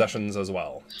possessions as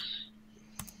well.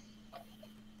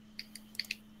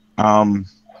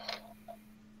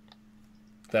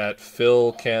 That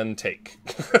Phil can take.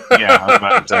 Yeah, I was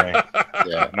about to say.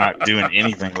 Yeah. I'm not doing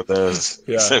anything with those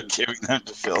Yeah. except giving them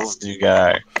to Phil's new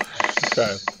guy.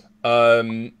 Okay.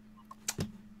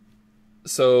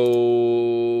 So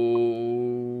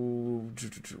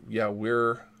yeah,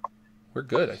 we're we're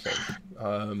good, I think.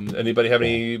 Anybody have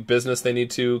any business they need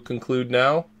to conclude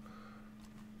now?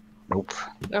 Nope.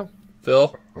 No,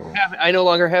 Phil? I no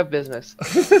longer have business.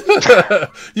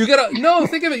 You gotta... No,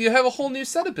 think of it. You have a whole new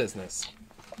set of business.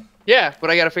 Yeah, but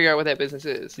I got to figure out what that business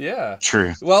is. Yeah.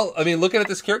 True. Well, I mean, looking at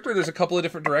this character, there's a couple of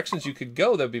different directions you could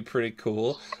go. That'd be pretty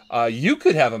cool. You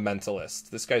could have a mentalist.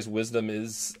 This guy's wisdom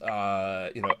is,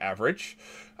 average.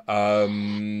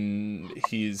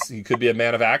 He could be a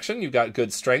man of action. You've got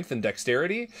good strength and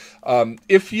dexterity.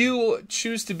 If you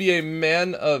choose to be a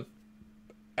man of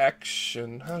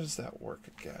action, how does that work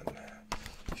again?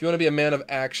 If you want to be a man of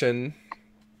action,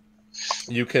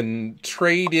 you can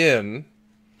trade in.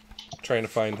 Trying to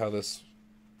find how this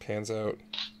pans out.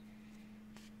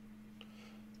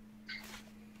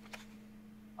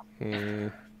 Yeah,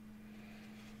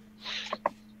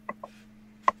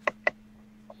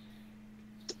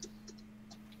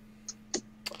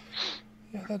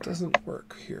 that doesn't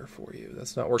work here for you.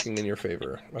 That's not working in your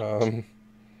favor. I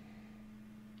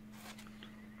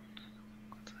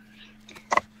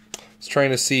was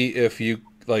trying to see if you,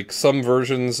 like, some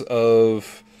versions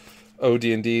of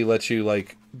OD&D let you,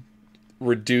 like,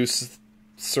 reduce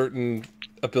certain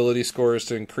ability scores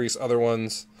to increase other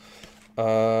ones.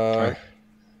 I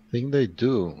think they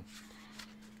do.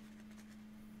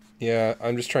 Yeah,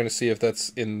 I'm just trying to see if that's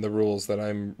in the rules that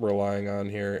I'm relying on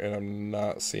here, and I'm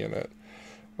not seeing it.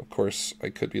 Of course, I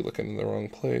could be looking in the wrong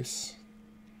place.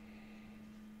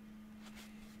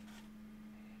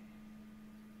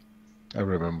 I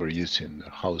remember using the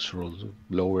house rules,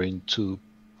 lowering 2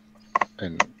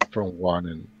 and from 1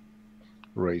 and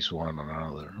raise 1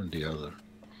 on the other.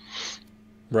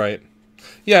 Right.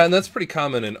 Yeah, and that's pretty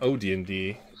common in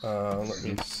OD&D. Let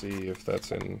me see if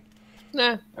that's in...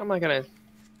 Nah, I'm not gonna.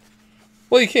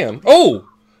 Well, you can. Oh!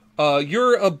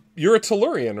 You're a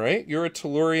Tellurian, right? You're a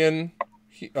Tellurian,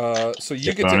 so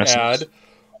you get bonuses. to add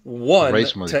 1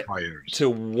 Raise modifiers. to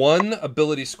 1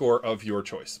 ability score of your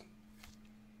choice.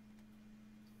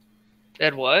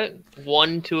 Add what?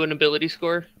 1 to an ability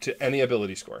score? To any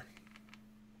ability score.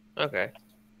 Okay.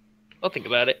 I'll think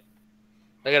about it.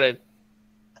 I gotta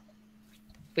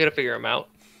figure them out.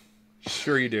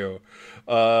 Sure you do.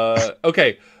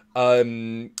 Okay.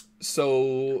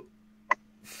 So...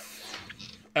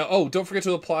 don't forget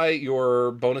to apply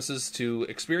your bonuses to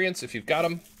experience if you've got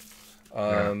them.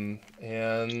 And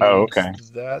okay.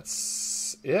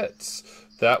 That's it.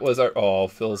 That was our... Oh,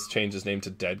 Phil's changed his name to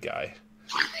Dead Guy.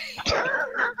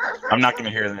 I'm not going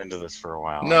to hear the end of this for a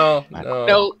while. No.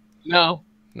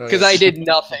 Because I did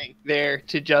nothing there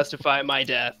to justify my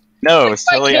death. No, it's If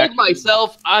I totally... killed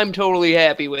myself, I'm totally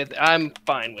happy with it. I'm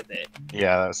fine with it.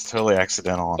 Yeah, that was totally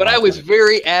accidental. But I was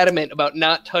very adamant about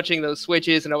not touching those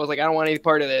switches, and I was like, I don't want any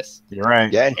part of this. You're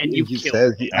right. Yeah, And he you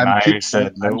said, And I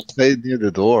said I'm nope. staying near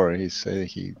the door. He said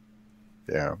yeah,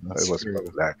 That's it was true.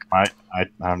 black.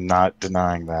 I'm not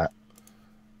denying that.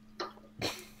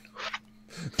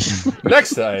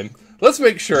 Next time, let's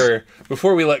make sure,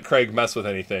 before we let Craig mess with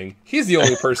anything, he's the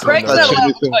only person in Craig's the not room.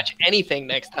 allowed to touch anything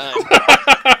next time.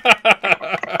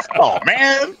 Oh,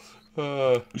 man!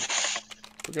 We're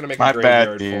going to make My a bad,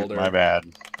 graveyard dude. folder. My bad.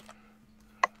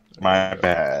 My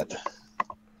bad.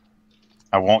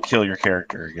 I won't kill your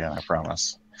character again, I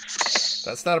promise.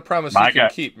 That's not a promise My you can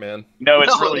guy- keep, man. No,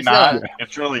 it's No, really it's not. not.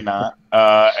 It's really not.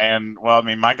 And, well, I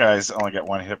mean, my guy's only got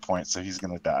 1 hit point, so he's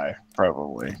going to die,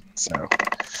 probably. So,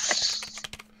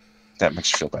 that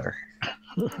makes you feel better.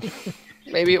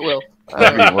 Maybe it will.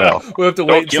 Maybe it will. We'll have to Don't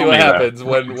wait and see kill what me, though. happens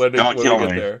when we Don't kill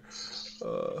get me. there.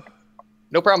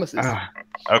 No promises.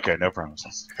 Okay, no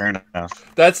promises. Fair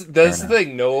enough. That's the enough.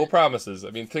 thing. No promises.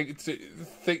 I mean, feel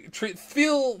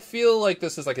like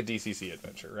this is like a DCC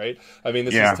adventure, right? I mean,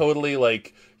 this Yeah. is totally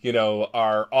like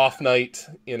our off night,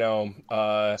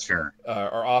 Sure.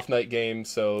 our off night game.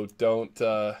 So don't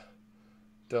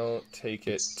take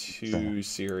it too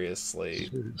seriously.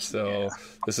 So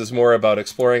this is more about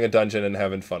exploring a dungeon and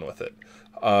having fun with it.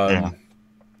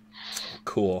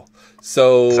 Cool.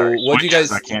 So Sorry, what do you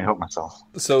guys? I can't help myself.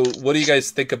 So what do you guys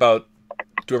think about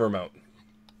DwimmerMount?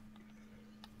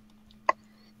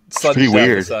 Sudden pretty death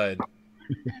weird. aside.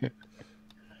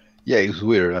 Yeah, it's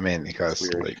weird. I mean, because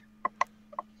like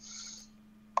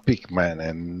pigmen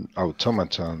and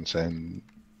automatons and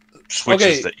Switches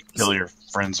Okay. that you kill your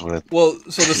friends with. Well,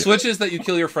 so the switches that you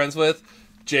kill your friends with,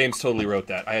 James totally wrote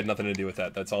that. I had nothing to do with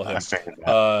that. That's all him. I figured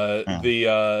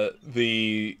that.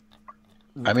 The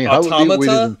I mean, how we automata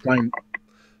didn't find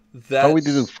that how we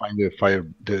didn't find the fire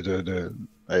the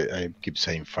I keep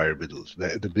saying fire beetles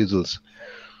the beetles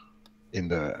in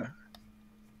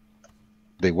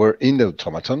they were in the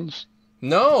automatons.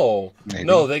 No, Maybe.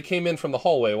 no, they came in from the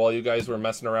hallway while you guys were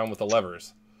messing around with the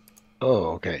levers.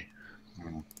 Oh, okay.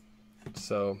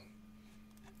 So,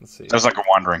 let's see. That was like a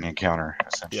wandering encounter,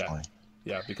 essentially.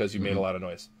 Yeah, because you made a lot of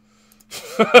noise.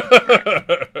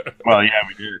 Well, yeah,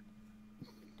 we did.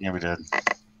 Yeah, we did.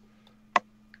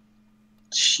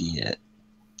 Shit.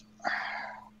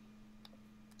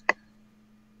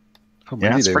 How Yeah,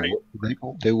 many it's pretty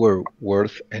they were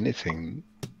worth anything?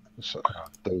 So,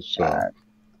 those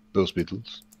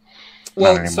Beatles.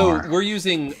 Well, so anymore. we're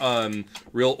using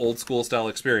real old school style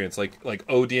experience, like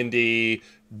OD&D,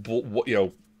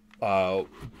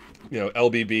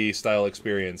 LBB style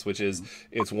experience, which is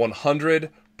it's 100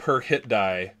 per hit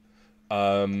die,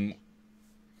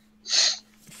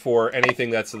 for anything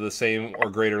that's the same or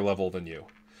greater level than you.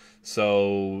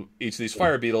 So each of these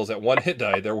fire beetles at 1 hit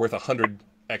die, they're worth 100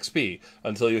 XP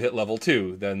until you hit level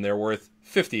 2. Then they're worth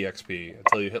 50 XP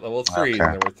until you hit level 3.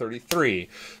 Then they're worth 33.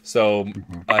 So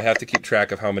I have to keep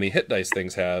track of how many hit dice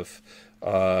things have,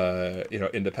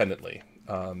 independently.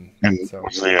 And so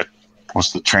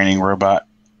what's the training robot?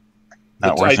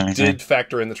 Not worth I anything? did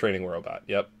factor in the training robot.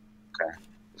 Yep. Okay.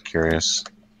 Curious.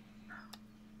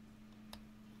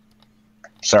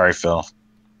 Sorry, Phil.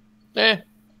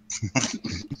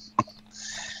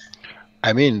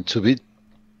 I mean, to be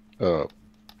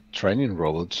training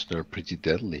robots, they're pretty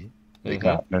deadly. They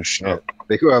got No shit.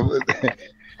 they go have,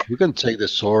 you can take the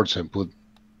swords and put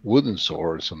wooden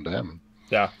swords on them.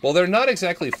 Yeah. Well, they're not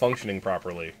exactly functioning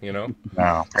properly, you know?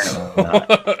 No, apparently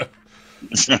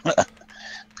not.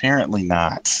 Apparently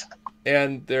not.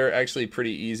 And they're actually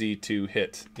pretty easy to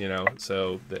hit,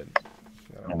 so that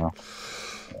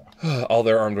all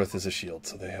they're armed with is a shield,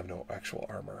 so they have no actual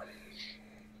armor.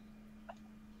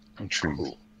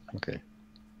 True. Okay.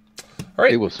 All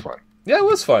right. It was fun. Yeah, it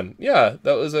was fun. Yeah,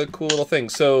 that was a cool little thing.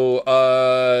 So,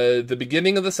 the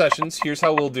beginning of the sessions, here's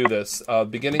how we'll do this.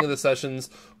 Beginning of the sessions,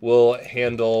 we'll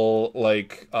handle,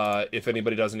 if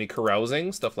anybody does any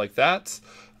carousing, stuff like that.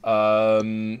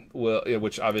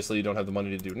 Which obviously you don't have the money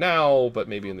to do now, but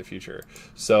maybe in the future.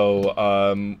 So,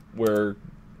 we're,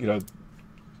 you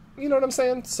know what I'm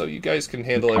saying? So you guys can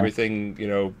handle everything,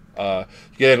 you can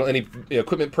handle any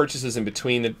equipment purchases in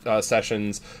between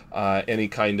sessions, any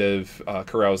kind of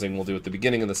carousing we'll do at the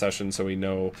beginning of the session so we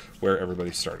know where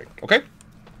everybody's starting. Okay?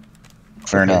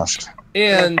 Fair enough.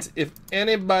 And if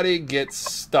anybody gets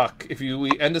stuck,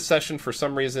 we end a session for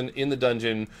some reason in the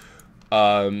dungeon,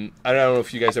 I don't know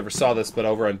if you guys ever saw this, but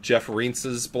over on Jeff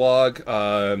Reince's blog,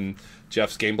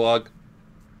 Jeff's game blog,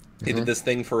 he did this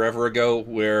thing forever ago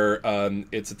where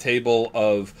it's a table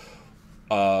of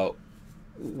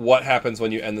what happens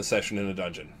when you end the session in a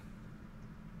dungeon,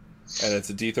 and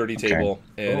it's a D30 table,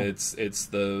 and it's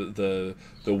the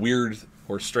weird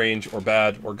or strange or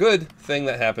bad or good thing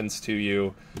that happens to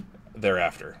you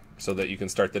thereafter, so that you can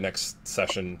start the next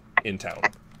session in town.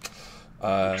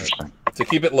 To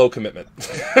keep it low commitment.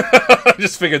 I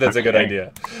just figured that's a good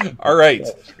idea. All right.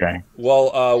 Okay.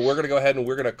 Well, we're going to go ahead and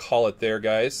we're going to call it there,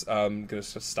 guys. I'm going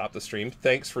to stop the stream.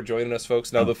 Thanks for joining us,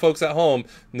 folks. Now, the folks at home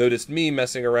noticed me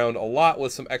messing around a lot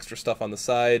with some extra stuff on the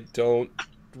side. Don't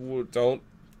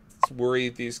worry.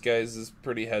 These guys'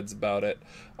 pretty heads about it.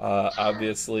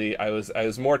 Obviously, I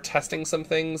was more testing some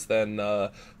things than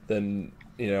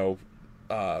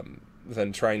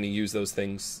trying to use those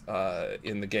things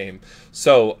in the game.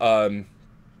 So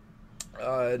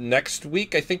next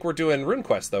week, I think we're doing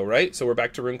RuneQuest, though, right? So we're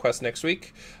back to RuneQuest next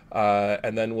week,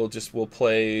 and then we'll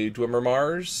play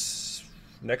DwimmerMars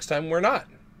next time we're not.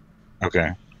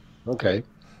 Okay. Well, Fine.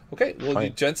 you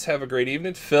gents have a great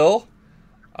evening, Phil.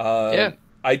 Yeah.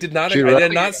 I did not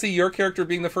see your character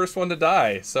being the first one to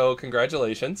die. So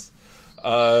congratulations.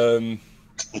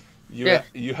 You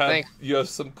have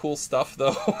some cool stuff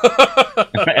though.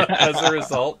 As a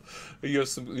result, you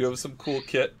have some cool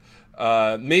kit.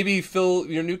 Maybe Phil,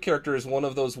 your new character is one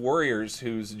of those warriors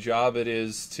whose job it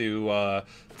is to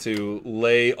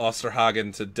lay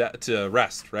Osterhagen to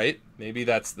rest, right? Maybe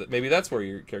that's where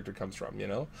your character comes from.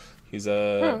 He's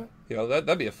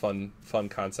that'd be a fun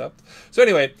concept. So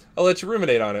anyway, I'll let you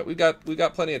ruminate on it. We got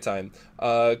plenty of time.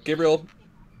 Gabriel,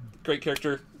 great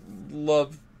character.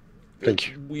 Love. Thank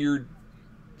you. Weird,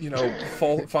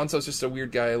 Fonso's just a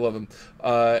weird guy. I love him.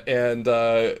 And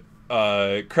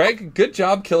Craig, good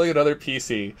job killing another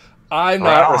PC. I'm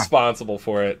not responsible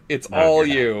for it. It's all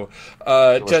you.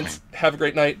 Gents, have a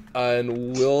great night,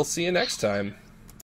 and we'll see you next time.